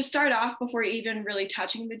 So to start off, before even really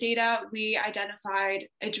touching the data, we identified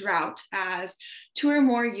a drought as 2 or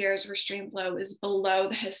more years where stream flow is below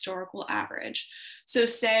the historical average. So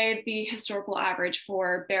say the historical average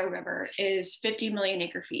for Bear River is 50 million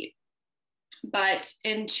acre feet, but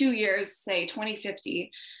in 2 years, say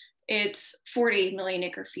 2050, it's 40 million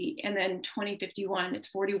acre feet, and then 2051, it's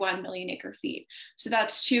 41 million acre feet. So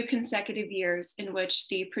that's 2 consecutive years in which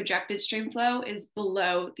the projected stream flow is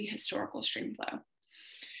below the historical stream flow.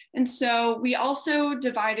 And so we also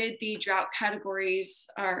divided the drought categories,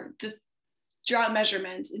 or the drought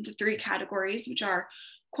measurements, into 3 categories, which are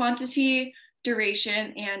quantity,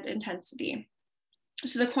 duration, and intensity.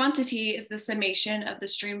 So the quantity is the summation of the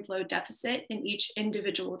stream flow deficit in each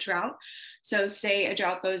individual drought. So say a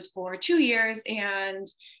drought goes for 2 years and,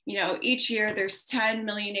 each year there's 10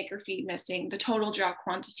 million acre feet missing. The total drought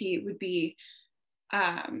quantity would be,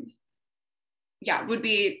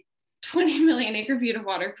 20 million acre feet of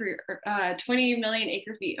water per 20 million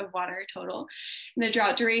acre feet of water total. And the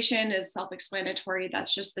drought duration is self-explanatory.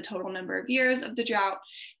 That's just the total number of years of the drought.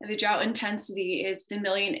 And the drought intensity is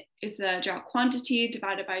the drought quantity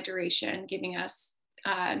divided by duration, giving us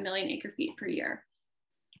a million acre feet per year.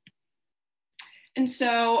 And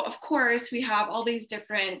so, of course, we have all these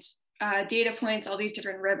different data points, all these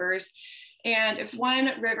different rivers. And if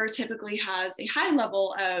one river typically has a high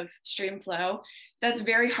level of stream flow, that's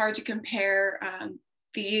very hard to compare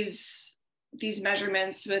these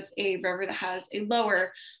measurements with a river that has a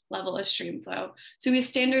lower level of stream flow. So we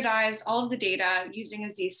standardized all of the data using a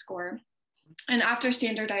z-score. And after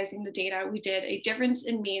standardizing the data, we did a difference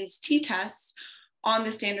in means t-test on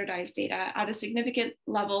the standardized data at a significant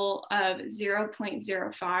level of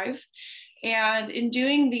 0.05. And in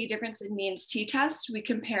doing the difference in means t-test, we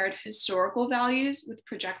compared historical values with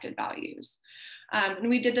projected values. And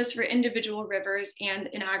we did this for individual rivers and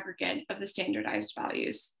an aggregate of the standardized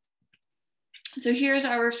values. So here's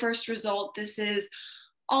our first result. This is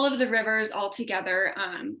all of the rivers all together,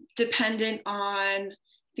 dependent on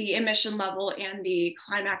the emission level and the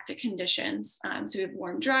climatic conditions. So we have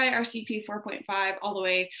warm, dry, RCP 4.5, all the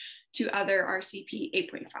way to other RCP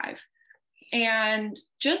 8.5. And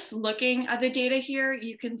just looking at the data here,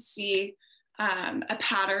 you can see a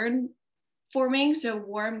pattern forming. So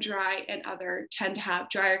warm, dry, and other tend to have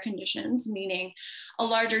drier conditions, meaning a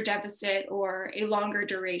larger deficit or a longer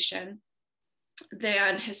duration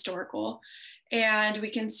than historical. And we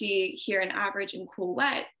can see here an average in cool,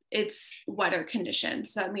 wet, it's wetter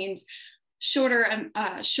conditions. So that means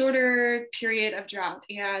shorter period of drought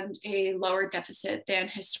and a lower deficit than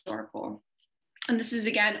historical. And this is,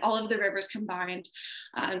 again, all of the rivers combined.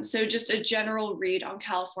 So just a general read on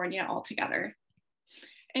California altogether.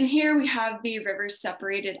 And here we have the rivers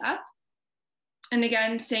separated up. And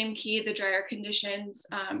again, same key, the drier conditions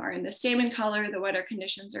are in the salmon color, the wetter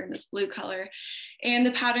conditions are in this blue color, and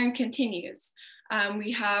the pattern continues.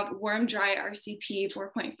 We have warm, dry RCP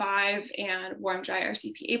 4.5 and warm, dry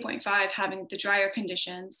RCP 8.5 having the drier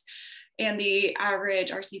conditions, and the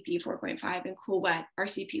average RCP 4.5 and cool, wet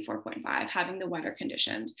RCP 4.5 having the wetter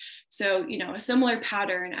conditions. So, you know, a similar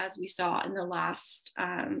pattern as we saw in the last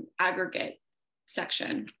aggregate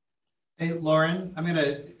section. Hey, Lauren, I'm going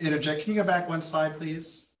to interject. Can you go back one slide,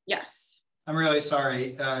 please? Yes. I'm really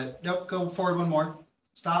sorry. Nope, go forward one more.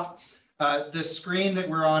 Stop. The screen that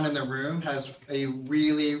we're on in the room has a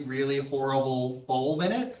really, really horrible bulb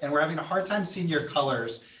in it, and we're having a hard time seeing your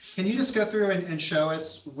colors. Can you just go through and show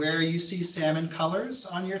us where you see salmon colors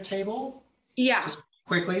on your table? Yeah. Just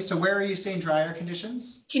quickly. So where are you seeing drier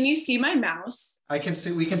conditions? Can you see my mouse? I can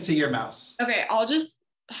see, we can see your mouse. Okay, I'll just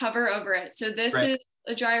hover over it. So this Right. is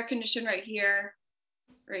a drier condition right here,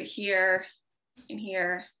 and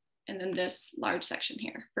here, and then this large section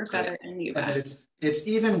here for feather and Yuba. And then it's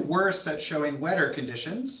even worse at showing wetter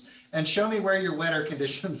conditions. And show me where your wetter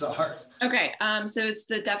conditions are. Okay, so it's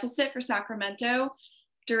the deficit for Sacramento,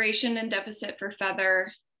 duration and deficit for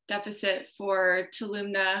feather, deficit for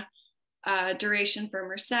Tulumna, duration for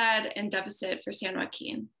Merced, and deficit for San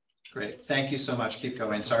Joaquin. Great, thank you so much. Keep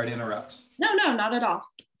going. Sorry to interrupt. No, not at all.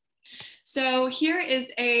 So here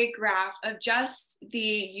is a graph of just the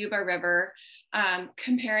Yuba River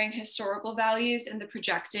comparing historical values and the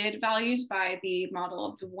projected values by the model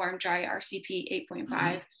of the warm, dry RCP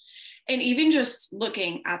 8.5. And even just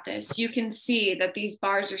looking at this, you can see that these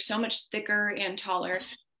bars are so much thicker and taller.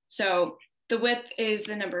 So the width is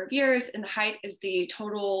the number of years and the height is the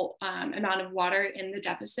total amount of water in the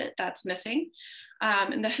deficit that's missing.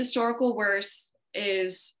 And the historical worst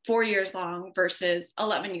is 4 years long versus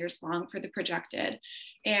 11 years long for the projected.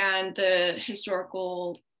 And the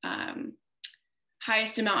historical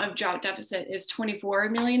highest amount of drought deficit is 24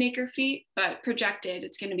 million acre feet, but projected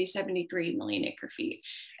it's going to be 73 million acre feet.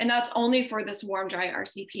 And that's only for this warm, dry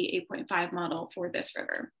RCP 8.5 model for this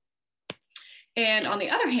river. And on the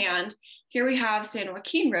other hand, here we have San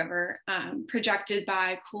Joaquin River projected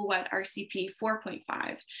by cool, wet RCP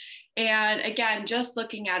 4.5. And again, just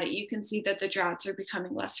looking at it, you can see that the droughts are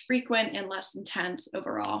becoming less frequent and less intense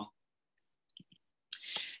overall.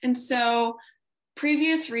 And so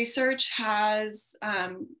previous research has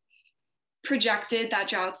projected that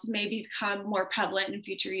droughts may become more prevalent in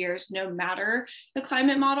future years, no matter the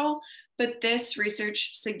climate model. But this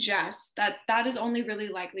research suggests that that is only really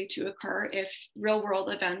likely to occur if real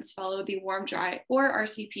world events follow the warm, dry, or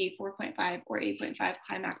RCP 4.5 or 8.5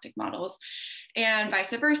 climactic models. And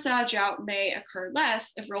vice versa, drought may occur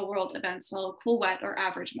less if real world events follow cool, wet, or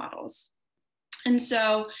average models. And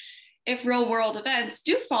so if real world events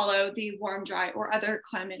do follow the warm, dry, or other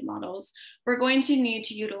climate models, we're going to need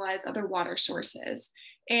to utilize other water sources.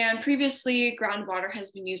 And previously, groundwater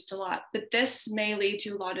has been used a lot, but this may lead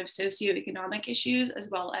to a lot of socioeconomic issues as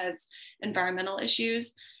well as environmental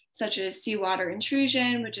issues, such as seawater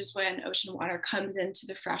intrusion, which is when ocean water comes into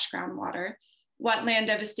the fresh groundwater, wetland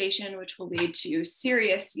devastation, which will lead to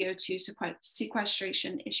serious CO2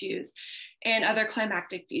 sequestration issues, and other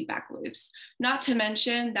climactic feedback loops. Not to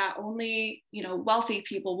mention that only wealthy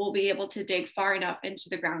people will be able to dig far enough into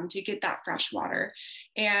the ground to get that fresh water,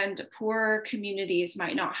 and poor communities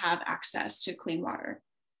might not have access to clean water.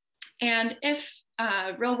 And if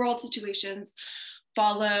real world situations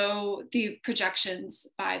follow the projections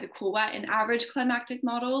by the cool, wet, and average climactic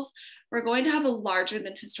models, we're going to have a larger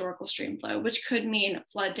than historical stream flow, which could mean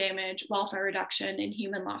flood damage, wildfire reduction, and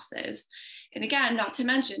human losses. And again, not to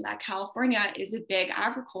mention that California is a big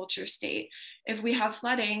agriculture state. If we have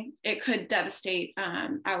flooding, it could devastate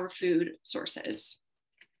our food sources.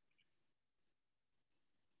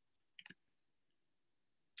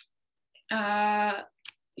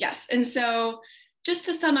 Yes, and so just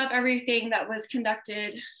to sum up everything that was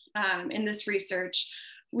conducted in this research,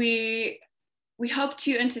 we we hope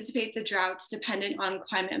to anticipate the droughts dependent on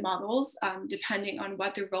climate models, depending on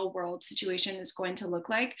what the real world situation is going to look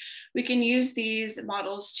like. We can use these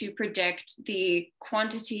models to predict the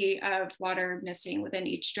quantity of water missing within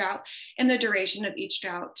each drought and the duration of each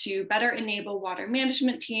drought to better enable water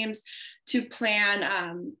management teams to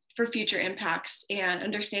plan for future impacts and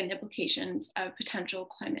understand implications of potential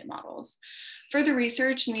climate models. Further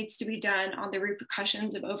research needs to be done on the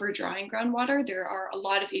repercussions of overdrawing groundwater. There are a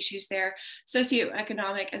lot of issues there,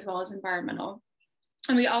 socioeconomic as well as environmental.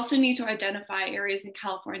 And we also need to identify areas in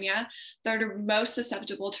California that are most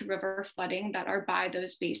susceptible to river flooding that are by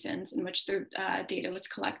those basins in which the data was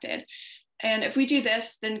collected. And if we do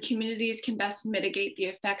this, then communities can best mitigate the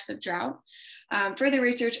effects of drought. Further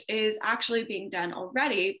research is actually being done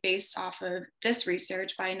already based off of this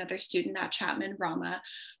research by another student at Chapman Rama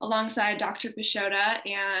alongside Dr. Pashota,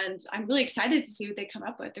 and I'm really excited to see what they come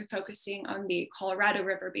up with. They're focusing on the Colorado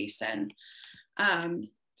River Basin.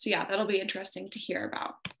 So yeah, that'll be interesting to hear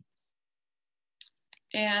about.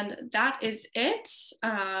 And that is it.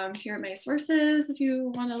 Here are my sources if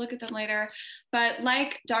you want to look at them later. But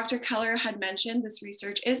like Dr. Keller had mentioned, this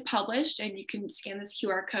research is published and you can scan this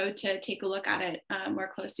QR code to take a look at it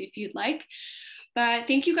more closely if you'd like. But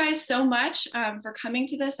thank you guys so much for coming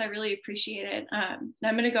to this. I really appreciate it. I'm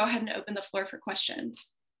going to go ahead and open the floor for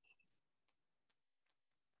questions.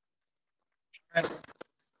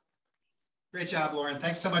 Great job, Lauren.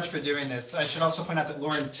 Thanks so much for doing this. I should also point out that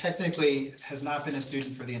Lauren technically has not been a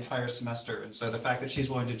student for the entire semester. And so the fact that she's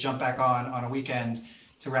willing to jump back on a weekend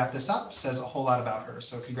to wrap this up says a whole lot about her.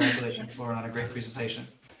 So congratulations, Lauren, on a great presentation.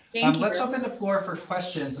 Let's open the floor for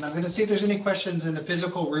questions. And I'm going to see if there's any questions in the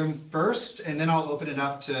physical room first, and then I'll open it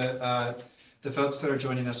up to the folks that are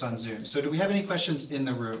joining us on Zoom. So do we have any questions in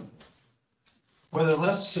the room?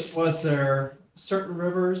 Was there certain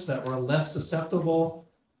rivers that were less susceptible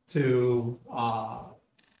to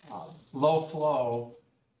low flow,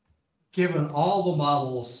 given all the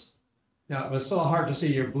models? Now, it was so hard to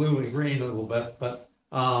see your blue and green a little bit, but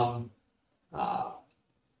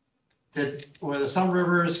were there some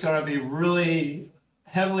rivers going to be really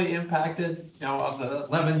heavily impacted, of the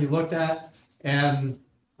 11 you looked at, and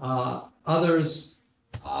others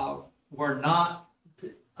were not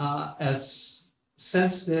as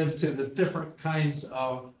sensitive to the different kinds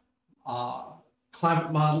of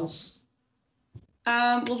climate models?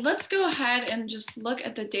 Well, let's go ahead and just look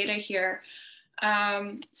at the data here.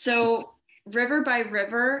 So river by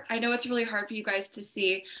river, I know it's really hard for you guys to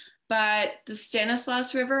see, but the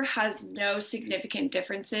Stanislaus River has no significant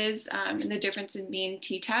differences in the difference in mean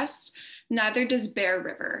t-test. Neither does Bear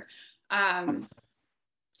River.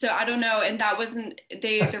 So I don't know, and that wasn't,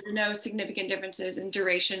 there were no significant differences in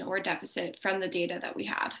duration or deficit from the data that we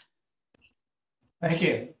had. Thank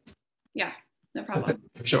you. Yeah, no problem.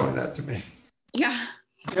 For showing that to me. Yeah.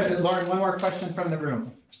 Good. Lauren, one more question from the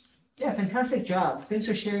room. Yeah, fantastic job. Thanks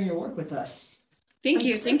for sharing your work with us. Thank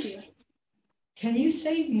you. Thank you. Can you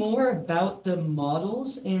say more about the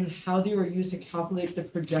models and how they were used to calculate the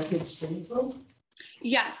projected stream flow?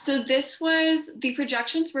 Yeah, so the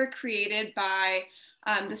projections were created by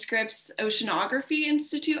the Scripps Oceanography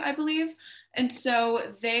Institute, I believe. And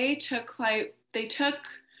so they took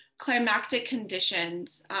climactic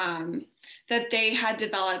conditions that they had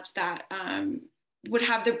developed that would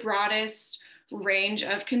have the broadest range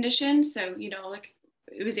of conditions. So, like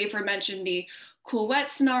it was aforementioned, the cool wet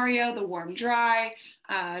scenario, the warm dry,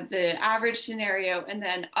 the average scenario, and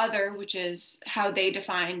then other, which is how they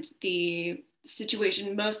defined the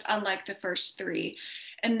situation most unlike the first three.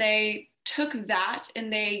 And they took that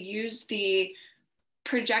and they used the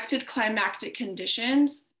projected climactic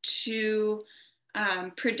conditions to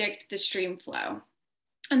predict the stream flow.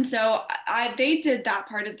 And so they did that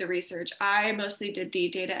part of the research. I mostly did the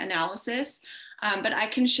data analysis, but I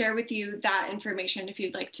can share with you that information if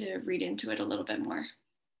you'd like to read into it a little bit more.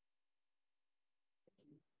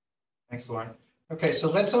 Thanks, Lauren. Okay, so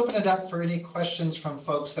let's open it up for any questions from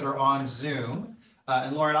folks that are on Zoom.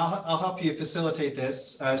 And Lauren, I'll help you facilitate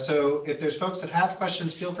this. So if there's folks that have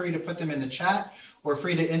questions, feel free to put them in the chat or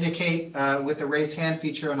free to indicate with the raise hand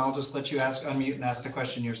feature, and I'll just let you unmute and ask the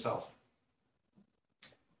question yourself.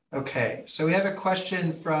 Okay, so we have a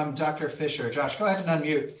question from Dr. Fisher. Josh, go ahead and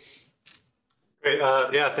unmute. Great.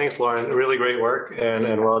 Yeah, thanks, Lauren. Really great work, and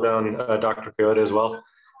well done, Dr. Fiota as well.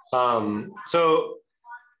 So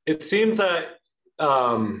it seems that,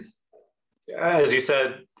 as you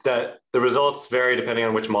said, that the results vary depending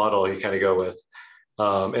on which model you kind of go with.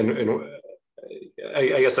 And I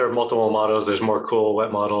guess there are multiple models. There's more cool,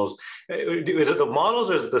 wet models. Is it the models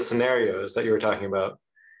or is it the scenarios that you were talking about?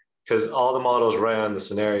 Because all the models ran the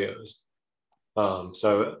scenarios.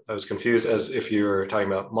 So I was confused as if you were talking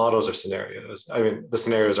about models or scenarios. I mean, the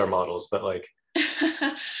scenarios are models, but like.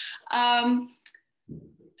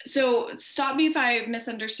 So stop me if I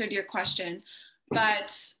misunderstood your question,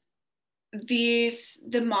 but the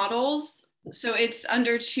models, so it's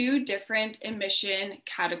under two different emission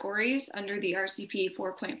categories under the RCP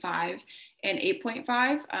 4.5 and 8.5.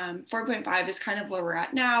 4.5 is kind of where we're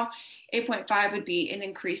at now. 8.5 would be an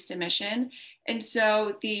increased emission. And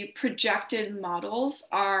so the projected models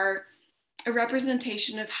are a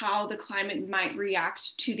representation of how the climate might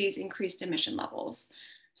react to these increased emission levels.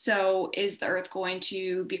 So is the Earth going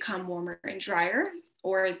to become warmer and drier,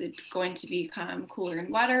 or is it going to become cooler and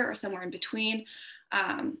wetter, or somewhere in between?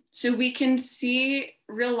 So we can see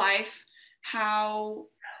real life how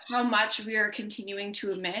much we are continuing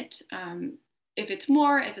to emit. If it's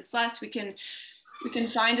more, if it's less, we can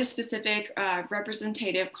find a specific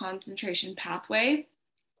representative concentration pathway.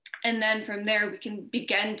 And then from there, we can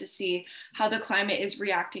begin to see how the climate is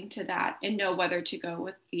reacting to that and know whether to go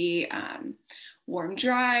with the warm,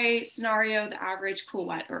 dry scenario, the average, cool,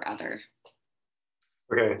 wet, or other.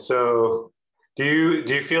 Okay, so do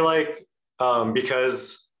you feel like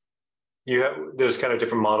because there's kind of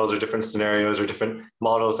different models or different scenarios or different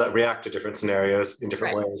models that react to different scenarios in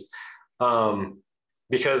different ways,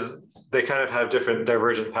 because they kind of have different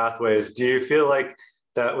divergent pathways, do you feel like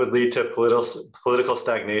that would lead to political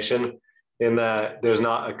stagnation in that there's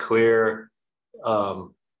not a clear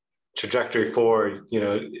trajectory for,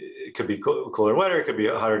 it could be cooler, wetter, it could be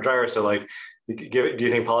hotter, drier. So like, do you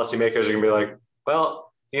think policymakers are gonna be like,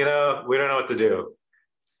 well, we don't know what to do?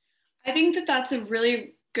 I think that that's a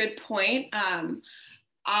really good point.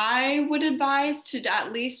 I would advise to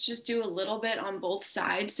at least just do a little bit on both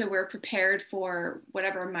sides so we're prepared for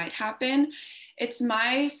whatever might happen. It's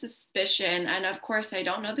my suspicion, and of course I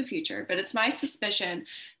don't know the future, but it's my suspicion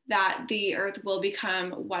that the Earth will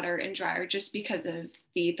become wetter and drier just because of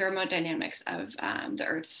the thermodynamics of the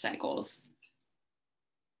Earth's cycles.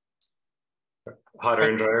 Hotter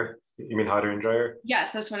and drier? You mean hotter and drier?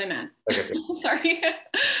 Yes, that's what I meant. Okay. Sorry.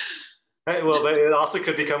 Right, well, but it also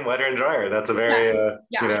could become wetter and drier. That's a very,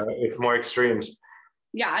 it's more extremes.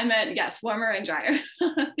 Yeah, I meant, yes, warmer and drier.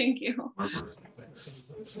 Thank you.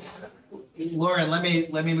 Lauren, let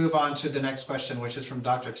me move on to the next question, which is from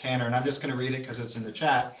Dr. Tanner, and I'm just going to read it because it's in the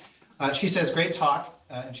chat. She says, great talk,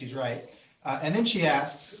 and she's right. And then she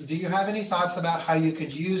asks, do you have any thoughts about how you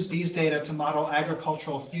could use these data to model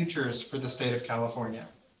agricultural futures for the state of California?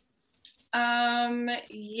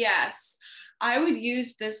 Yes, I would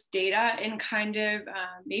use this data and kind of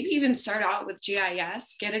maybe even start out with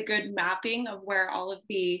GIS, get a good mapping of where all of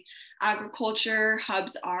the agriculture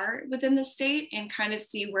hubs are within the state and kind of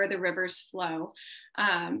see where the rivers flow.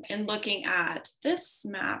 And looking at this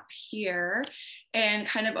map here and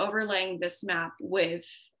kind of overlaying this map with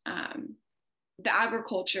the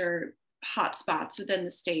agriculture hotspots within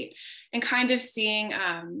the state and kind of seeing,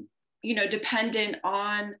 dependent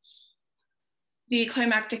on the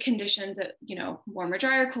climatic conditions, warmer,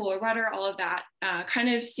 drier, cooler, wetter, all of that,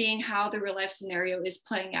 kind of seeing how the real life scenario is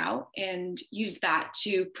playing out and use that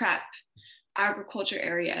to prep agriculture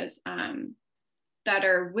areas that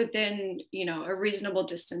are within, a reasonable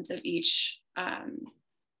distance of each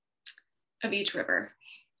river.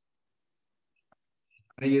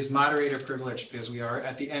 I'm going to use moderator privilege because we are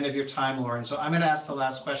at the end of your time, Lauren. So I'm going to ask the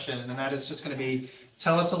last question, and that is just going to be,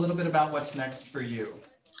 tell us a little bit about what's next for you.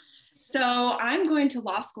 So I'm going to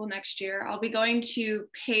law school next year. I'll be going to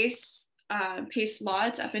Pace Law.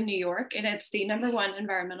 It's up in New York, and it's the #1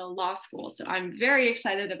 environmental law school. So I'm very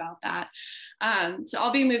excited about that. So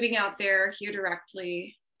I'll be moving out there here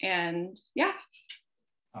directly, and yeah.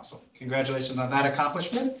 Awesome. Congratulations on that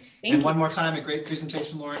accomplishment. Thank you. One more time, a great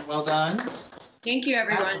presentation, Lauren. Well done. Thank you,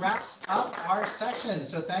 everyone. That wraps up our session.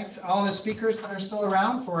 So thanks all the speakers that are still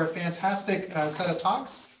around for a fantastic set of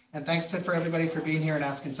talks. And thanks for everybody for being here and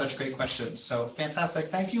asking such great questions. So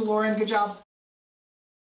fantastic. Thank you, Lauren. Good job.